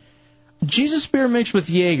 MySpace.com/NoFilterPedro. Jesus beer mixed with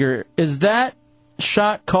Jaeger. Is that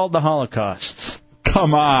shot called the Holocaust?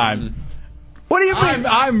 Come on. What do you mean?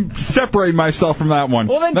 I'm separating myself from that one.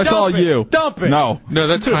 Well, then that's dump all it. you. Dump it. No,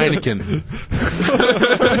 that's Heineken.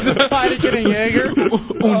 Heineken and Jaeger?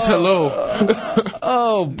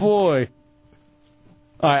 Oh, boy.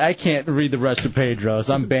 All right, I can't read the rest of Pedro's.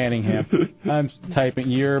 I'm banning him. I'm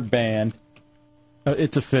typing, you're banned.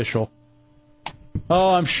 It's official. Oh,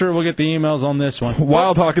 I'm sure we'll get the emails on this one.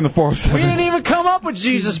 Wild Hawk in the 407. We didn't even come up with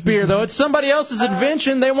Jesus beer, though. It's somebody else's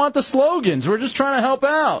invention. They want the slogans. We're just trying to help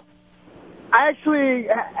out. I actually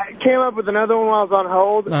came up with another one while I was on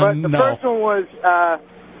hold, but the first one was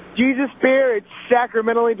Jesus beer. It's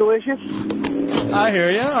sacramentally delicious. I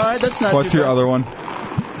hear you. All right, that's not What's too your bad. other one?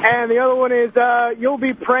 And the other one is you'll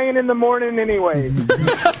be praying in the morning anyway.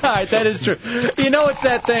 That is true. You know, it's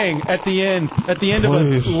that thing at the end of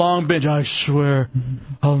a long binge. I swear,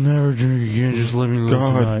 I'll never drink again. Just let me live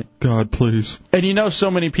tonight. God, please. And you know,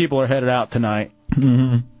 so many people are headed out tonight.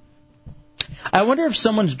 Mm-hmm. I wonder if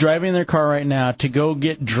someone's driving their car right now to go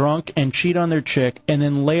get drunk and cheat on their chick, and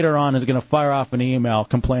then later on is going to fire off an email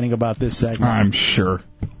complaining about this segment. I'm sure.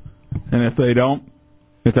 And if they don't,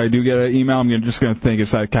 if I do get an email, I'm just going to think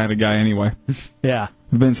it's that kind of guy anyway. Yeah.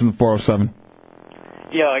 Vince in the 407.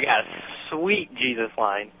 Yo, I got a sweet Jesus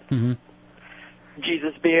line. Mm-hmm.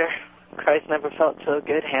 Jesus beer. Christ never felt so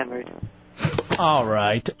good hammered. All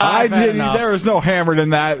right. There was no hammered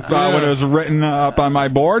in that when it was written up on my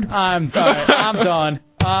board. I'm done.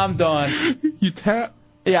 I'm done. You tap?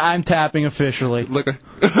 Yeah, I'm tapping officially.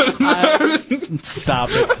 Stop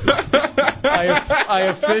it. I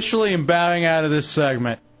officially am bowing out of this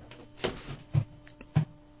segment.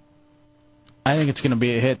 I think it's going to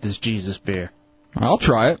be a hit, this Jesus beer. I'll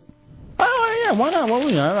try it. Oh, yeah, why not?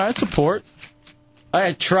 Well, I support.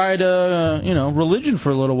 I tried, religion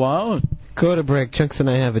for a little while. Go to break. Chunks and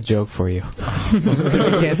I have a joke for you.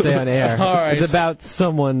 I can't say on air. All right. It's about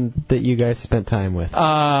someone that you guys spent time with. All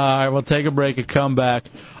right, we'll take a break and come back.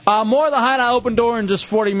 More of the Hideout Open Door in just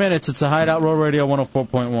 40 minutes. It's a Hideout Road Radio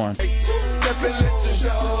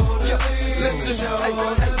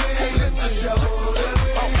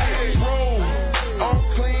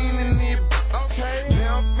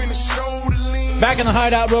Back in the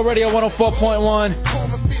Hideout Road Radio 104.1.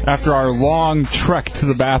 After our long trek to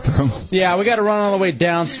the bathroom. Yeah, we got to run all the way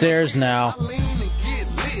downstairs now.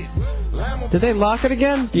 Did they lock it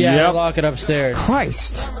again? Yeah, they lock it upstairs.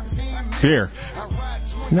 Christ. Here.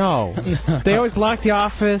 No. They always lock the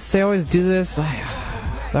office. They always do this. They're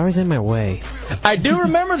always in my way. I do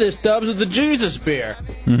remember this, Dubs, with the Jesus beer.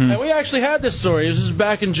 Mm-hmm. And we actually had this story. This was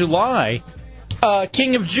back in July.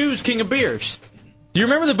 King of Jews, King of Beers. Do you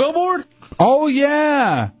remember the billboard? Oh,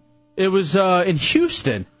 yeah. It was in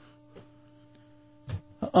Houston.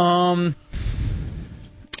 And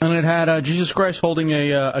it had Jesus Christ holding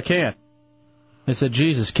a can. It said,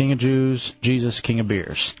 Jesus, King of Jews, Jesus, King of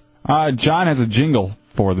Beers. John has a jingle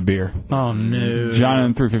for the beer. Oh, no. John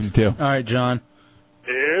in 352. All right, John.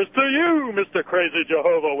 Here's to you, Mr. Crazy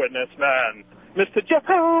Jehovah Witness Man. Mr.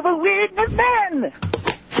 Jehovah Witness Man.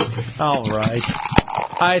 All right.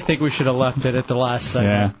 I think we should have left it at the last second.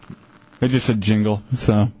 Yeah. It just said jingle,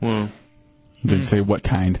 so. Didn't say what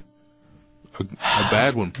kind. A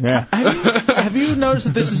bad one. Yeah. Have you noticed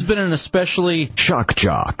that this has been an especially shock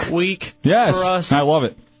jock week yes, for us? I love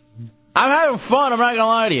it. I'm having fun, I'm not going to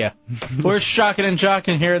lie to you. We're shocking and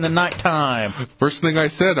jocking here in the nighttime. First thing I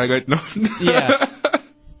said, I got no. Yeah.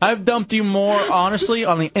 I've dumped you more, honestly,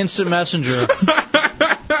 on the instant messenger.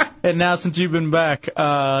 And now since you've been back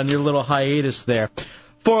on your little hiatus there.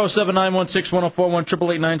 407-916-1041,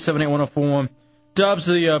 888-978-1041. Dubs,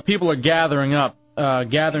 the people are gathering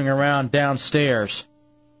around downstairs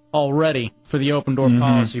already for the open door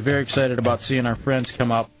policy. Very excited about seeing our friends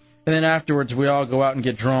come up. And then afterwards, we all go out and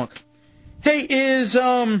get drunk. Hey, is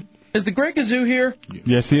the Great Gazoo here?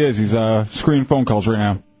 Yes, he is. He's screening phone calls right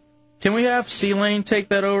now. Can we have C-Lane take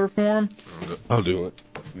that over for him? I'll do it.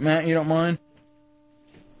 Matt, you don't mind?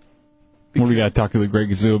 What do we got to talk to the Great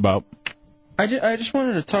Gazoo about? I just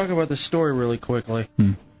wanted to talk about this story really quickly.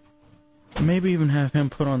 Maybe even have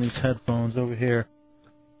him put on these headphones over here.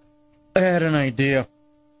 I had an idea.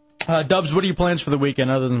 Dubs, what are your plans for the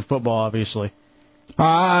weekend other than football, obviously?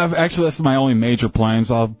 Actually, that's my only major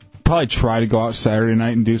plans. I'll probably try to go out Saturday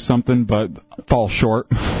night and do something, but fall short.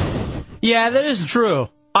 Yeah, that is true.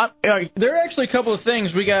 There are actually a couple of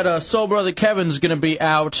things. We got Soul Brother Kevin's going to be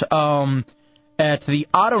out at the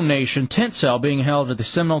Auto Nation tent sale being held at the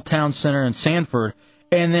Seminole Town Center in Sanford.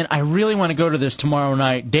 And then I really want to go to this tomorrow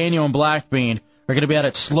night. Daniel and Blackbean are going to be out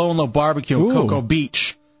at Slow and Low Barbecue in Cocoa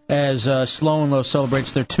Beach as Slow and Low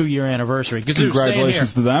celebrates their 2-year anniversary.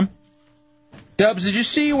 Congratulations to them. Dubs, did you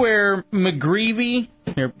see where McGreevy...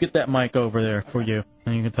 Here, get that mic over there for you,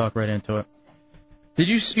 and you can talk right into it. Did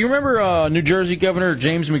you remember New Jersey Governor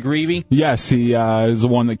James McGreevy? Yes, he is the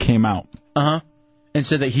one that came out. Uh-huh. And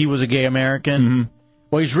said that he was a gay American. Mm-hmm.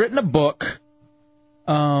 Well, he's written a book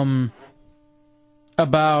about,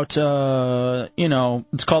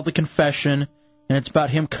 it's called The Confession, and it's about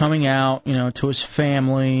him coming out, to his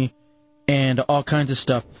family and all kinds of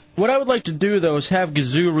stuff. What I would like to do, though, is have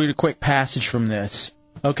Gazoo read a quick passage from this.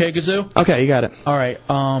 Okay, Gazoo? Okay, you got it. All right.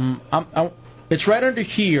 It's right under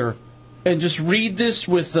here. and just read this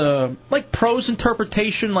with like prose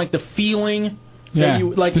interpretation, like the feeling. Yeah, that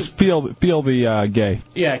you, like, just feel the gay.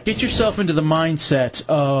 Yeah, get yourself into the mindset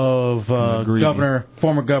of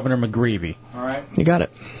former Governor McGreevy. All right, You got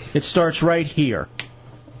it. it starts right here.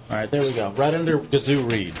 All right, there we go. Right under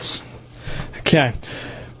Gazoo Reads. Okay.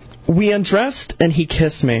 We undressed and he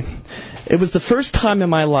kissed me. It was the first time in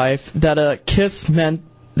my life that a kiss meant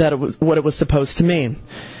that it was what it was supposed to mean.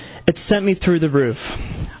 It sent me through the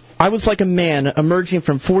roof. I was like a man emerging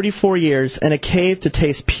from 44 years in a cave to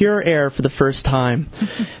taste pure air for the first time,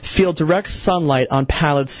 feel direct sunlight on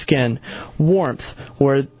pallid skin, warmth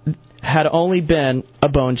where had only been a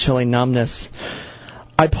bone-chilling numbness.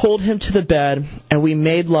 I pulled him to the bed, and we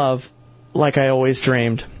made love like I always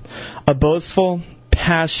dreamed. A boastful,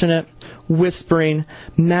 passionate, whispering,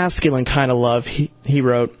 masculine kind of love, he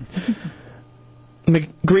wrote.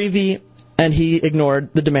 McGreevy and he ignored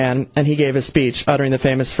the demand, and he gave a speech uttering the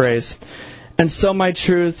famous phrase, "And so my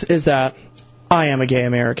truth is that I am a gay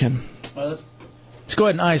American." Well, let's go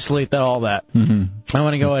ahead and isolate all that. Mm-hmm. I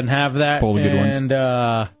want to go ahead and have that. Pull the good ones.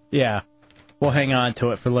 And, yeah, we'll hang on to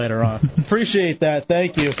it for later on. Appreciate that.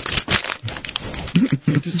 Thank you.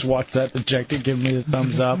 Just watch that dejected give me the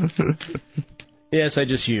thumbs up. Yes, I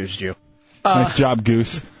just used you. Nice job,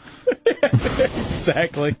 Goose.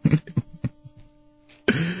 Exactly.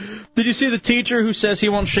 Did you see the teacher who says he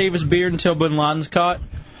won't shave his beard until Bin Laden's caught?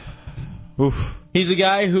 Oof. He's a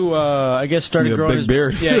guy who, I guess, started growing his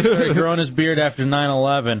beard. Yeah, he started growing his beard after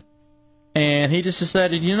 9/11, and he just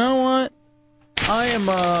decided, you know what?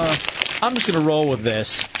 I'm just gonna roll with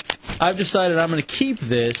this. I've decided I'm gonna keep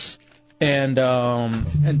this, and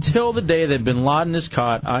until the day that Bin Laden is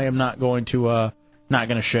caught, I am not going to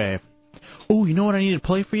shave. Oh, you know what I need to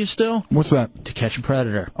play for you still? What's that? To Catch a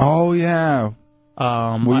Predator. Oh, yeah.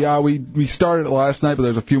 We started it last night, but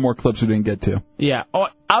there's a few more clips we didn't get to. Yeah. Oh,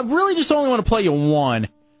 I really just only want to play you one.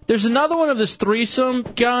 There's another one of this threesome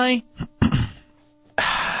guy.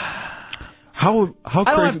 How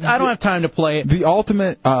crazy? I don't have time to play it. The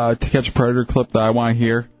ultimate To Catch a Predator clip that I want to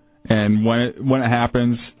hear, and when it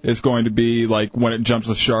happens, is going to be like when it jumps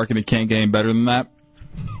the shark, and it can't get any better than that.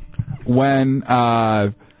 When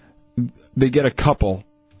they get a couple,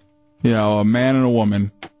 a man and a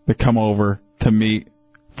woman, that come over to meet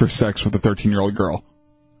for sex with a 13-year-old girl.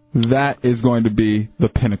 That is going to be the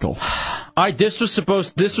pinnacle. All right, this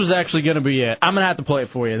was actually going to be it. I'm going to have to play it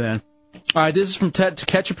for you then. All right, this is from To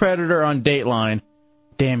Catch a Predator on Dateline.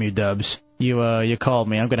 Damn you, Dubs. You called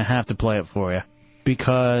me. I'm going to have to play it for you.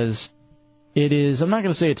 Because it is, I'm not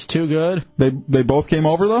going to say it's too good. They both came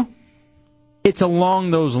over, though? It's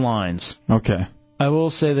along those lines. Okay. I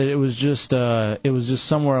will say that it was just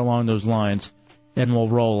somewhere along those lines. And we'll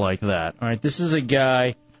roll like that. All right, this is a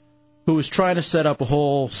guy who was trying to set up a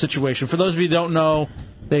whole situation. For those of you who don't know,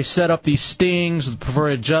 they set up these stings with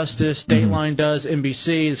perverted justice. Dateline does,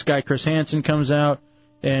 NBC. This guy, Chris Hansen, comes out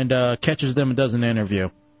and catches them and does an interview.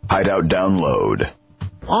 Hideout download.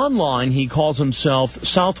 Online, he calls himself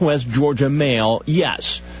Southwest Georgia Male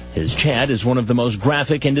Yes. His chat is one of the most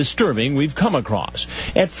graphic and disturbing we've come across.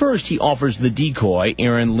 At first, he offers the decoy,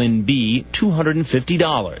 Erin Lynn B.,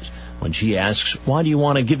 $250. When she asks, "Why do you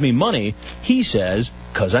want to give me money?" he says,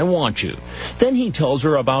 "'Cause I want you." Then he tells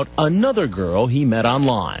her about another girl he met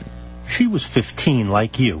online. She was 15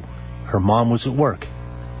 like you. Her mom was at work.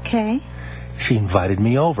 Okay. She invited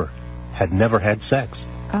me over. Had never had sex.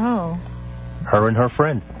 Oh. Her and her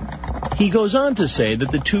friend. He goes on to say that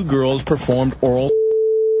the two girls performed oral,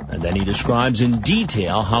 and then he describes in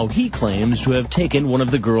detail how he claims to have taken one of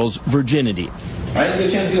the girls' virginity. I didn't get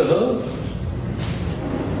a chance to get a hug.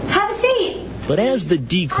 Have a seat. But as the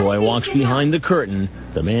decoy walks behind the curtain,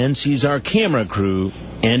 the man sees our camera crew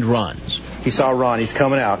and runs. He saw Ron. He's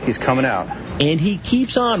coming out. He's coming out. And he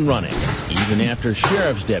keeps on running, even after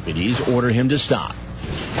sheriff's deputies order him to stop.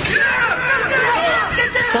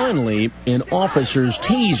 Finally, an officer's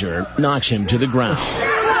taser knocks him to the ground.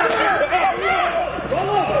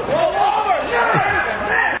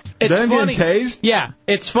 It's then funny. Getting tased? Yeah,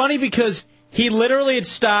 it's funny because he literally had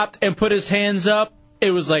stopped and put his hands up.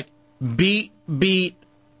 It was like, beat,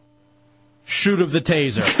 shoot of the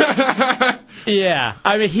taser. Yeah,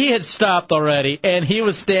 I mean, he had stopped already, and he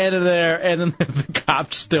was standing there, and then the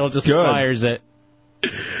cop still just fires it.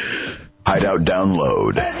 Hideout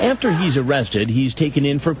download. After he's arrested, he's taken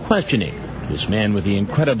in for questioning. This man with the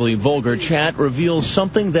incredibly vulgar chat reveals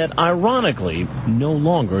something that, ironically, no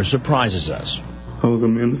longer surprises us. I was a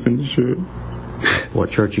minister in the church.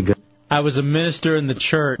 What church you go? I was a minister in the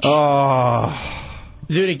church. Oh.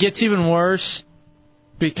 Dude, it gets even worse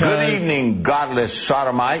because... Good evening, godless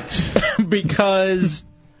sodomites. Because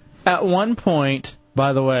at one point,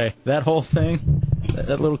 By the way, that whole thing,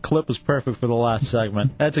 that little clip was perfect for the last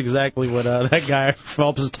segment. That's exactly what that guy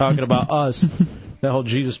Phelps is talking about us. That whole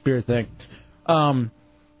Jesus Spirit thing.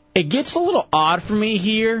 It gets a little odd for me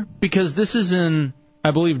here because this is in,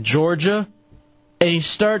 I believe, Georgia. And he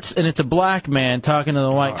starts, and it's a black man talking to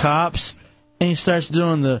the white cops. And he starts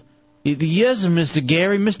doing the yes, Mr.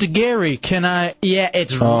 Gary. Mr. Gary, can I? Yeah,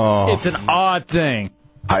 it's an odd thing.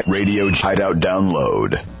 Radio Hideout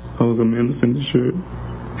download. I was a minister in the church.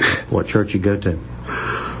 What church you go to?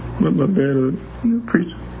 My dad was a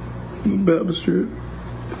preacher in the Baptist church.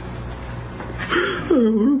 I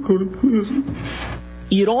want to go to prison.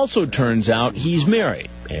 It also turns out he's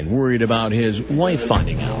married and worried about his wife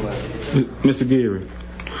finding out. Mr. Gary.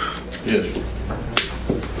 Yes.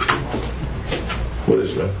 What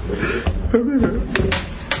is that?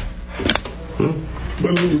 My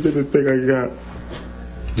lose everything I got.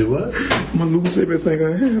 Do what? My lose everything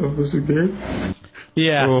I have, Mr. Gary.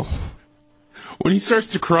 Yeah. Oh. When he starts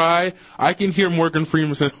to cry, I can hear Morgan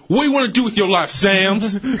Freeman saying, "What do you want to do with your life,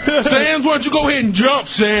 Sams? Sams, why don't you go ahead and jump,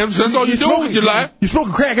 Sams? That's all you do with your life. You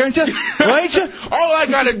smoking crack, aren't you? Well, ain't you? All I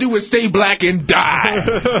gotta do is stay black and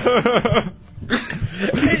die."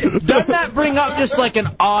 Doesn't that bring up just like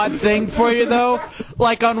an odd thing for you, though?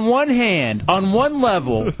 Like, on one hand, on one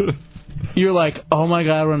level, you're like, oh my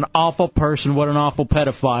God, what an awful person, what an awful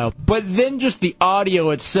pedophile. But then just the audio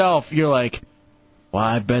itself, you're like, well,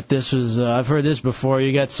 I bet this was, I've heard this before.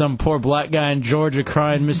 You got some poor black guy in Georgia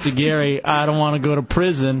crying, Mr. Gary, I don't want to go to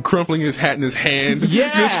prison. Crumpling his hat in his hand.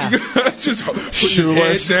 Yeah. Just putting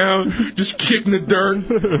his head down, just kicking the dirt.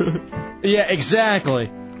 Yeah, exactly.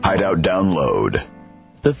 Hideout download.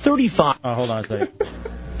 The 35... Oh, hold on a second.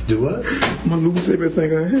 Do what? I'm going to lose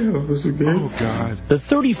everything I have, Mr. Gary. Oh, God. The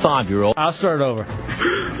 35-year-old... I'll start over.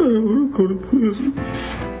 I want to go to prison.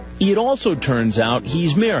 It also turns out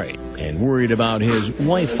he's married and worried about his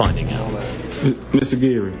wife finding out. Mr.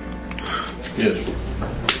 Gary. Yes.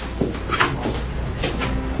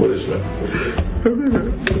 What is that?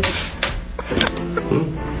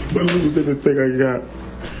 I lose everything I got.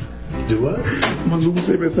 Do what? I'm going to lose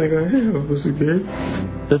everything I have, Mr. Gary.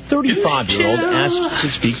 The 35-year-old asks to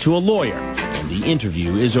speak to a lawyer, and the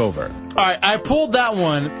interview is over. All right, I pulled that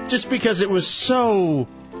one just because it was so...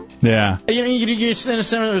 Yeah. You know, you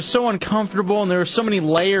understand, it was so uncomfortable, and there were so many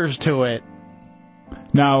layers to it.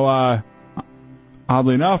 Now,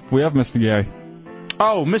 oddly enough, we have Mr. Gary.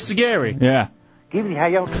 Oh, Mr. Gary. Yeah. Evening, how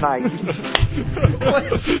y'all tonight? Hey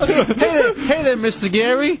there, Mr.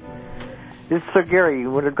 Gary. This is Sir Gary,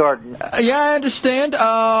 Winter Garden. Yeah, I understand.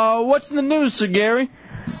 What's in the news, Sir Gary?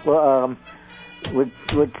 Well,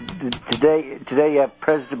 today,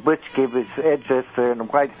 President Bush gave his address there in the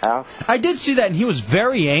White House. I did see that, and he was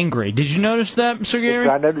very angry. Did you notice that, Sir Gary?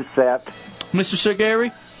 Yes, I noticed that. Mr. Sir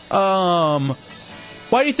Gary? Why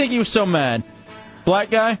do you think he was so mad? Black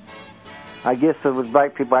guy? I guess it was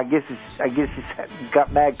black people. I guess he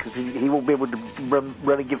got mad because he won't be able to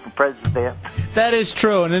run again for president. That is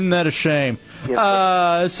true, and isn't that a shame?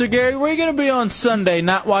 Yes, Sir Gary, where are you going to be on Sunday?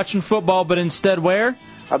 Not watching football, but instead where?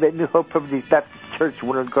 I'm at New Hope Baptist Church,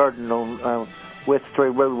 Winter Garden on West Story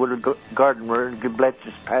Road, Winter Garden. We're in good bless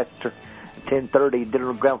this pastor. 10:30, dinner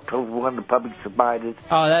on ground floor, one of the public provided.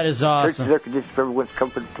 Oh, that is awesome. Church is for everyone's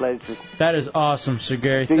comfort and pleasure. That is awesome, Sir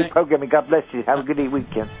Gary. Do your programming. God bless you. Have a good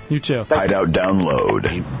weekend. You too. Hideout download.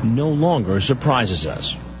 He no longer surprises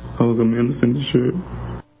us. I was a minister in the church.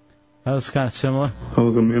 That was kind of similar. I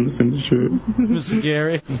was a minister in the church. Mr.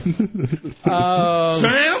 Gary.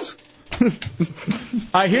 Sam's?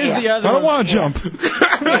 Here's the other one. I don't want to jump.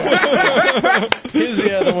 Here's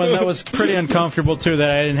the other one that was pretty uncomfortable, too, that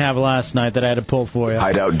I didn't have last night that I had to pull for you.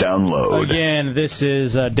 Hideout download. Again, this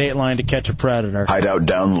is Dateline to Catch a Predator. Hideout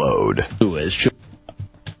download.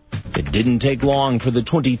 It didn't take long for the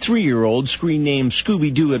 23-year-old screen named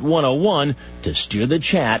Scooby-Doo at 101 to steer the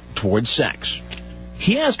chat towards sex.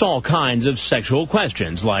 He asked all kinds of sexual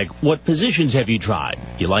questions, like, what positions have you tried?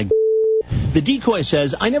 You like... The decoy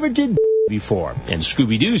says, I never did before. And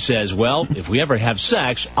Scooby-Doo says, well, if we ever have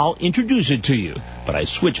sex, I'll introduce it to you. But I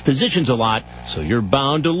switch positions a lot, so you're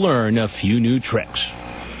bound to learn a few new tricks.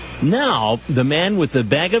 Now, the man with the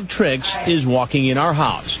bag of tricks is walking in our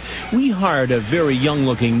house. We hired a very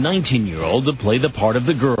young-looking 19-year-old to play the part of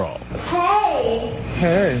the girl. Hey!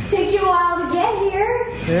 Hey. Took you a while to get here.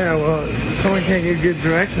 Yeah, well, someone can't get good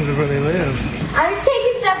directions of where they live. I'm just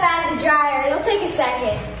taking stuff out of the dryer. It'll take a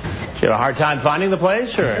second. You have a hard time finding the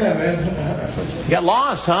place, or? Yeah, man. You got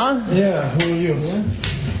lost, huh? Yeah, who are you?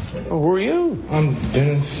 Who are you? I'm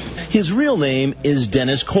Dennis. His real name is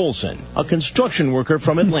Dennis Colson, a construction worker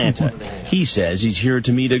from Atlanta. He says he's here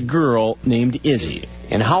to meet a girl named Izzy.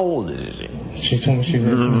 And how old is Izzy? She told me she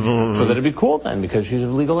was... So that'd be cool then, because she's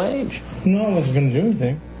of legal age. No, I wasn't going to do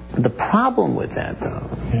anything. The problem with that, though,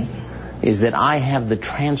 is that I have the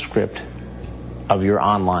transcript of your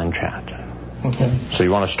online chat. Okay. So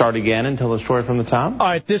you want to start again and tell the story from the top? All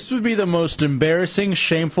right, this would be the most embarrassing,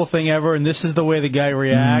 shameful thing ever, and this is the way the guy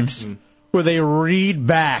reacts, where they read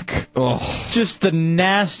back. Just the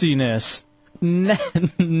nastiness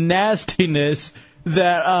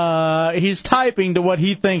that he's typing to what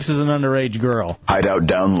he thinks is an underage girl. Hideout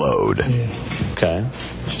download. Okay.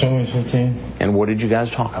 She told me she was 15. And what did you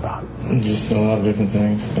guys talk about? Just a lot of different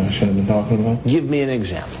things that I shouldn't have been talking about. Give me an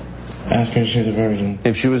example. Ask her if she was a virgin.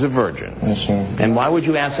 If she was a virgin. Yes, sir. And why would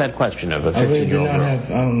you ask that question of a 15-year-old I really did not girl?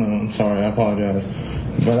 have, I don't know, I'm sorry, I apologize.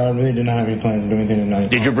 But I really did not have any plans to do anything tonight.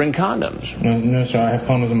 Did you bring condoms? No, sir, I have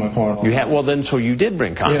condoms in my car. You had, well, then, so you did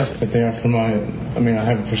bring condoms. Yes, but they are for my, I mean, I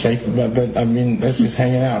have them for safety, but I mean, that's just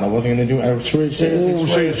hanging out. I wasn't going to do it. I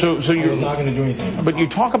seriously So I was not going to do anything. But you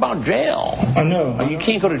talk about jail. I know. You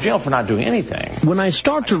can't go to jail for not doing anything. When I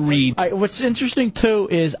start to read... What's interesting, too,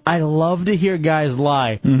 is I love to hear guys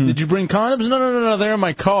lie. Did you bring condoms? No, they're in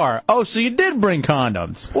my car. Oh, so you did bring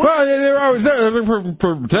condoms. Well, they're always there. They're for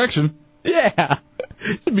protection. Yeah.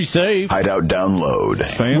 To be safe. Hideout download.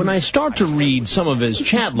 When I start to read some of his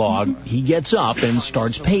chat log, he gets up and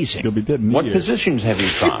starts pacing. You'll be dead in What years. positions have you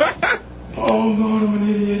tried? Oh, God, I'm an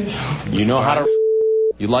idiot. You know how to...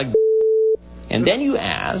 You like... And then you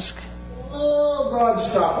ask... Oh, God,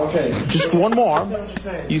 stop. Okay. Just one more.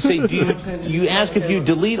 You say, you ask if you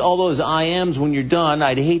delete all those IMs when you're done.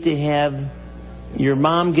 I'd hate to have your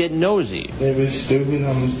mom get nosy. It was stupid.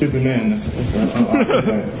 I'm a stupid man.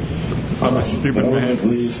 I'm a stupid man.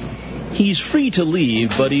 He's free to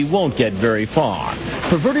leave, but he won't get very far.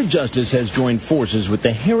 Perverted Justice has joined forces with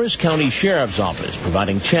the Harris County Sheriff's Office,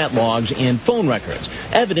 providing chat logs and phone records,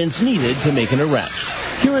 evidence needed to make an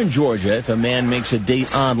arrest. Here in Georgia, if a man makes a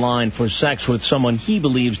date online for sex with someone he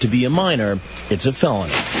believes to be a minor, it's a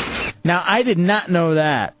felony. Now, I did not know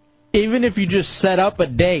that. Even if you just set up a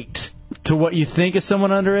date to what you think is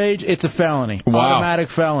someone underage, it's a felony. Wow. Automatic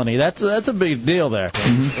felony. That's a big deal there.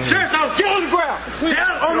 Sheriff, now get on the ground.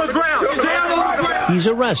 Down on the ground. Down on the ground. He's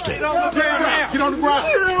arrested. Get on the ground. Get on the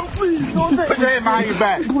ground. Please don't put your hands behind your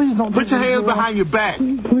back. Please don't. Put your hands behind your back.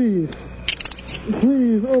 Please.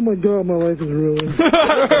 Please. Oh, my God, my life is ruined.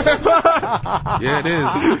 Yeah,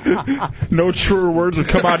 it is. No truer words would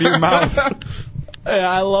come out of your mouth. Yeah,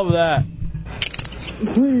 I love that.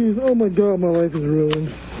 Please. Oh, my God, my life is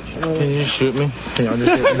ruined. Can you shoot me? Can y'all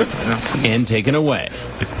just shoot me? And taken away.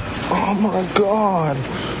 Oh, my God.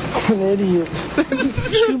 I'm an idiot.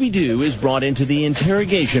 Scooby-Doo is brought into the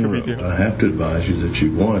interrogation room. I have to advise you that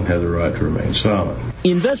you, one, have the right to remain silent.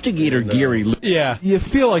 Investigator Gary Lewis. Yeah. You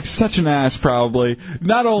feel like such an ass, probably.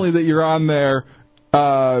 Not only that you're on there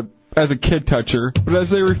as a kid toucher, but as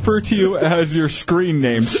they refer to you as your screen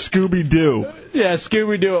name, Scooby-Doo. Yeah,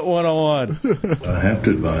 Scooby-Doo at 101. I have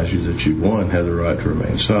to advise you that you, one, have the right to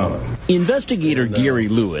remain silent. Investigator Gary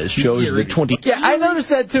Lewis shows the 20... Yeah, I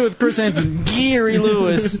noticed that too with Chris Hansen. Gary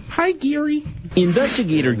Lewis. Hi, Gary.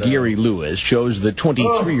 Investigator Gary Lewis shows the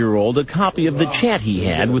 23-year-old a copy of the chat he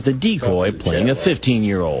had with a decoy playing a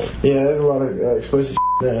 15-year-old. Yeah, there's a lot of explicit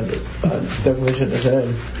there that I definitely shouldn't have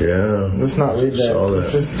said. Yeah. Let's not read that. Saw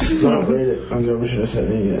that. Just not read it. I never should have said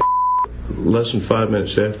any of that. Less than 5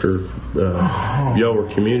 minutes after y'all were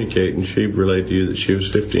communicating, she relayed to you that she was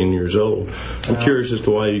 15 years old. I'm curious as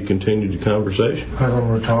to why you continued the conversation. Because I'm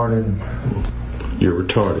retarded. You're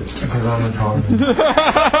retarded. Because I'm retarded.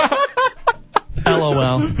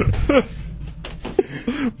 LOL.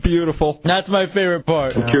 Beautiful. That's my favorite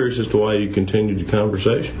part. I'm curious as to why you continued the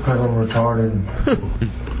conversation. Because I'm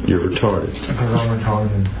retarded. You're retarded. Because I'm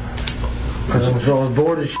retarded. Because I was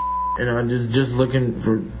bored as and I was just looking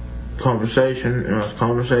for conversation, and I was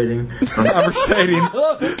conversating.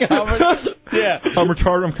 Yeah. I'm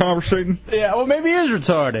retarded, I'm conversating. Yeah, well, maybe he is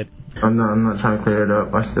retarded. I'm not trying to clear it up.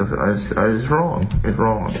 It's wrong. It's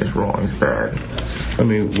wrong. It's wrong. It's bad. I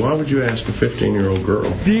mean, why would you ask a 15-year-old girl?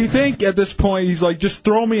 Do you think at this point he's like, just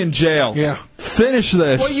throw me in jail? Yeah. Finish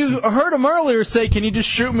this. Well, you heard him earlier say, can you just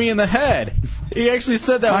shoot me in the head? He actually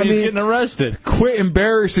said that when he was getting arrested. Quit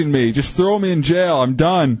embarrassing me. Just throw me in jail. I'm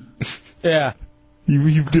done. Yeah.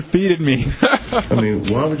 You've defeated me. I mean,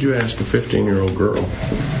 why would you ask a 15-year-old girl?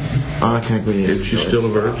 I can't believe if she's still a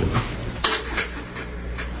virgin.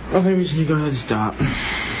 Okay, we should go ahead and stop.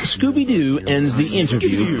 Scooby-Doo ends the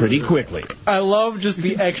interview pretty quickly. I love just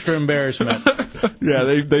the extra embarrassment.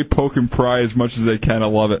 Yeah, they poke and pry as much as they can. I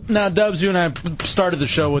love it. Now, Dubs, you and I started the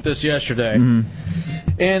show with this yesterday.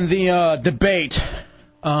 Mm-hmm. In the debate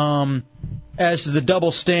as to the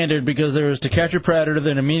double standard, because there was To Catch a Predator,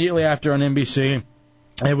 then immediately after on NBC,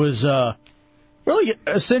 it was really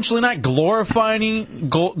essentially not glorifying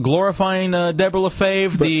Deborah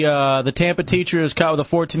LaFave, the Tampa teacher who's caught with a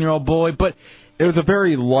 14-year-old boy, but it was a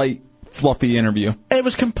very light, fluffy interview. It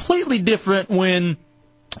was completely different when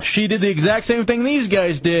she did the exact same thing these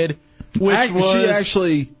guys did, which was... She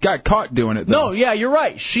actually got caught doing it, though. No, yeah, you're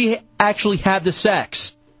right. She actually had the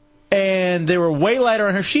sex, and they were way lighter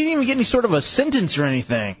on her. She didn't even get any sort of a sentence or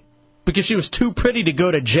anything because she was too pretty to go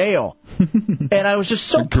to jail. And I was just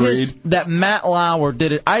so pissed that Matt Lauer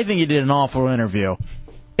did it. I think he did an awful interview.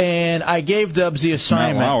 And I gave Dubs the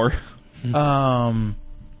assignment. Matt Lauer.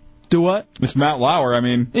 Do what? It's Matt Lauer. I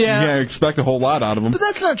mean, you can't expect a whole lot out of him. But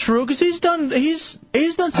that's not true, because he's done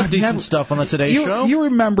some decent stuff on the Today Show. You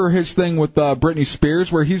remember his thing with Britney Spears,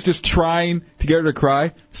 where he's just trying to get her to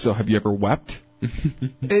cry? So have you ever wept?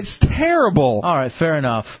 It's terrible. All right, fair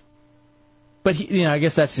enough. But I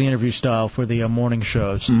guess that's the interview style for the morning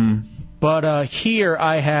shows. Mm. But here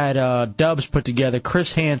I had Dubs put together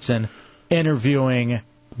Chris Hansen interviewing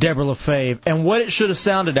Deborah LaFave, and what it should have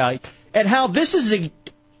sounded like, and how this is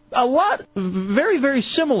a lot, very, very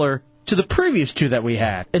similar to the previous two that we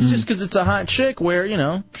had. It's just because it's a hot chick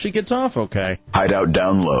where, she gets off okay. Hideout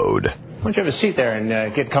download. Why don't you have a seat there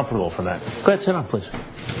and get comfortable for that? Go ahead, sit down, please.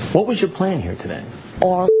 What was your plan here today?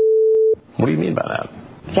 Or... What do you mean by that?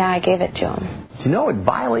 Yeah, I gave it to him. Do you know it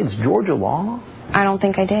violates Georgia law? I don't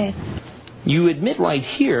think I did. You admit right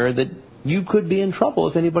here that you could be in trouble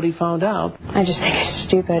if anybody found out. I just think it's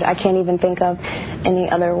stupid. I can't even think of any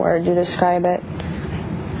other word to describe it.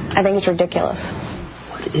 I think it's ridiculous.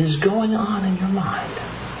 What is going on in your mind?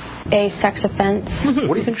 A sex offense. What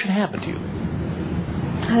do you think should happen to you?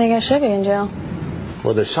 I think I should be in jail.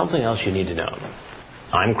 Well, there's something else you need to know.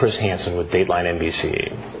 I'm Chris Hansen with Dateline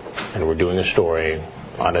NBC, and we're doing a story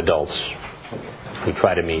on adults who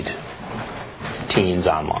try to meet teens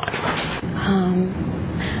online.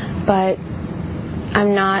 But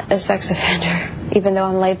I'm not a sex offender, even though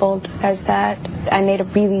I'm labeled as that. I made a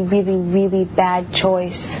really, really, really bad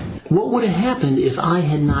choice. What would have happened if I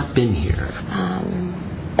had not been here?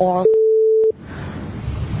 Or...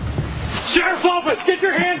 Sheriff's office, get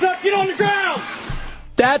your hands up, get on the ground!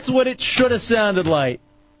 That's what it should have sounded like.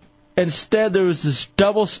 Instead, there was this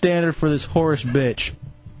double standard for this whorish bitch.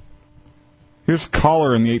 Here's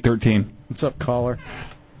Caller in the 813. What's up, Caller?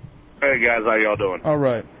 Hey, guys, how y'all doing? All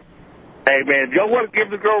right. Hey, man, if y'all want to give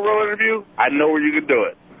the girl a real interview, I know where you can do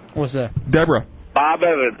it. What's that? Deborah. Bob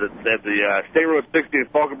Evans at the State Road 60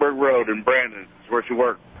 at Falkenberg Road in Brandon. It's where she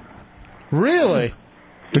works. Really?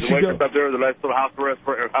 You wake up there with a nice little house arrest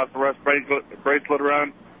bracelet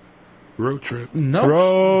around. Road trip. No.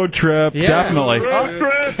 Road trip, definitely. Road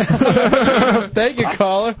trip. Thank you,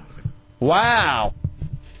 Caller. Wow.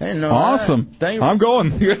 I didn't know awesome. That. I'm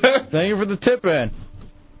going. Thank you for the tip in.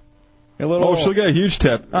 She'll get a huge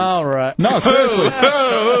tip. All right. No, seriously.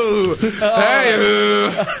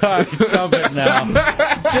 Dump it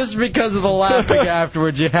now. Just because of the laughing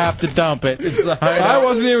afterwards, you have to dump it. It's the Hideout. I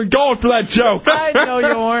wasn't even going for that joke. I know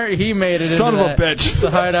you weren't. He made it. Son into of that. a bitch. It's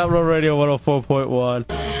the Hideout Road Radio 104.1.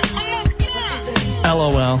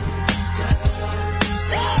 LOL.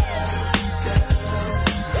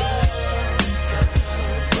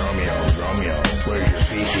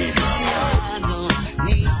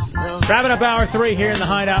 Wrapping up hour 3 here in the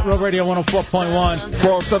Hideout, Road Radio 104.1.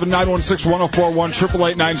 407-916-1041,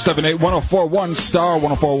 888-978-1041, star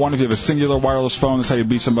 1041. If you have a singular wireless phone, that's how you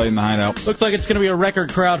beat somebody in the Hideout. Looks like it's going to be a record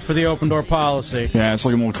crowd for the open door policy. Yeah, it's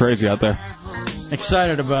looking a little crazy out there.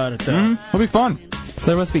 Excited about it, though. It'll be fun. So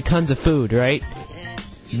there must be tons of food, right?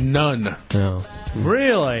 None. No.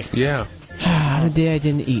 Really? Yeah. The day I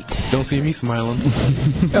didn't eat. Don't see me smiling.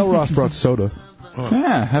 El Ross brought soda. Oh.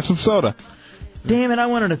 Yeah, have some soda. Damn it, I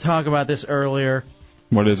wanted to talk about this earlier.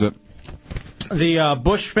 What is it? The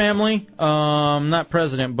Bush family, not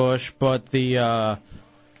President Bush, but the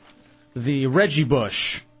Reggie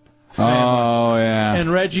Bush family. Oh, yeah.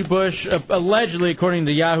 And Reggie Bush, allegedly, according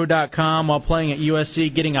to Yahoo.com, while playing at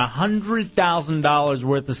USC, getting $100,000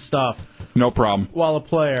 worth of stuff. No problem. While a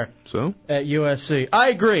player at USC. I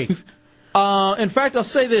agree. In fact, I'll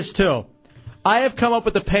say this, too. I have come up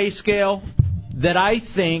with a pay scale that I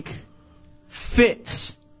think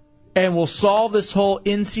fits and will solve this whole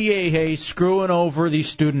NCAA screwing over these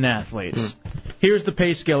student athletes. Here's the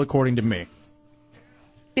pay scale according to me.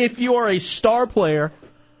 If you are a star player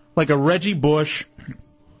like a Reggie Bush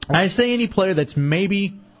I say any player that's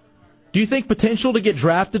maybe. Do you think potential to get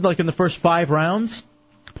drafted like in the first 5 rounds?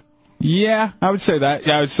 Yeah, I would say that.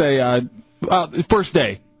 Yeah, I would say first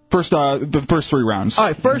day. The first 3 rounds. All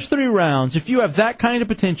right, first 3 rounds. If you have that kind of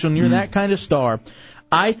potential and you're that kind of star,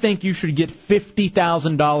 I think you should get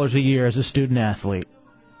 $50,000 a year as a student athlete.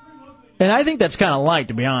 And I think that's kind of light,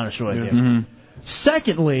 to be honest with you. Mm-hmm.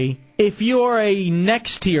 Secondly, if you're a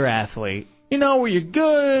next-tier athlete, where you're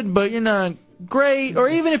good, but you're not great, or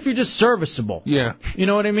even if you're just serviceable. Yeah. You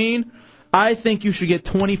know what I mean? I think you should get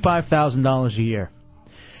 $25,000 a year.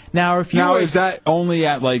 Now, if you is that only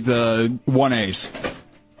at like the 1As,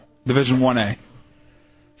 Division 1A?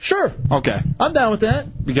 Sure. Okay. I'm down with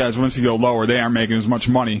that. Because once you go lower, they aren't making as much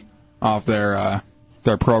money off their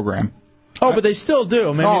program. Oh, but they still do.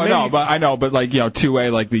 I know, but like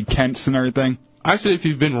 2A, like the Kents and everything. I say if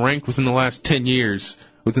you've been ranked within the last 10 years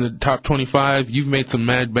within the top 25, you've made some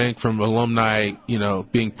mad bank from alumni,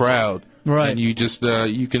 being proud. Right. And you just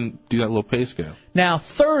you can do that little pay scale. Now,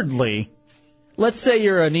 thirdly, let's say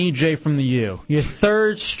you're an EJ from the U. You're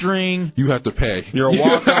third string. You have to pay. You're a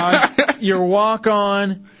walk-on. You're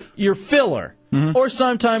walk-on. You're filler. Mm-hmm. Or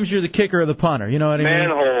sometimes you're the kicker or the punter. You know what I mean?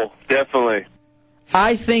 Manhole, definitely.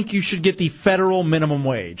 I think you should get the federal minimum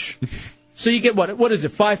wage. So you get what is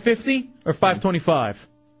it, $5.50 or $5.25?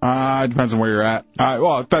 It depends on where you're at.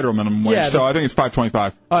 Federal minimum wage, so I think it's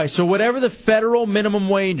 $5.25. All right, so whatever the federal minimum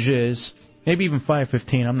wage is, maybe even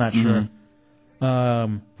 $5.15, I'm not sure.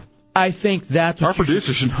 I think that's what our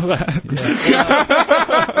producer should know that.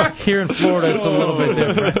 Yeah. Here in Florida, it's a little bit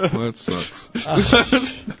different. That sucks.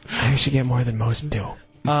 I should get more than most do.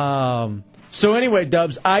 So anyway,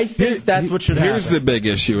 Dubs, I think that's what should happen. Here's the big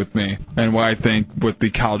issue with me, and what I think with the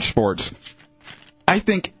college sports. I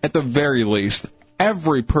think at the very least,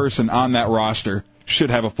 every person on that roster should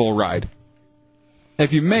have a full ride.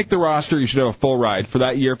 If you make the roster, you should have a full ride for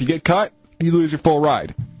that year. If you get cut, you lose your full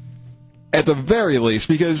ride. At the very least,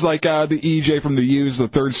 because like the EJ from the U's, the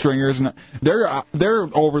third stringers, and they're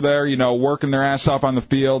over there, working their ass off on the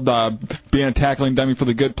field, being a tackling dummy for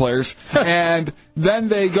the good players, and then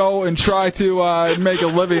they go and try to make a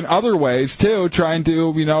living other ways too, trying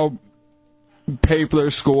to pay for their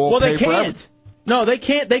school. Well, pay they can't. For no, they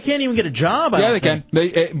can't. They can't even get a job. They can.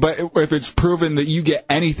 But if it's proven that you get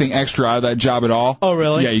anything extra out of that job at all, oh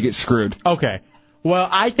really? Yeah, you get screwed. Okay. Well,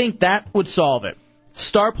 I think that would solve it.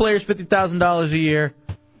 Star players, $50,000 a year.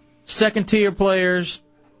 Second-tier players,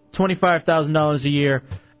 $25,000 a year.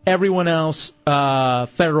 Everyone else,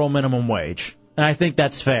 federal minimum wage. And I think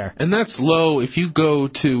that's fair. And that's low. If you go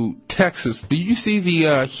to Texas, do you see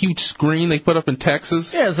the huge screen they put up in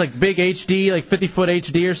Texas? Yeah, it's like big HD, like 50-foot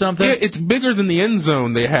HD or something. Yeah, it's bigger than the end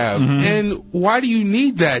zone they have. Mm-hmm. And why do you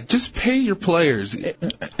need that? Just pay your players.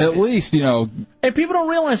 At least, And people don't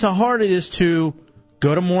realize how hard it is to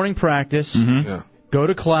go to morning practice, Yeah. go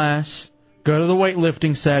to class, go to the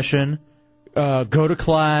weightlifting session, go to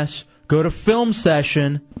class, go to film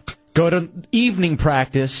session, go to evening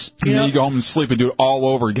practice. And then you go home and sleep and do it all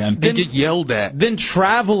over again. Then get yelled at. Then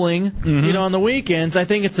traveling, on the weekends. I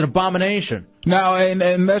think it's an abomination. Now,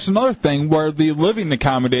 and that's another thing where the living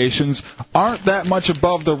accommodations aren't that much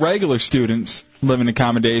above the regular students' living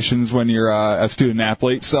accommodations when you're a student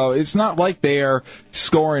athlete. So it's not like they are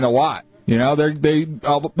scoring a lot.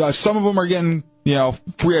 Some of them are getting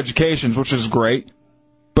free educations, which is great,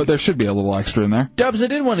 but there should be a little extra in there. Dubs, I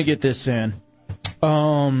did want to get this in.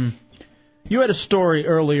 You had a story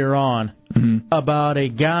earlier on about a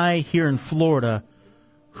guy here in Florida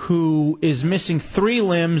who is missing 3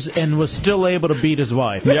 limbs and was still able to beat his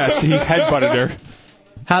wife. Yes, he headbutted her.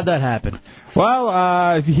 How'd that happen?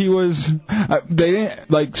 Well, they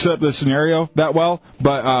didn't set up the scenario that well,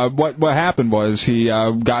 but what happened was he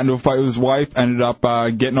got into a fight with his wife, ended up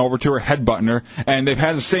getting over to her, headbutting her, and they've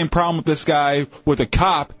had the same problem with this guy with a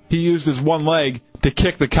cop. He used his one leg to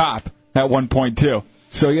kick the cop at one point too.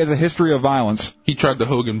 So he has a history of violence. He tried the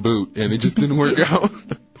Hogan boot, and it just didn't work out.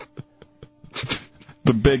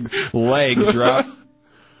 The big leg drop. All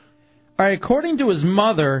right, according to his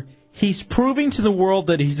mother, he's proving to the world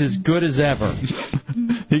that he's as good as ever.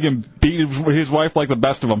 He can beat his wife like the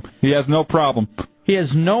best of them. He has no problem. He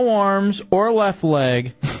has no arms or left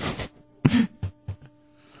leg.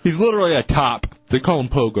 He's literally a top. They call him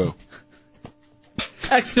Pogo.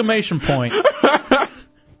 Exclamation point.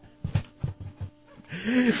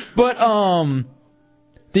 But,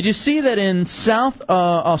 did you see that in South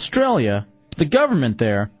Australia, the government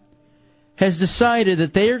there has decided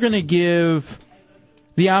that they are going to give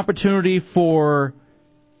the opportunity for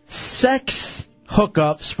sex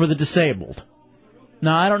hookups for the disabled.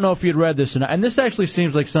 Now, I don't know if you'd read this or not, and this actually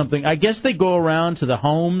seems like something, I guess they go around to the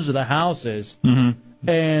homes or the houses,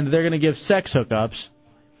 and they're going to give sex hookups.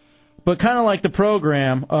 But kind of like the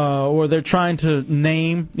program, or they're trying to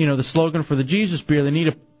name, the slogan for the Jesus beer, they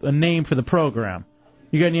need a name for the program.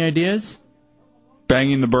 You got any ideas?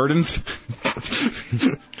 Banging the burdens.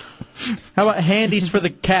 How about handies for the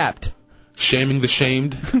capped? Shaming the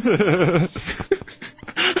shamed.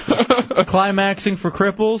 Climaxing for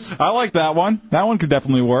cripples. I like that one. That one could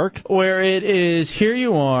definitely work. Where it is, here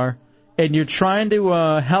you are, and you're trying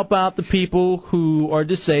to help out the people who are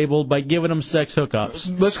disabled by giving them sex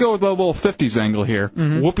hookups. Let's go with a little 50s angle here.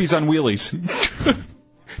 Mm-hmm. Whoopies on wheelies.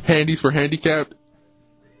 Handies for handicapped.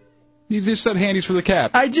 You just said handies for the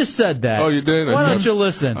cap. I just said that. Oh, you did? Why don't you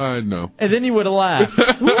listen? I know. And then you would have laughed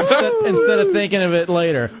instead of thinking of it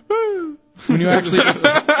later. When you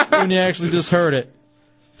actually just heard it.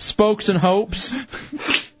 Spokes and hopes.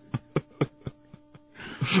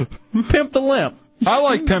 Pimp the limp. I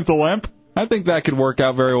like Pimp the Limp. I think that could work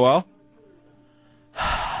out very well.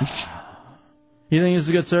 You think it's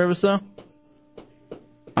a good service, though?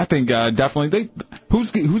 I think definitely.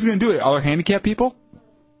 Who's going to do it? Other handicapped people?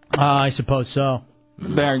 I suppose so.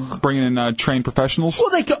 They're bringing in trained professionals?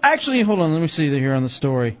 Well, actually, hold on. Let me see here on the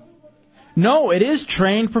story. No, it is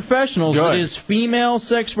trained professionals. Good. It is female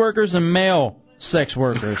sex workers and male sex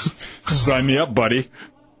workers. Sign me up, buddy.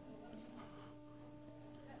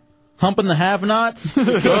 Humping the have-nots? Could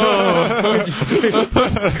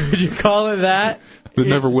you call it that? There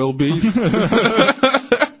never will be.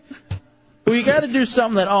 Well, you got to do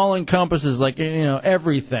something that all encompasses, like,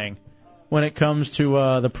 everything when it comes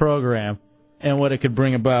to the program and what it could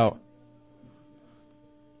bring about.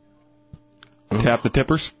 Tap the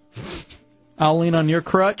tippers. I'll lean on your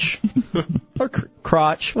crutch. Or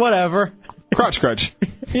crotch, whatever. Crotch.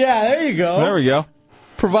 Yeah, there you go. There we go.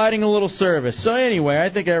 Providing a little service. So anyway, I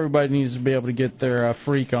think everybody needs to be able to get their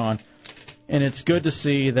freak on. And it's good to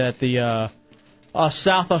see that the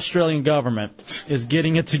South Australian government is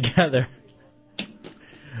getting it together.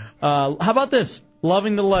 How about this?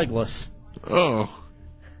 Loving the legless. Oh.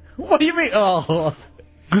 What do you mean? Oh.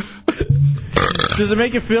 Does it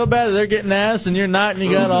make you feel bad that they're getting ass and you're not and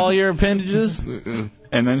you got all your appendages? And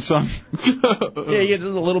then some. Yeah, you get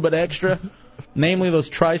just a little bit extra. Namely those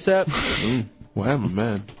triceps. Ooh, well, I'm a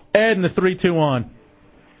man. Ed in the 3-2-1.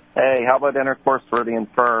 Hey, how about intercourse for the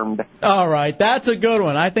infirmed? All right, that's a good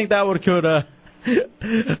one. I think that could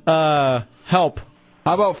help.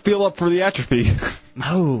 How about feel up for the atrophy?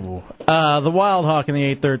 Oh, the Wild Hawk in the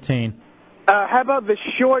 813. How about the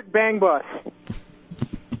short bang bus?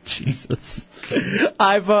 Jesus.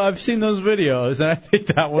 I've seen those videos, and I think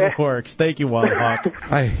that one works. Thank you, Wild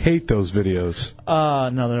Hawk. I hate those videos.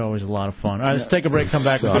 No, they're always a lot of fun. All right, let's take a break, come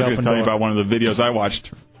back with the I was open going to tell door. you about one of the videos I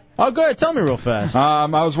watched. Oh, go ahead. Tell me real fast. I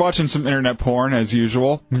was watching some internet porn, as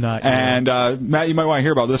usual. Not and, Matt, you might want to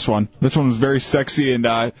hear about this one. This one was very sexy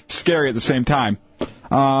and scary at the same time.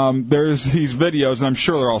 There's these videos, and I'm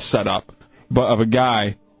sure they're all set up, but of a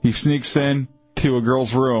guy. He sneaks in to a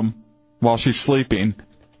girl's room while she's sleeping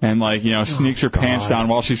and, sneaks her pants down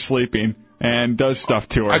while she's sleeping and does stuff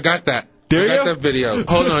to her. I got that. Do I got you? that video.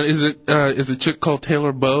 Hold on. Is it a chick called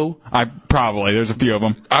Taylor Bow? Probably. There's a few of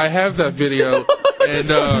them. I have that video. And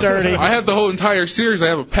So dirty. I have the whole entire series. I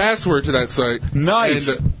have a password to that site.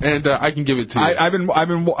 Nice. And I can give it to you.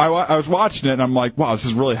 I was watching it and I'm like, wow, this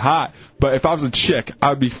is really hot. But if I was a chick,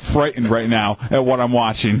 I would be frightened right now at what I'm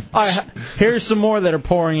watching. All right, here's some more that are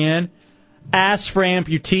pouring in. Ass for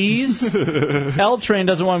amputees. L-Train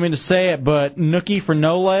doesn't want me to say it, but Nookie for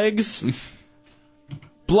no legs.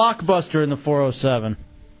 Blockbuster in the 407.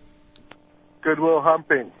 Goodwill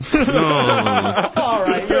humping. All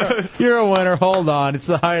right, you're a winner. Hold on. It's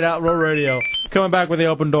the Hideout Row Radio. Coming back with the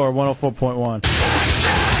open door, 104.1.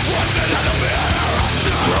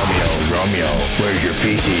 Romeo, where's your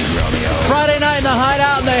PCs, Romeo? Friday night in the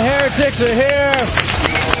Hideout, and the Heretics are here.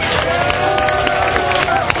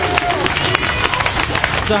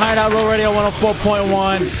 It's the Hideout Row Radio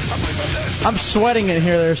 104.1. I'm sweating in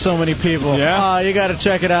here. There's so many people. Yeah. You got to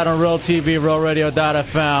check it out on Real TV,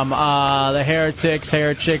 RealRadio.fm. The Heretics,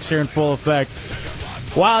 Heretics here in full effect.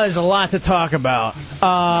 Wow, there's a lot to talk about.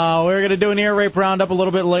 We're going to do an ear rape roundup a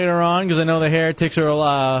little bit later on because I know the Heretics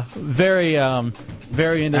are very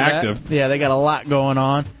into active. that. Yeah, they got a lot going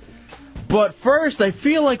on. But first, I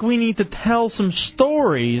feel like we need to tell some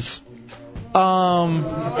stories from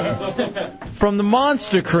the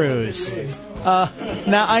Monster Cruise. Now,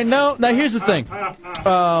 here's the thing.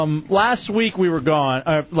 Last week we were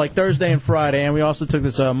gone, like Thursday and Friday, and we also took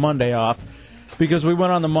this Monday off because we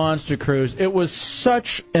went on the Monster Cruise. It was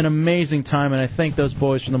such an amazing time, and I thank those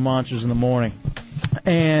boys from the Monsters in the Morning.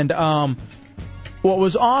 And what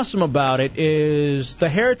was awesome about it is the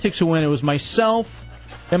Heretics who went, it was myself,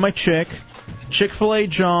 and my chick. Chick-fil-A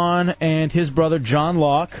John and his brother John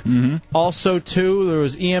Locke. Mm-hmm. Also, too, there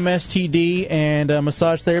was EMSTD and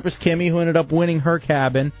massage therapist Kimmy, who ended up winning her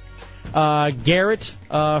cabin. Garrett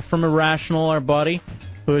from Irrational, our buddy,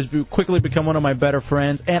 who has quickly become one of my better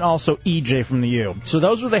friends, and also EJ from the U. So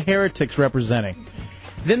those were the heretics representing.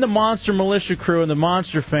 Then the Monster Militia crew and the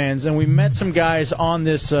Monster fans, and we met some guys on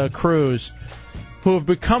this cruise who have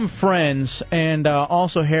become friends and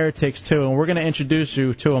also heretics, too, and we're going to introduce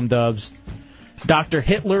you to them, Dubs. Dr.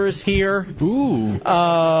 Hitler is here. Ooh.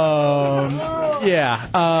 Yeah.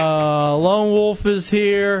 Lone Wolf is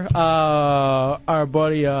here. Our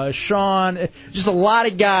buddy Sean. Just a lot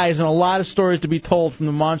of guys and a lot of stories to be told from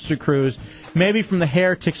the Monster Cruise. Maybe from the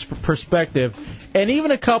heretics' perspective. And even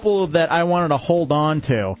a couple that I wanted to hold on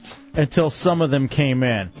to until some of them came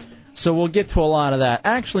in. So we'll get to a lot of that.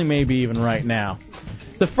 Actually, maybe even right now.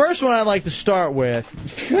 The first one I'd like to start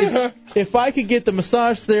with is if I could get the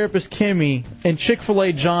massage therapist Kimmy and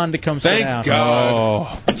Chick-fil-A John to come sit down. Thank God.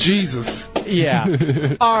 Oh, Jesus.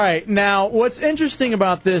 Yeah. All right. Now, what's interesting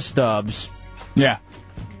about this, Dubs,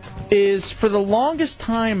 is for the longest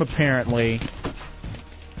time, apparently,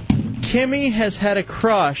 Kimmy has had a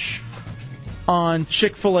crush on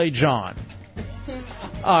Chick-fil-A John.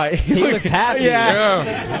 He looks happy.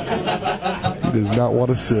 Yeah. He does not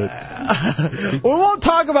want to sit. We won't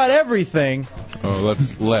talk about everything. Oh,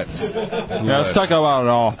 let's talk about it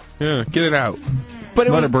all. Yeah, get it out. But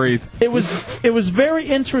Let it breathe. It was very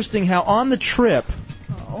interesting how on the trip,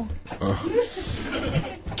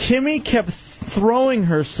 Kimmy kept throwing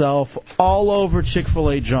herself all over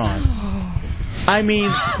Chick-fil-A John. I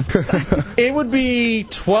mean, it would be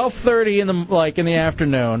 12:30 in the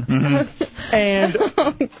afternoon, and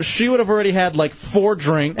she would have already had like 4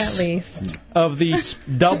 drinks at least of these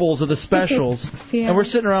doubles of the specials, and we're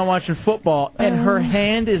sitting around watching football, and her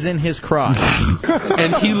hand is in his crotch,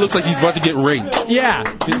 and he looks like he's about to get raped. Yeah,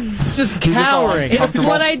 just cowering. It's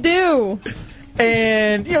what I do.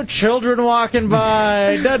 And children walking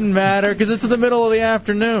by, doesn't matter because it's in the middle of the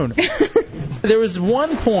afternoon. There was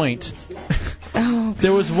one point.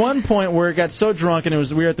 There was one point where it got so drunk, and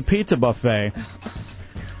we were at the pizza buffet,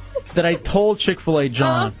 that I told Chick-fil-A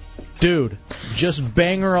John, dude, just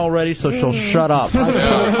bang her already so she'll shut up.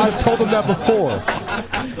 I've told him that before.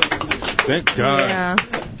 Thank God. Yeah.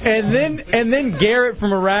 And then Garrett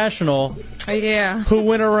from Irrational, who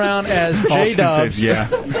went around as J-Dubs,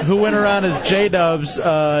 who went around as J-Dubs,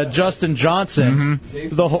 Justin Johnson,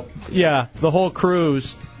 the whole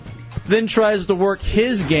cruise. Then tries to work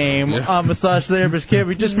his game on massage therapist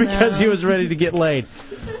Kimmy just because he was ready to get laid.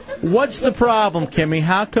 What's the problem, Kimmy?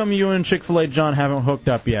 How come you and Chick-fil-A John haven't hooked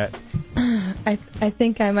up yet? I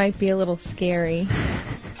think I might be a little scary.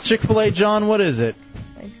 Chick-fil-A John, what is it?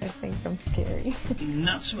 I think I'm scary.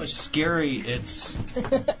 Not so much scary. It's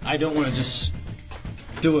I don't want to just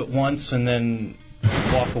do it once and then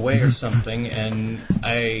walk away or something. And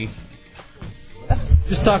I.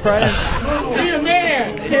 Just talk right in. Be a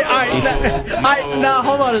man! Now,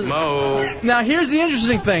 hold on. Now, here's the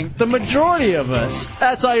interesting thing. The majority of us,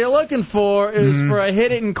 that's all you're looking for, is for a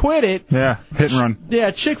hit it and quit it. Yeah, hit and run.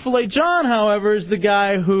 Yeah, Chick-fil-A John, however, is the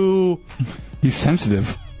guy who... He's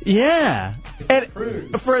sensitive. Yeah. And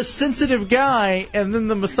for a sensitive guy, and then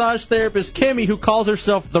the massage therapist Kimmy, who calls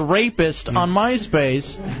herself the rapist on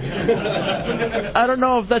MySpace, I don't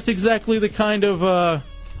know if that's exactly the kind of...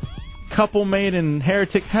 couple made in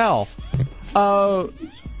heretic hell. So,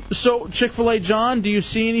 Chick-fil-A John, do you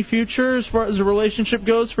see any future as far as the relationship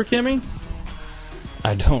goes for Kimmy?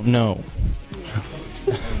 I don't know.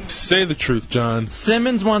 Say the truth, John.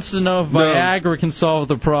 Simmons wants to know if Viagra can solve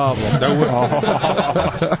the problem.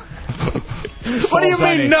 What do you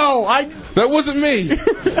mean, no? That wasn't me.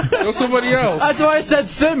 That was somebody else. That's why I said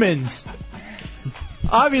Simmons.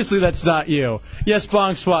 Obviously, that's not you. Yes,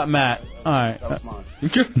 Bong Swat Matt. All right. That was mine.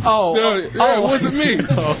 It wasn't me.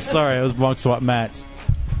 Oh, sorry, it was Bong Swat Matt's.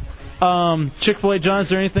 Chick-fil-A John, is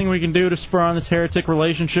there anything we can do to spur on this heretic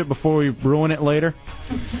relationship before we ruin it later?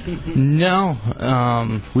 No.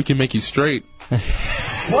 We can make you straight.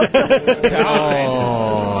 What the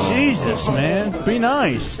God? Jesus, man. Be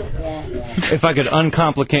nice. If I could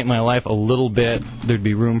uncomplicate my life a little bit, there'd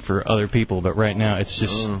be room for other people, but right now it's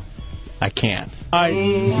just... I can't.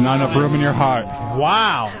 There's not enough room in your heart.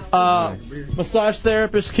 Wow. Massage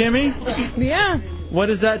therapist Kimmy? Yeah. What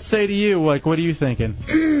does that say to you? Like, what are you thinking?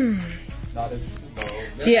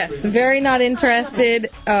 Yes, very not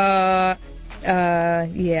interested. Yeah.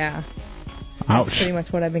 Ouch. That's pretty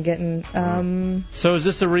much what I've been getting. So is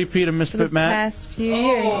this a repeat of Misfit the Matt? past few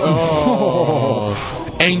years.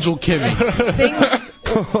 Oh. Angel Kimmy. Things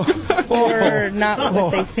were not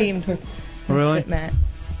what they seemed with Really? Misfit Matt.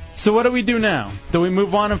 So what do we do now? Do we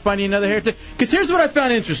move on and find you another heretic? Because here's what I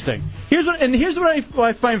found interesting. Here's what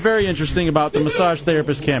I find very interesting about the massage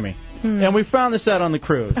therapist Kimmy. And we found this out on the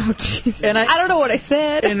cruise. Oh, jeez. And I don't know what I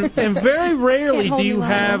said. And very rarely do you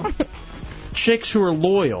have chicks who are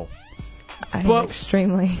loyal.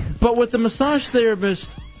 Extremely. But with the massage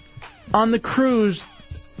therapist on the cruise,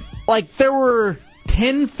 like there were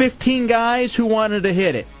 10, 15 guys who wanted to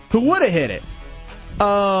hit it, who would have hit it.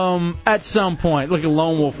 At some point. Look at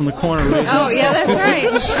Lone Wolf in the corner. Oh, yeah, that's right.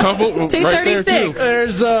 236.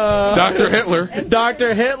 There's Dr. Hitler.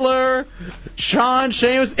 Dr. Hitler, Sean,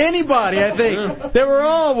 Seamus, anybody, I think. They were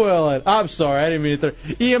all willing. I'm sorry, I didn't mean to.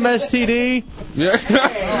 EMSTD. Yeah.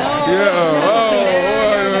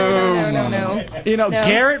 No. You know, No.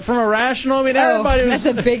 Garrett from Irrational. I mean, everybody was.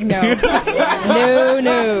 That's a big no.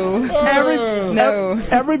 No.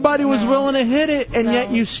 Everybody was willing to hit it, and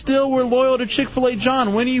yet you still were loyal to Chick-fil-A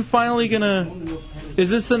John. When are you finally gonna? Is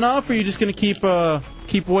this enough, or are you just gonna keep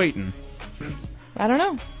waiting? I don't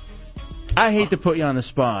know. I hate to put you on the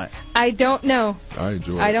spot. I don't know. I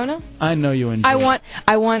enjoy it. I don't know. I know you enjoy I want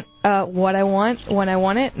what I want when I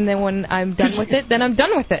want it, and then when I'm done with it, then I'm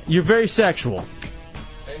done with it. You're very sexual.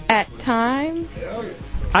 At times.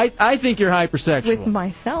 I think you're hypersexual. With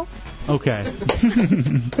myself. Okay.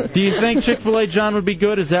 Do you think Chick-fil-A John would be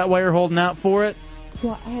good? Is that why you're holding out for it?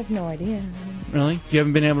 Well, I have no idea. Really? You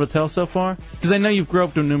haven't been able to tell so far? Because I know you've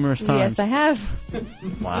groped him numerous times. Yes, I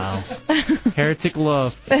have. Wow. Heretic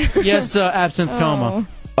love. Yes, Absinthe Coma.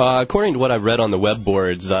 According to what I've read on the web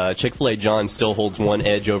boards, Chick-fil-A John still holds one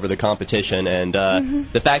edge over the competition, and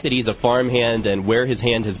the fact that he's a farmhand and where his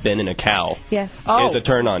hand has been in a cow yes. is a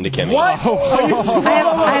turn on to Kimmy. What?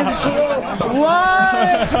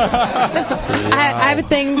 I have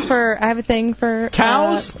a thing for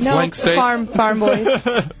cows? No, Flank steak? farm boys.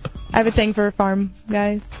 I have a thing for farm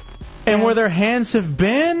guys. And where their hands have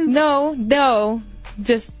been? No,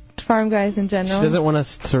 just farm guys in general. She doesn't want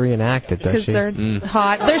us to reenact it, does she? Because they're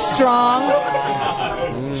hot. They're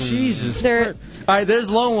strong. Jesus. All right,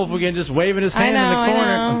 there's Lone Wolf again, just waving his hand in the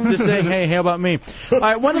corner, just saying, hey, how about me? All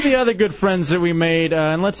right, one of the other good friends that we made,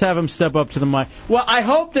 and let's have him step up to the mic. Well, I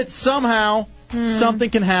hope that somehow something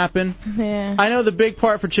can happen. Yeah. I know the big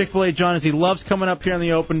part for Chick-fil-A John is he loves coming up here in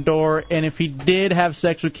the open door, and if he did have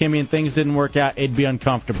sex with Kimmy and things didn't work out, it'd be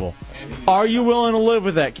uncomfortable. Are you willing to live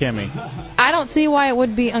with that, Kimmy? I don't see why it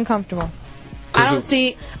would be uncomfortable. I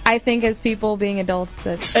think as people being adults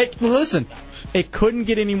that... Listen, it couldn't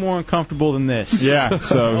get any more uncomfortable than this. Yeah,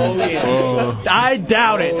 so... I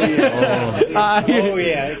doubt it. All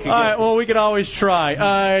right, well, we could always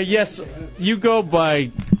try. Yes, you go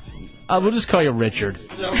by... we'll just call you Richard.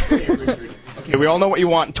 Okay, we all know what you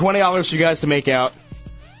want. $20 for you guys to make out.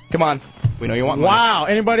 Come on. We know you want money. Wow.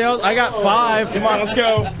 Anybody else? I got 5. Come on, let's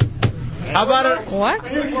go. How about it? What?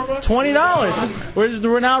 $20.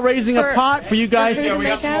 We're now raising a pot for you guys. For who to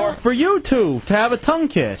make out? For you two to have a tongue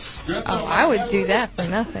kiss. Oh, I would do that for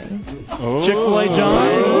nothing. Chick-fil-A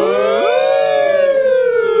John.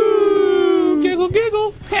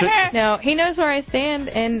 Giggle. No, he knows where I stand,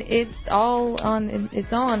 and it's all on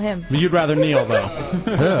him. You'd rather kneel,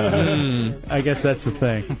 though. I guess that's the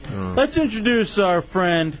thing. Let's introduce our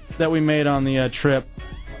friend that we made on the trip,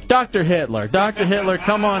 Dr. Hitler. Dr. Hitler,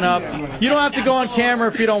 come on up. You don't have to go on camera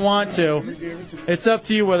if you don't want to. It's up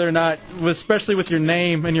to you whether or not, especially with your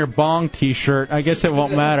name and your bong T-shirt. I guess it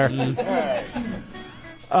won't matter.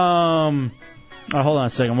 Hold on a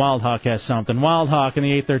second. Wild Hawk has something. Wild Hawk in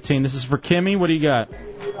the 813. This is for Kimmy. What do you got?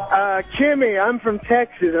 Kimmy, I'm from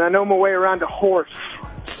Texas, and I know my way around a horse.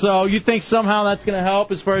 So you think somehow that's going to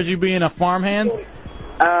help as far as you being a farmhand?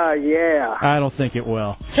 Yeah. I don't think it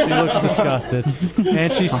will. She looks disgusted.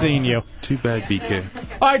 And she's seen you. Too bad, BK.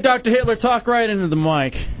 All right, Dr. Hitler, talk right into the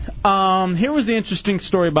mic. Here was the interesting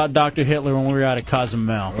story about Dr. Hitler when we were out at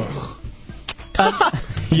Cozumel.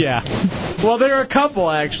 Yeah. Well, there are a couple,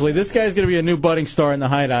 actually. This guy's going to be a new budding star in the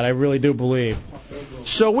Hideout, I really do believe.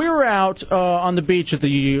 So we were out on the beach at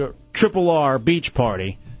the Triple R beach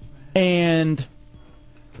party, and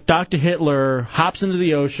Dr. Hitler hops into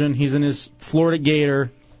the ocean. He's in his Florida Gator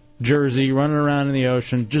jersey, running around in the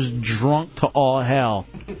ocean, just drunk to all hell.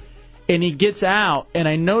 And he gets out, and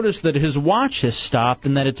I noticed that his watch has stopped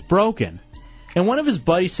and that it's broken. And one of his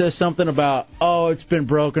buddies says something about, oh, it's been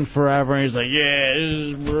broken forever. And he's like, yeah, this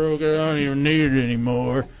is broken. I don't even need it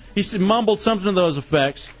anymore. He mumbled something to those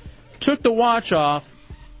effects, took the watch off,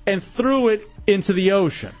 and threw it into the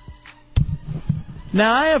ocean.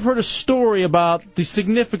 Now, I have heard a story about the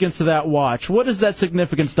significance of that watch. What is that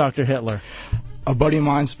significance, Dr. Hitler? A buddy of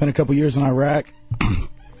mine spent a couple years in Iraq.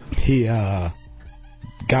 He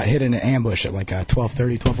got hit in an ambush at like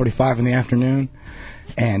 12:30, 12:45 in the afternoon,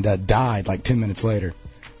 and died like 10 minutes later.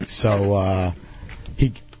 So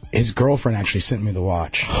his girlfriend actually sent me the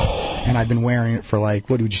watch, and I've been wearing it for like,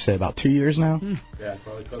 what would you say, about 2 years now? Yeah,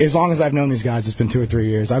 probably. As long as I've known these guys, it's been 2 or 3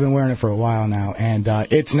 years. I've been wearing it for a while now, and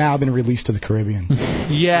it's now been released to the Caribbean.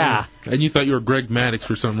 Yeah. And you thought you were Greg Maddux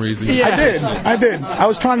for some reason. Yeah. I did. I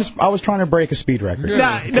was trying to break a speed record.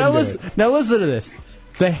 Now listen to this.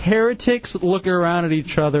 The heretics look around at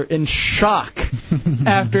each other in shock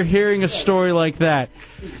after hearing a story like that.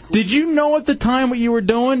 Did you know at the time what you were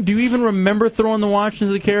doing? Do you even remember throwing the watch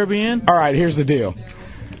into the Caribbean? All right, here's the deal.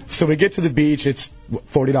 So we get to the beach. It's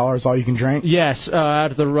 $40 all you can drink. Yes, at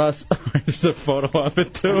the Russ. There's a photo of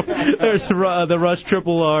it too. There's the Russ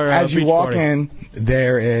Triple R. As you beach walk party. in,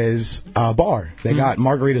 there is a bar. They got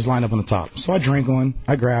margaritas lined up on the top. So I drink one.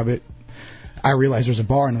 I grab it. I realize there's a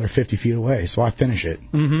bar another 50 feet away, so I finish it.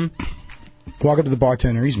 Mm-hmm. Walk up to the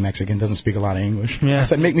bartender. He's Mexican, doesn't speak a lot of English. Yeah. I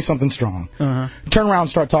said, make me something strong. Uh-huh. Turn around and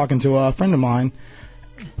start talking to a friend of mine.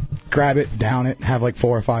 Grab it, down it, have like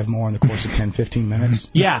 4 or 5 more in the course of 10, 15 minutes.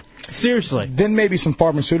 Yeah, seriously. Then maybe some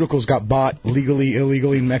pharmaceuticals got bought legally,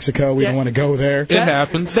 illegally in Mexico. We don't want to go there. It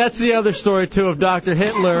happens. That's the other story, too, of Dr.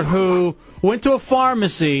 Hitler, who went to a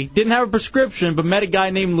pharmacy, didn't have a prescription, but met a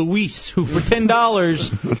guy named Luis, who for $10,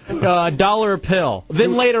 $1 a pill.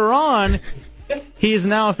 Then later on, he is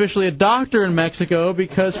now officially a doctor in Mexico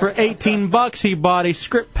because for $18 he bought a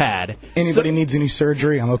script pad. Anybody needs any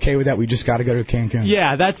surgery, I'm okay with that. We just got to go to Cancun.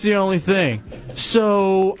 Yeah, that's the only thing.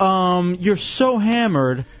 So you're so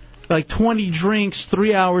hammered, like 20 drinks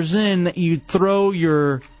 3 hours in, that you throw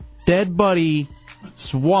your dead buddy's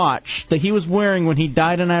watch that he was wearing when he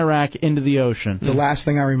died in Iraq into the ocean. The last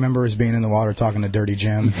thing I remember is being in the water talking to Dirty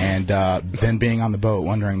Jim and then being on the boat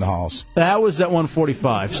wandering the halls. That was at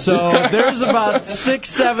 1:45. So there's about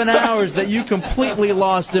 6-7 hours that you completely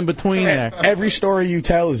lost in between there. Every story you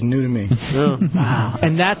tell is new to me. Wow.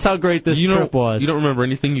 And that's how great this trip was. You don't remember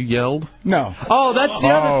anything you yelled? No. Oh, that's the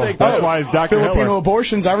other thing. That's why it's Dr. Filipino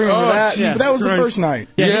abortions. I remember that. yeah. But that was the first night.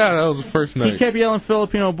 Yeah, that was the first night. He kept yelling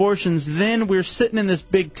Filipino abortions. Then we were sitting in this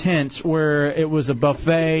big tent where it was a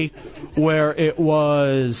buffet, where it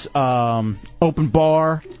was open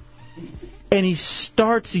bar, and he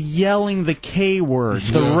starts yelling the K word,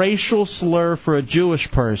 the racial slur for a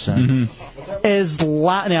Jewish person, as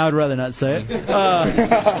loud. Now I'd rather not say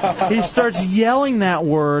it. He starts yelling that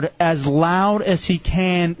word as loud as he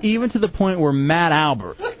can, even to the point where Matt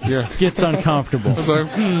Albert gets uncomfortable. I was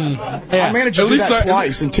like, I managed to do that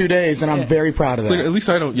twice in 2 days, and I'm very proud of that. At least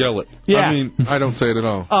I don't yell it. Yeah. I mean, I don't say it at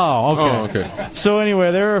all. Oh, okay. So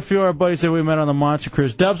anyway, there are a few of our buddies that we met on the Monster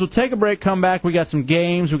Cruise. Dubs, we'll take a break, come back. We got some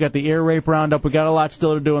games. We got the ear rape roundup. We got a lot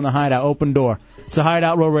still to do in the Hideout. Open door. It's the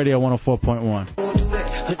Hideout Road Radio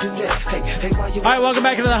 104.1. All right, welcome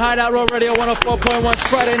back into the Hideout Road Radio 104.1. It's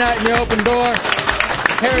Friday night in the Open Door.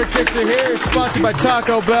 Heretics are here, sponsored by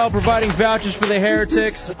Taco Bell, providing vouchers for the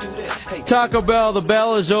Heretics. Taco Bell, the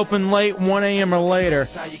bell is open late, 1 a.m. or later.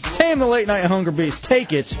 Tame the late night hunger beast.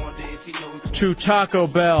 Take it to Taco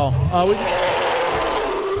Bell.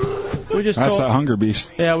 We just That's told, that hunger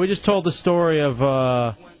beast. Yeah, we just told the story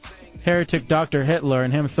of heretic Dr. Hitler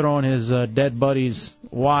and him throwing his dead buddy's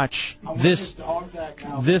watch. This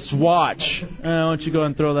watch. Why don't you go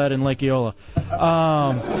and throw that in Lake Eola?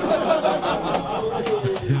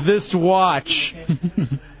 This watch.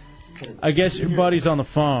 I guess your buddy's on the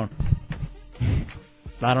phone.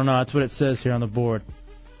 I don't know. That's what it says here on the board.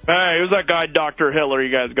 Hey, who's that guy, Dr. Hitler, you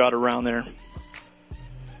guys got around there?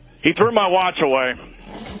 He threw my watch away.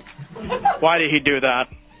 Why did he do that?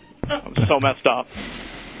 I'm so messed up.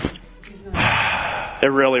 It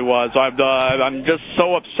really was. I'm just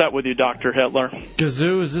so upset with you, Dr. Hitler.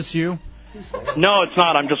 Gazoo, is this you? No, it's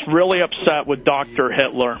not. I'm just really upset with Dr.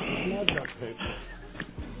 Hitler.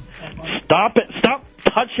 Stop it. Stop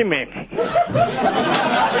touching me. The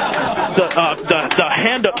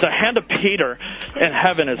hand of Peter in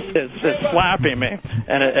heaven is slapping me,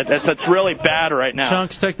 and it's really bad right now.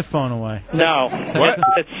 Chunks, take the phone away. No, it's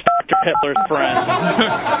Dr. Hitler's friend.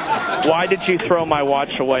 Why did you throw my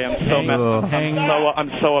watch away?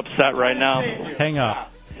 I'm so upset right now. Hang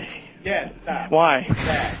up. Why?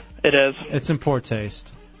 It is. It's in poor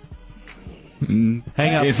taste. Hang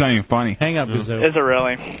up. It's not even funny. Hang up, Gazoo. Is it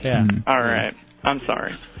really? Yeah. All right. I'm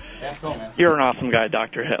sorry. You're an awesome guy,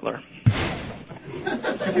 Dr. Hitler.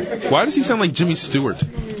 Why does he sound like Jimmy Stewart?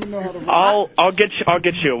 I'll get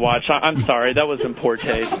you a watch. I'm sorry. That was in poor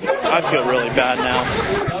taste. I feel really bad now.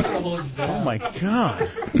 Oh my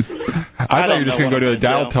God. I thought you were just going to go to a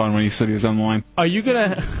dial tone when you said he was on the line. Are you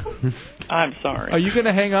going to... I'm sorry. Are you going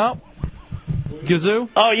to hang up? Gazoo?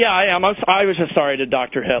 Oh, yeah, I am. I was just sorry to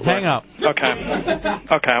Dr. Hitler. Hang up. Okay,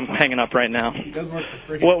 I'm hanging up right now. Wait,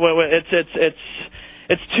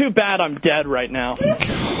 it's too bad I'm dead right now.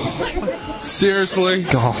 Seriously?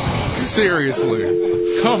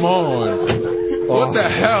 Seriously. Come on. What the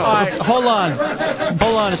hell? All right, hold on.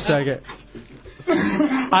 Hold on a second.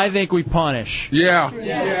 I think we punish. Yeah.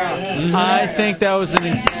 I think that was an...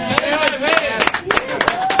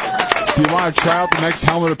 Do you want to try out the next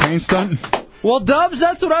Helmet of Pain stunt? Well, Dubs,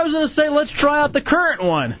 that's what I was going to say. Let's try out the current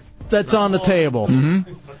one that's on the table.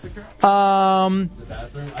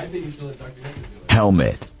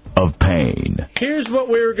 Helmet of Pain. Here's what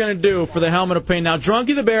we were going to do for the Helmet of Pain. Now,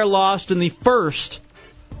 Drunky the Bear lost in the first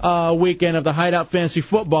weekend of the Hideout Fantasy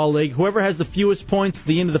Football League. Whoever has the fewest points at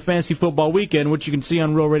the end of the Fantasy Football Weekend, which you can see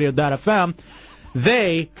on RealRadio.fm,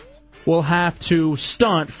 they will have to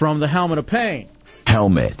stunt from the Helmet of Pain.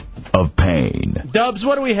 Helmet of Pain. Dubs,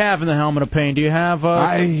 what do we have in the Helmet of Pain? Do you have...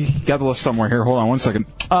 I got the list somewhere here. Hold on one second.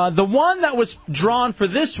 The one that was drawn for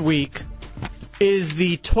this week is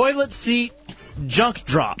the toilet seat junk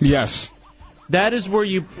drop. Yes. That is where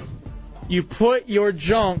you put your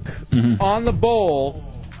junk on the bowl,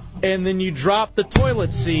 and then you drop the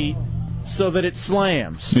toilet seat so that it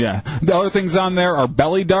slams. Yeah. The other things on there are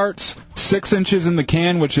belly darts, 6 inches in the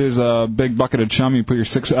can, which is a big bucket of chum. You put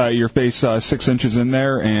your face 6 inches in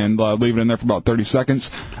there and leave it in there for about 30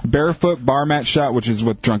 seconds. Barefoot bar mat shot, which is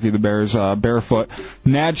with Drunky the Bear's barefoot.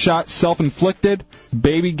 Nad shot, self-inflicted.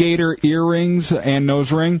 Baby gator earrings and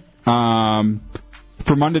nose ring.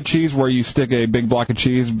 Fermented cheese, where you stick a big block of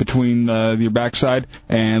cheese between your backside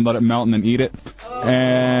and let it melt and then eat it.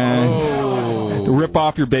 And rip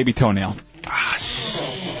off your baby toenail.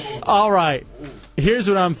 All right. Here's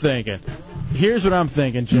what I'm thinking.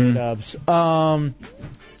 J-Dubs.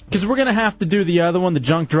 Because we're going to have to do the other one, the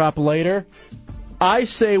junk drop, later. I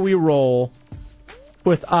say we roll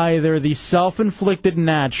with either the self-inflicted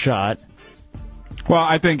Nad shot. Well,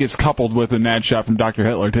 I think it's coupled with a Nad shot from Dr.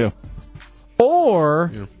 Hitler, too.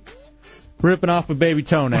 Or ripping off a baby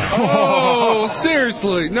toenail. Oh,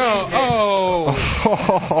 seriously. No.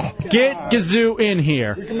 Oh. Get Gazoo in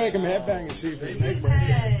here. We can make him headbang and see if his neck breaks.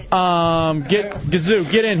 Get Gazoo,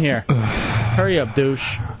 get in here. Hurry up,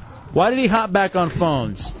 douche. Why did he hop back on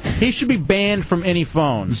phones? He should be banned from any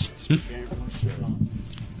phones.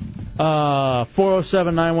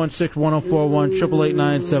 407-916-1041,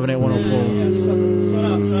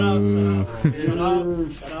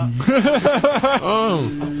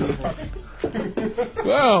 888-978-1041.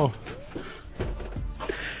 Wow.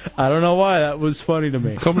 I don't know why that was funny to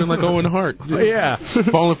me. Coming in like Owen Hart. Yeah.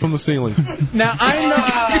 Falling from the ceiling. Now, I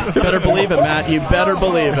know... Better believe it, Matt. You better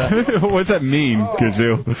believe it. What's that mean,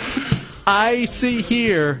 Gazoo? I see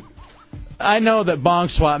here... I know that Bong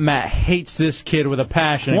Swat Matt hates this kid with a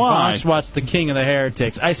passion. Why? Bong Swat's the king of the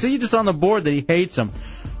heretics. I see just on the board that he hates him.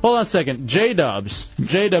 Hold on a second. J-Dubs.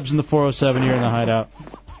 J-Dubs in the 407 here in the Hideout.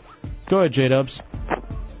 Go ahead, J-Dubs.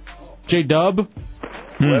 J-Dub?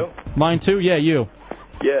 Hello? Line 2? Yeah, you.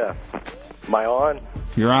 Yeah. Am I on?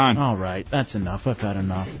 You're on. All right. That's enough. I've had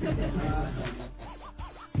enough.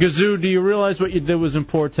 Gazoo, do you realize what you did was in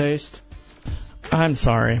poor taste? I'm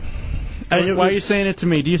sorry. Why are you saying it to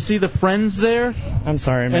me? Do you see the friends there? I'm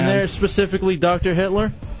sorry, man. And they're specifically Dr.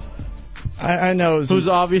 Hitler? I know. Who's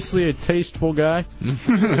obviously a tasteful guy? Oh,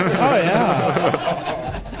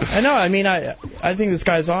 yeah. I know. I mean, I think this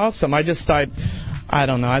guy's awesome. I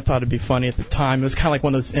don't know. I thought it'd be funny at the time. It was kind of like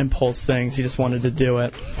one of those impulse things. You just wanted to do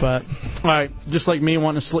it. But all right. Just like me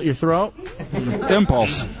wanting to slit your throat?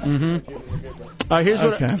 Impulse. Mm-hmm. All right, here's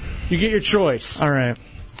what... You get your choice. All right.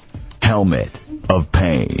 Helmet of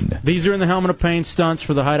Pain. These are in the Helmet of Pain stunts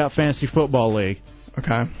for the Hideout Fantasy Football League.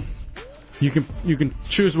 Okay. You can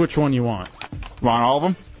choose which one you want. Want all of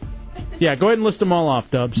them? Yeah, go ahead and list them all off,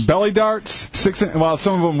 Dubs. Belly darts, well,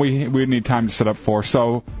 some of them we need time to set up for.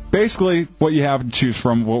 So basically, what you have to choose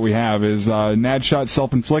from, what we have is Nad shot,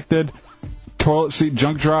 self-inflicted, toilet seat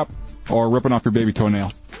junk drop, or ripping off your baby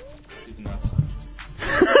toenail.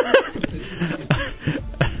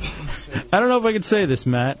 I don't know if I can say this,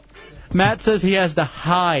 Matt. Matt says he has to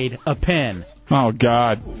hide a pen. Oh,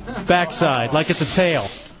 God. Backside, like it's a tail.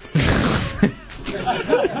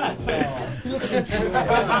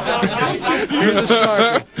 Here's a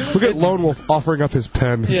shark. Look at Lone Wolf offering up his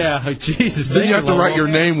pen. Yeah, Jesus. Then you have to write your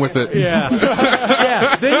name with it. Yeah.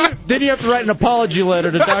 Yeah. Then you have to write an apology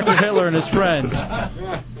letter to Dr. Hitler and his friends.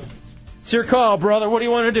 It's your call, brother. What do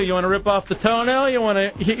you want to do? You want to rip off the toenail? You want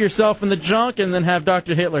to hit yourself in the junk and then have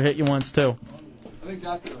Dr. Hitler hit you once, too? I think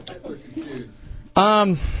Dr. Hitler should choose.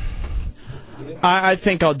 I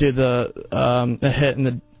think I'll do the hit in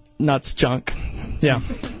the nuts junk. Yeah.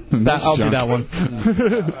 I'll do that one.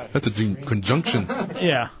 That's a conjunction.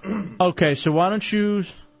 Yeah. Okay, so why don't you...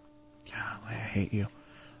 Golly, I hate you.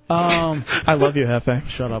 I love you, Hefe.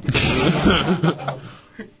 Shut up.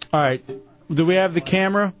 All right. Do we have the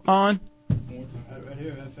camera on?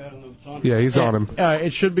 Yeah, he's on him.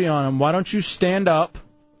 It should be on him. Why don't you stand up?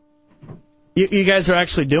 You guys are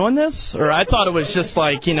actually doing this? Or I thought it was just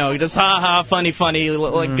like, just ha-ha, funny,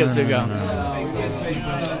 like Gazooga.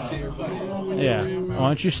 Yeah. Why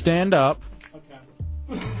don't you stand up?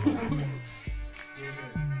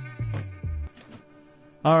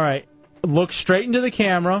 All right. Look straight into the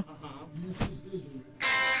camera.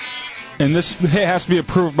 And this has to be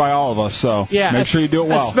approved by all of us, so make sure you do it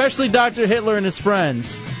well. Especially Dr. Hitler and his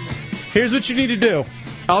friends. Here's what you need to do.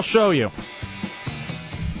 I'll show you.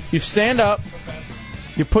 You stand up.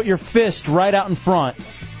 You put your fist right out in front.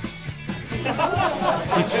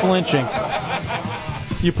 He's flinching.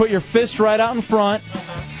 You put your fist right out in front.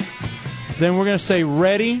 Then we're going to say,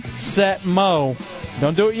 ready, set, mo.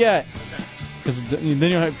 Don't do it yet. Because then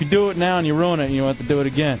if you do it now and you ruin it, you'll have to do it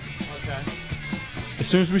again. Okay. As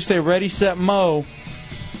soon as we say ready, set, mo,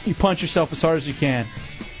 you punch yourself as hard as you can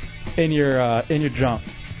in your jump.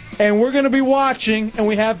 And we're going to be watching, and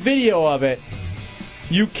we have video of it.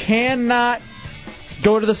 You cannot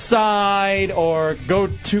go to the side or go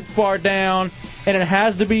too far down, and it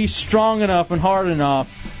has to be strong enough and hard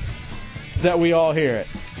enough that we all hear it.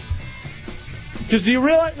 Because do you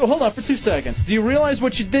realize... Well, hold on for 2 seconds. Do you realize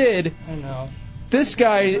what you did? I know. This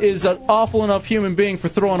guy is an awful enough human being for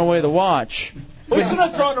throwing away the watch. We should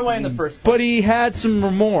have thrown it away in the first place. But he had some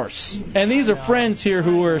remorse. And these are friends here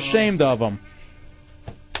who were ashamed of him.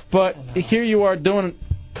 But here you are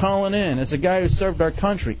calling in as a guy who served our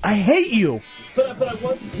country. I hate you! But I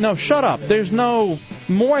wasn't. No, shut up. There's no...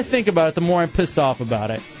 The more I think about it, the more I'm pissed off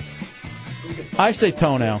about it. I say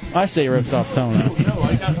toenail. I say ripped off toenail. No,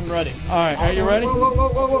 I got them ready. All right, are you ready?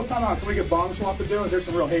 Whoa, time out. Can we get bomb swap to do it? There's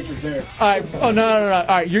some real hatred there. All right. Oh, no. All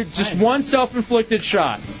right, you're just one self-inflicted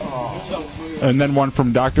shot. And then one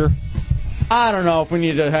from Doctor? I don't know if we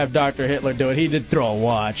need to have Dr. Hitler do it. He did throw a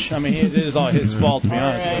watch. I mean, it is all his fault, to be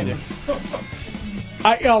honest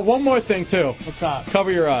with you. One more thing, too. What's that?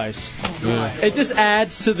 Cover your eyes. Yeah. It just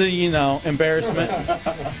adds to the, embarrassment.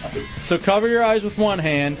 So cover your eyes with one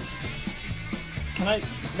hand. Can I?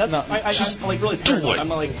 I'm like really do it. I'm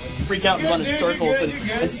gonna like freak out and run in circles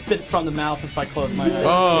and spit from the mouth if I close my eyes.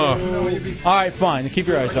 Oh. All right, fine. Keep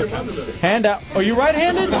your eyes open. Hand out. Are you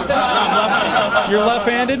right-handed? You're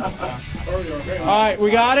left-handed? All right,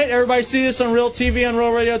 we got it. Everybody see this on Real TV on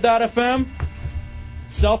RealRadio.fm?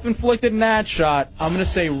 Self-inflicted nad shot. I'm going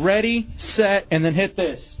to say ready, set, and then hit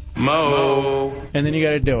this. Mo. And then you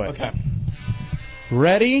got to do it. Okay.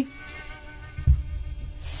 Ready,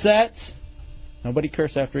 set. Nobody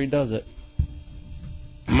curse after he does it.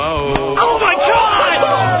 Mo. Oh my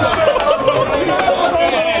God!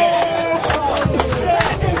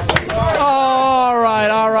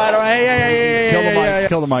 All right. Hey.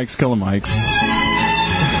 Kill the mics.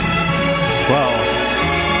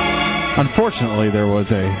 Well, unfortunately, there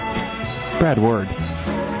was a bad word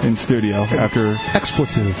in studio after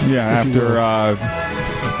expletive. Yeah, after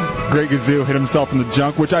Great Gazoo hit himself in the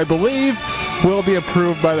junk, which I believe will be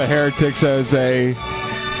approved by the heretics as a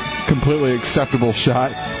completely acceptable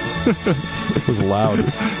shot. It was loud.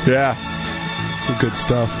 Yeah. Good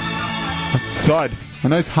stuff. Thud. A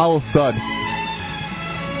nice hollow thud.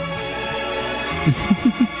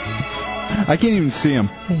 I can't even see him.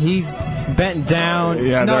 He's bent down.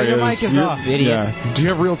 Yeah, no, there your he mic is You're, off, idiot. Yeah. Do you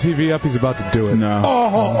have Real TV up? He's about to do it. No.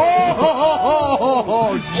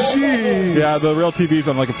 Oh, jeez. Yeah, the Real TV's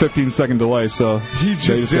on like a 15-second delay, so... He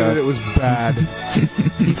just did it. It was bad.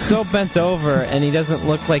 He's so bent over, and he doesn't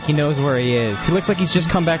look like he knows where he is. He looks like he's just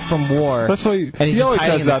come back from war. That's why he always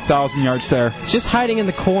has that 1,000-yard stare. He's just hiding in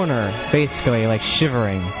the corner, basically, like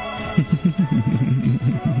shivering.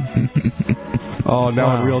 Oh, now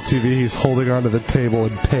on Real TV, he's holding onto the table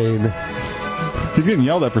in pain. He's getting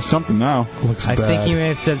yelled at for something now. Looks I bad. think he may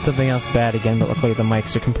have said something else bad again, but luckily the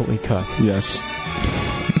mics are completely cut. Yes.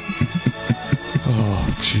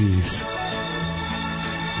 Oh, jeez.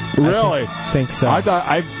 Really? I think so. I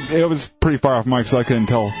thought it was pretty far off mic, so I couldn't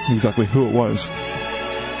tell exactly who it was.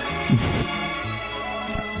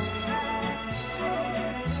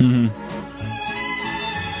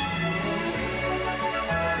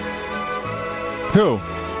 Who?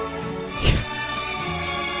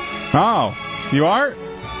 Oh, you are?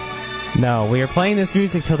 No, we are playing this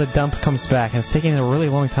music till the dump comes back, and it's taking a really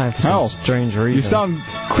long time for some strange reason. You sound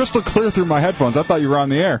crystal clear through my headphones. I thought you were on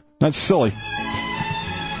the air. That's silly.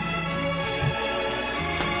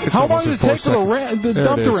 How long did it take for the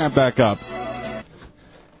dump to ramp back up?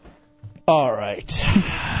 All right.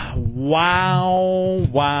 Wow.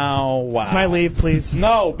 Can I leave, please?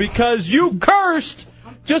 No, because you cursed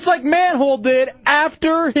just like Manhole did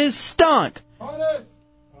after his stunt.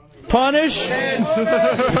 Punish. All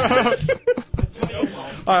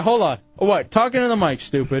right, hold on. What? Talking to the mic,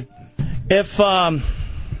 stupid. If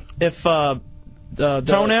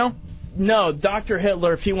Toenail? No, Dr.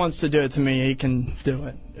 Hitler, if he wants to do it to me, he can do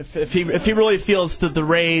it. If he really feels the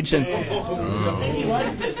rage and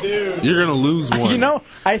You're gonna lose one. You know,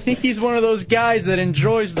 I think he's one of those guys that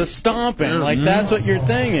enjoys the stomping. Like that's what your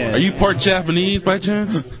thing is. Are you part Japanese by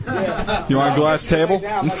chance? You want a glass table?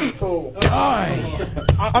 I'm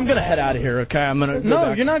gonna head out of here. Okay, I'm gonna. No,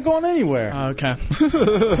 back. you're not going anywhere. Okay.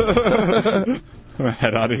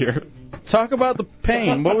 Head out of here. Talk about the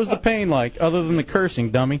pain. What was the pain like, other than the cursing,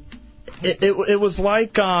 dummy? It was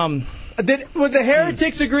like Would the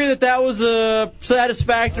heretics agree that was a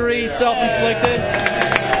satisfactory, self-inflicted?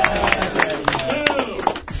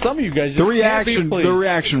 Some of you guys. The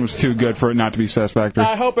reaction was too good for it not to be satisfactory.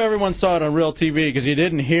 I hope everyone saw it on real TV because you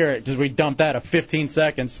didn't hear it because we dumped that at 15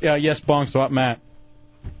 seconds. Yes, Bong Swap Matt.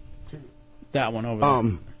 That one over there.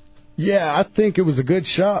 Yeah, I think it was a good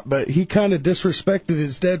shot, but he kind of disrespected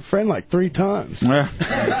his dead friend like 3 times. Yeah.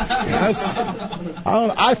 That's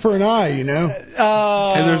eye for an eye, you know.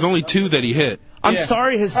 And there's only 2 that he hit. I'm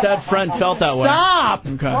sorry his dead friend felt that way. Stop!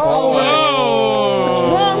 Okay. What's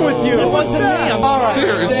wrong with you? It wasn't me. I'm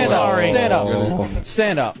Seriously. Sorry.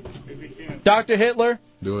 Stand up. Dr. Hitler,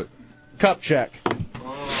 Do it. cup check.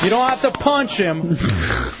 You don't have to punch him,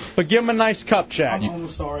 but give him a nice cup check. I'm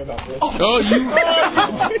sorry about this.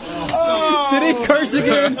 Did he curse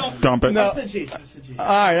again? Dump it. No. All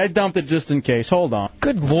right, I dumped it just in case. Hold on.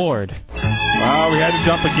 Good Lord. Well, we had to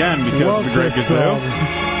dump again because of the Great Gazoo.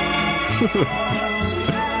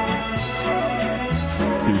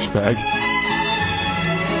 Douchebag.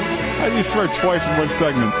 How do you swear twice in one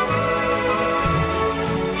segment?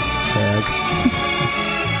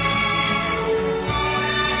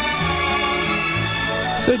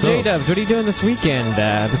 So, J-Dubs, what are you doing this weekend?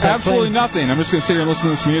 Absolutely nothing. I'm just going to sit here and listen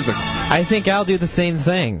to this music. I think I'll do the same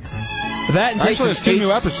thing. That and Actually, there's 2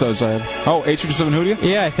 new episodes I have. Oh, H57 Hoodia?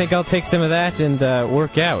 Yeah, I think I'll take some of that and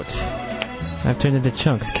work out. I've turned into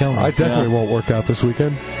chunks. Kill me. I definitely won't work out this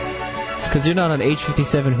weekend. It's because you're not on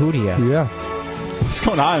H57 Hoodia. Yeah. What's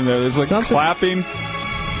going on in there? There's like clapping.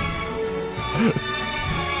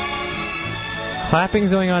 Clapping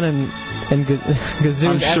going on in Gazoo's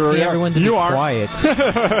I'm sure asking everyone to be you are. quiet.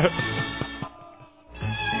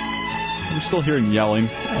 I'm still hearing yelling.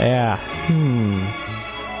 Yeah.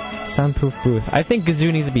 Soundproof booth. I think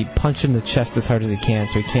Gazoo needs to be punched in the chest as hard as he can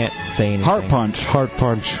so he can't say anything. Heart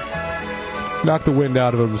punch. Knock the wind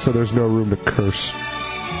out of him so there's no room to curse.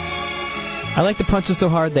 I like to punch him so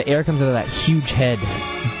hard the air comes out of that huge head.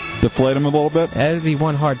 Deflate him a little bit? That would be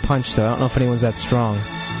one hard punch, though. I don't know if anyone's that strong.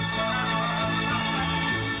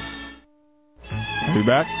 Are you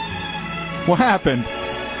back? What happened?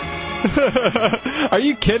 Are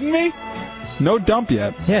you kidding me? No dump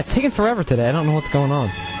yet. Yeah, it's taking forever today. I don't know what's going on.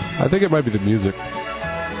 I think it might be the music.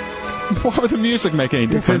 Why would the music make any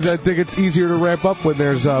difference? Because I think it's easier to ramp up when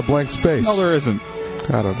there's blank space. No, there isn't.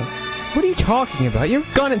 I don't know. What are you talking about?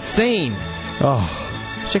 You've gone insane. Oh,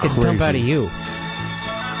 wish I could dump out of you.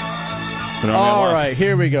 All right,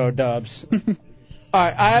 here we go, Dubs. All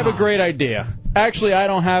right, I have a great idea. Actually, I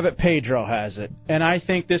don't have it. Pedro has it. And I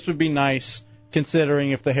think this would be nice,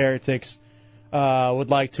 considering if the heretics would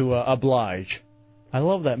like to oblige. I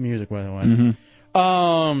love that music, by the way.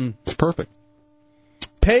 Mm-hmm. It's perfect.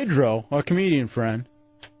 Pedro, our comedian friend,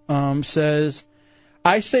 says,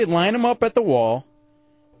 I say line them up at the wall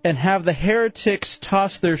and have the heretics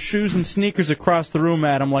toss their shoes and sneakers across the room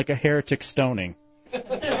at him like a heretic stoning.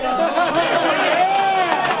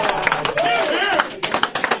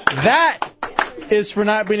 That is for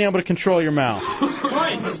not being able to control your mouth.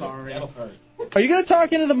 Sorry. Are you going to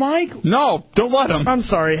talk into the mic? No, don't let him. I'm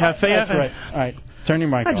sorry, Hefe. That's right. All right, turn your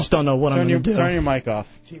mic off. I just don't know what I'm going to do. Turn your mic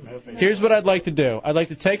off. Here's what I'd like to do. I'd like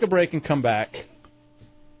to take a break and come back.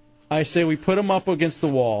 I say we put them up against the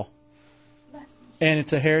wall, and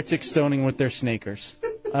it's a heretic stoning with their sneakers.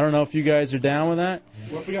 I don't know if you guys are down with that.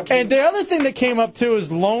 And the other thing that came up, too, is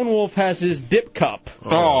Lone Wolf has his dip cup.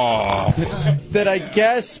 Oh. That I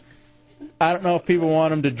guess, I don't know if people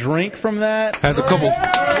want him to drink from that. Has a couple. Look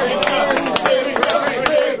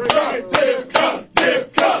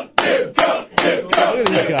at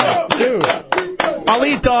these guys. Dude. I'll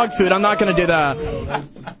eat dog food. I'm not going to do that.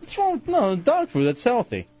 What's wrong? No, dog food. That's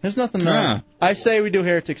healthy. There's nothing wrong. I say we do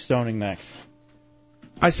heretic stoning next.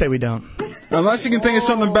 I say we don't. Unless you can think of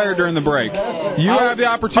something better during the break. You have the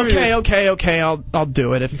opportunity. Okay. I'll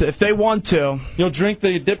do it if they want to. You'll drink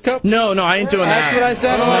the dip cup? No, I ain't doing that. That's what I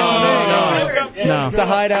said. No. The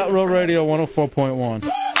Hideout Real Radio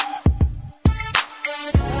 104.1.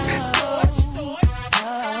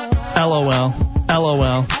 LOL.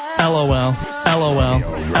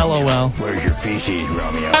 Where's your PCs,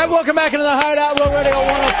 Romeo? All right, welcome back into the Hideout Real Radio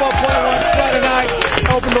 104.1. Friday night.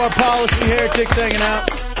 Open door policy. Heretics hanging out.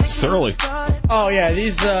 It's early. Oh, yeah,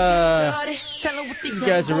 these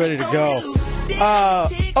guys are ready to go.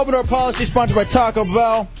 Open Door Policy sponsored by Taco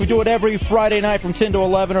Bell. We do it every Friday night from 10 to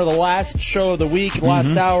 11, or the last show of the week,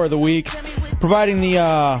 last hour of the week, providing the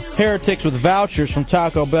heretics with vouchers from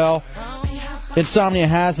Taco Bell. Insomnia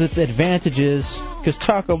has its advantages because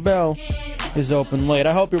Taco Bell is open late.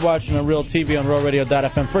 I hope you're watching on Real TV on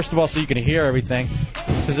RealRadio.fm. First of all, so you can hear everything,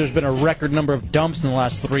 because there's been a record number of dumps in the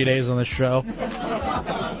last 3 days on this show.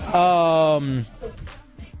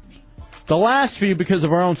 The last few because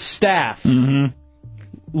of our own staff.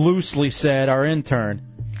 Loosely said, our intern.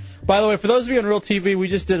 By the way, for those of you on Real TV, we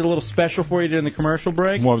just did a little special for you during the commercial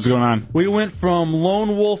break. What was going on? We went from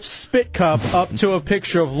Lone Wolf Spit Cup up to a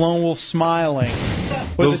picture of Lone Wolf smiling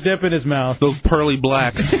with a dip in his mouth. Those pearly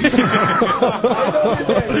blacks.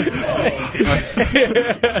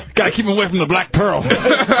 Gotta keep away from the black pearl.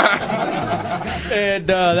 And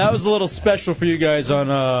that was a little special for you guys on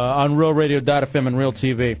RealRadio.fm and Real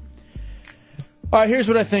TV. All right, here's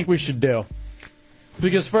what I think we should do.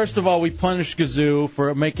 Because, first of all, we punished Gazoo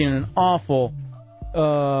for making an awful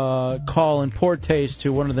call in poor taste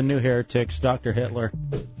to one of the new heretics, Dr. Hitler.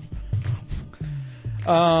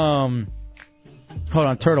 Hold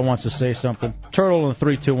on, Turtle wants to say something. Turtle in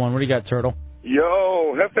 3, 2, 1. What do you got, Turtle?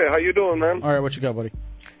 Yo, Hefe, how you doing, man? All right, what you got, buddy?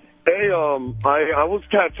 Hey, I was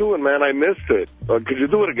tattooing, man. I missed it. Could you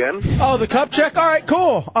do it again? Oh, the cup check? All right,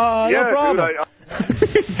 cool. No problem. Dude,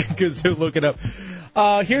 Gazoo, look it up.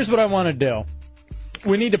 Here's what I want to do.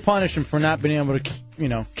 We need to punish him for not being able to,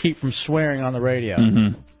 keep from swearing on the radio.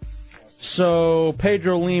 So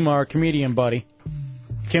Pedro Lima, our comedian buddy,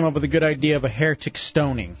 came up with a good idea of a heretic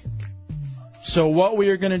stoning. So what we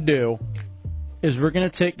are going to do is we're going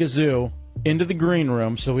to take Gazoo into the green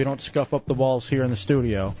room so we don't scuff up the walls here in the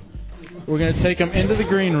studio. We're going to take him into the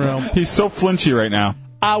green room. He's so flinchy right now.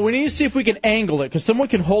 We need to see if we can angle it, because someone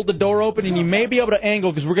can hold the door open, and you may be able to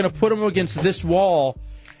angle, because we're going to put him against this wall.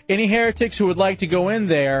 Any heretics who would like to go in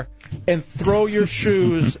there and throw your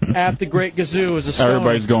shoes at the Great Gazoo as a stoner.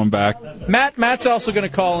 Everybody's going back. Matt's also going to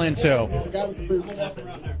call in, too.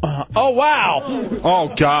 Oh, wow.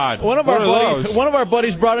 Oh, God. One of our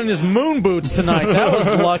buddies brought in his moon boots tonight. That was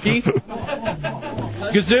lucky.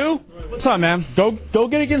 Gazoo? What's up, man? Go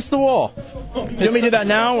get against the wall. You want me to do that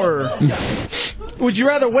now, or... Would you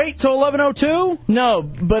rather wait till 11:02? No,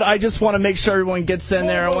 but I just want to make sure everyone gets in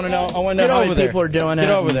there. I want to know how many people are doing it.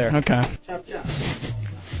 Get over there. Okay.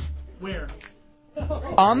 Where?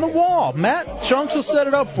 On the wall. Matt Chunks will set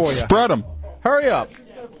it up for you. Spread them. Hurry up.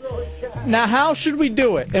 Now, how should we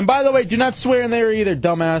do it? And by the way, do not swear in there either,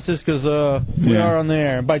 dumbasses, because we are on the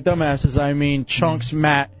air. And by dumbasses, I mean Chunks,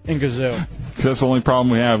 Matt, and Gazoo. Because that's the only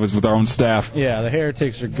problem we have is with our own staff. Yeah, the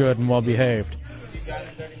heretics are good and well behaved.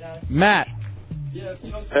 Matt.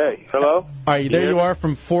 Hey, hello? All right, there you are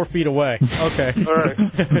from 4 feet away. Okay. All right.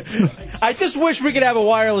 I just wish we could have a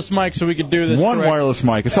wireless mic so we could do this. One wireless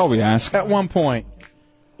mic, that's all we ask. At one point.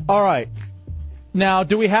 All right. Now,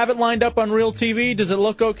 do we have it lined up on Real TV? Does it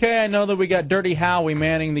look okay? I know that we got Dirty Howie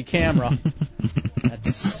manning the camera.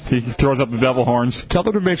 He throws up the devil horns. Tell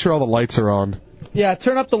them to make sure all the lights are on. Yeah,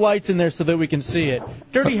 turn up the lights in there so that we can see it.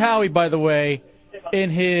 Dirty Howie, by the way, in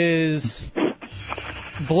his...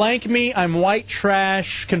 blank me, I'm white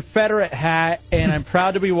trash, Confederate hat, and I'm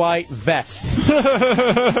proud to be white vest.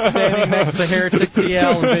 Standing next to Heretic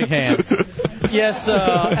TL and Big Hands. Yes,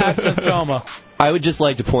 accent coma. I would just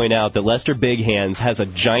like to point out that Lester Big Hands has a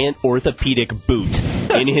giant orthopedic boot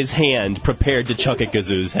in his hand prepared to chuck at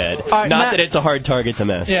Gazoo's head. Right, Not Matt, that it's a hard target to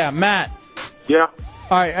miss. Yeah, Matt. Yeah.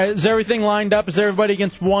 All right, is everything lined up? Is everybody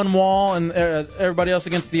against one wall and everybody else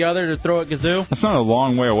against the other to throw at Gazoo? That's not a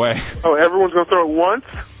long way away. Oh, everyone's going to throw it once?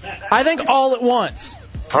 I think all at once.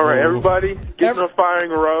 All right, everybody, get in a firing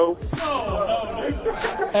row.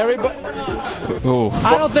 Everybody. Ooh.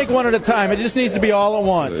 I don't think one at a time. It just needs to be all at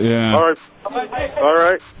once. Yeah. All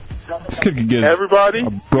right. This kid could get everybody, a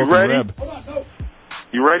broken you ready? rib.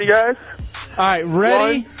 You ready, guys? All right,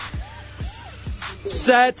 ready,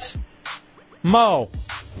 set, Mo.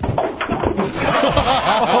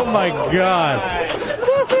 Oh, my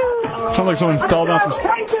God. Sounds like someone fell down from... You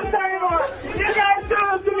guys do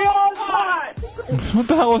this to me all the time. What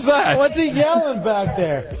the hell was that? What's he yelling back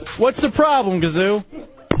there? What's the problem, Gazoo?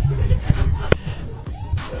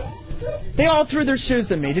 They all threw their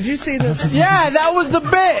shoes at me. Did you see this? Yeah, that was the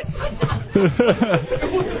bit.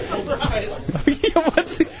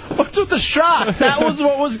 What's with the shock? That was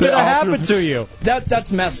what was going to happen to you.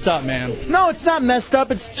 That's messed up, man. No, it's not messed up.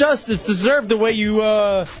 It's deserved the way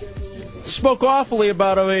you spoke awfully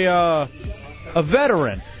about a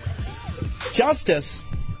veteran. Justice.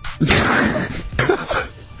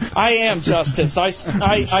 I am justice. I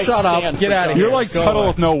Shut stand up. Get out of here. You're like Tuttle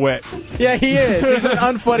with no wit. Yeah, he is. He's an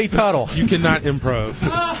unfunny Tuttle. You cannot improv.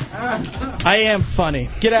 I am funny.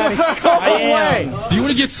 Get out of here. I am. Do you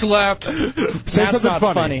want to get slapped? That's not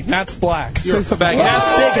funny. That's black. Say something. That's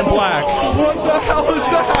big and black. What the hell is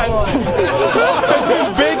that?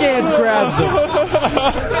 Big Ants grabs him.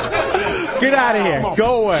 Get out of here.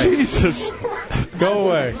 Go away. Jesus. Go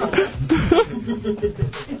away.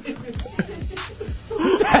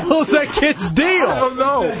 What the hell is that kid's deal? I don't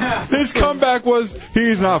know. His comeback was,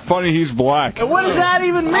 he's not funny, he's black. And what does that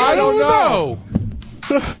even mean? I don't know.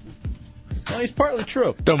 Well, he's partly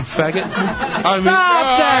true. Dumb faggot. Stop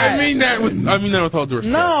that. I mean that with all due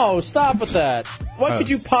respect. No, stop with that. What could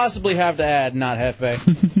you possibly have to add, not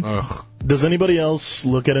Hefe? Does anybody else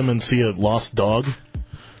look at him and see a lost dog?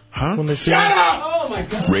 Huh? When they see Shut him? up! Oh my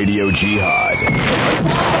God. Radio Jihad.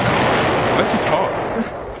 Let you talk.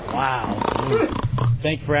 Wow.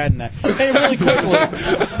 Thank you for adding that. Hey, really quickly,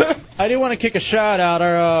 I do want to kick a shout out.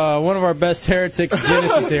 One of our best heretics,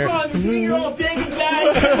 Guinness, is here. You're all big and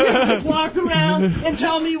bad. You just walk around and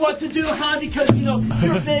tell me what to do, huh? Because, you're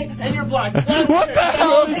big and you're black. What the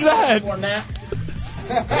hell is that?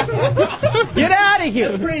 Get out of here.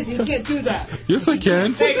 That's crazy. You can't do that. Yes, I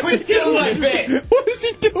can. Hey, quit killing my bit. What is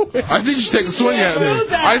he doing? I think you should take a swing at me.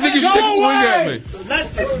 I think you should take a swing at me.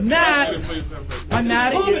 Let's Matt. I'm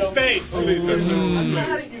mad at you. His face. I'm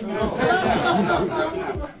mad at you.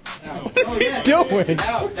 What's he doing?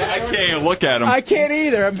 I can't even look at him. I can't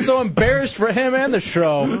either. I'm so embarrassed for him and the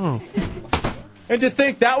show. And to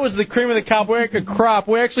think that was the cream of the crop.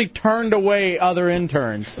 We actually turned away other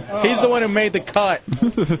interns. He's the one who made the cut.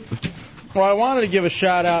 Well, I wanted to give a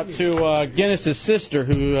shout out to Guinness's sister,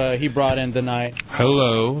 who he brought in tonight.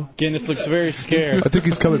 Hello. Guinness looks very scared. I think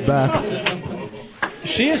he's coming back.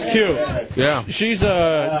 She is cute. Yeah. She's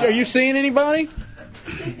Are you seeing anybody?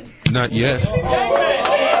 Not yet.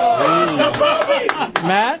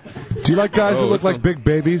 Matt? Do you like guys who look like big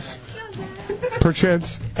babies?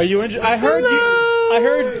 Perchance. Are you? I heard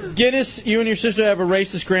Guinness. You and your sister have a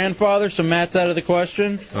racist grandfather, so Matt's out of the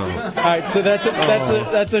question. Oh. All right, so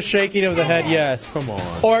that's a shaking of the head. Yes. Come on.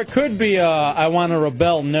 Or it could be I want to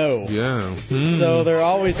rebel. No. Yeah. So they're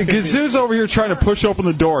always. Gazoo's over here trying to push open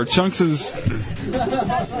the door. Chunks is.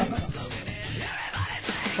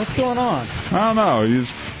 What's going on? I don't know.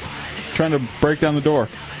 He's trying to break down the door.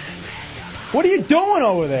 What are you doing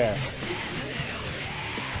over there?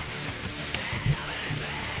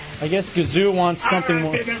 I guess Gazoo wants something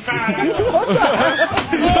more. What the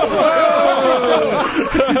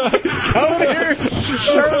Come here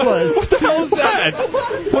shirtless. What the hell is that?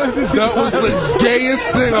 That was the gayest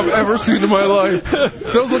thing I've ever seen in my life.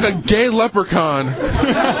 That was like a gay leprechaun.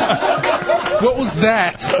 What was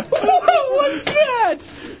that? What was that?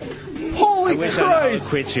 Holy Christ! I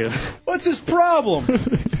quit you. What's his problem?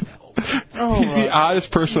 He's the oddest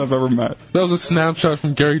person I've ever met. That was a snapshot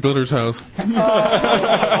from Gary Glitter's house. All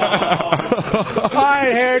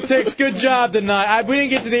right, heretics, good job tonight. We didn't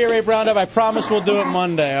get to the air raid roundup. I promise we'll do it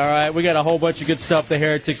Monday. All right, we got a whole bunch of good stuff the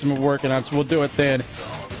heretics have been working on, so we'll do it then.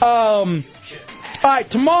 All right,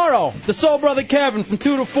 tomorrow, the Soul Brother Kevin from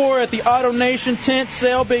 2 to 4 at the Auto Nation tent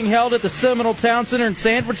sale being held at the Seminole Town Center in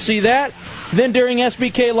Sanford. See that. Then during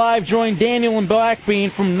SBK Live, join Daniel and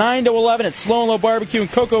Blackbean from 9 to 11 at Slow and Low Barbecue in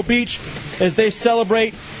Cocoa Beach as they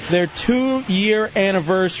celebrate their 2-year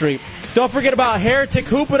anniversary. Don't forget about Heretic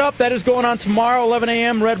Hoop It Up. That is going on tomorrow, 11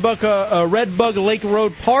 a.m., Red Bug Lake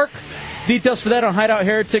Road Park. Details for that on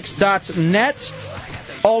hideoutheretics.net.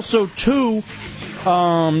 Also, too,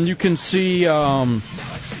 you can see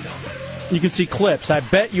clips. I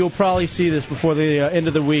bet you'll probably see this before the end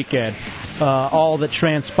of the weekend. All that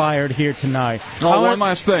transpired here tonight. Oh, one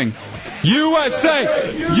last thing.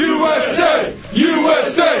 USA! USA!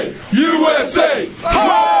 USA! USA!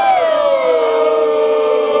 Ho!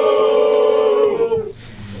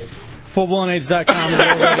 FullBlownAids.com.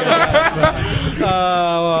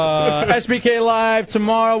 SBK Live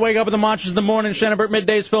tomorrow. Wake up with the Monsters in the morning. Shannon Burt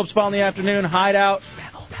middays. Phillips Fall in the afternoon. Hideout.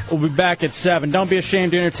 We'll be back at 7. Don't be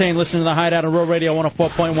ashamed to entertain. Listen to the Hideout on Rural Radio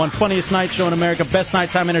 104.1. Funniest night show in America. Best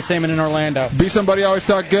nighttime entertainment in Orlando. Be somebody always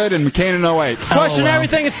talk good and McCain in 08. Question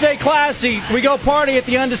everything and stay classy. We go party at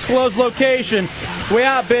the undisclosed location. We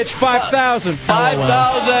out, bitch. 5,000.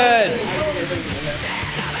 5,000.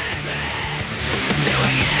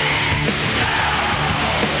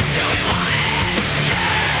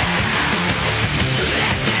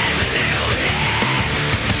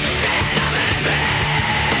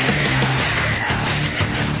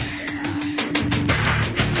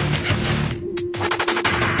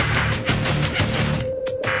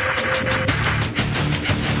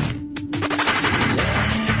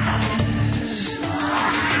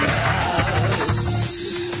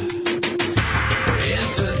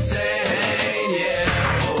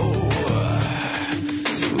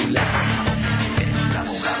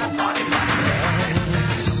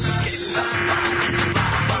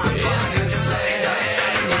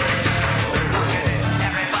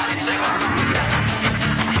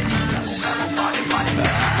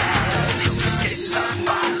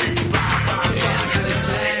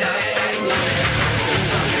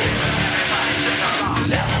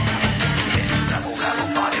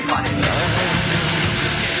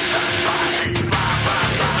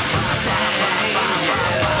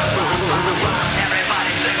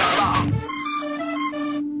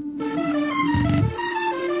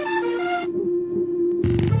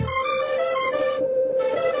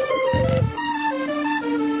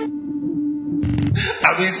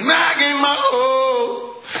 I be smacking my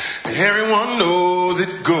hoes, and everyone knows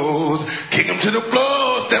it goes. Kick 'em to the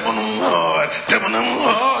floor, step on them hard,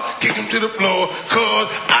 kick 'em to the floor, cause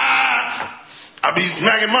I be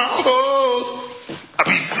smacking my hoes, I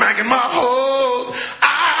be smacking my hoes,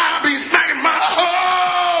 I be smacking my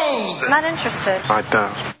hoes. Not interested.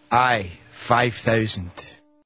 5,000. Aye, 5,000.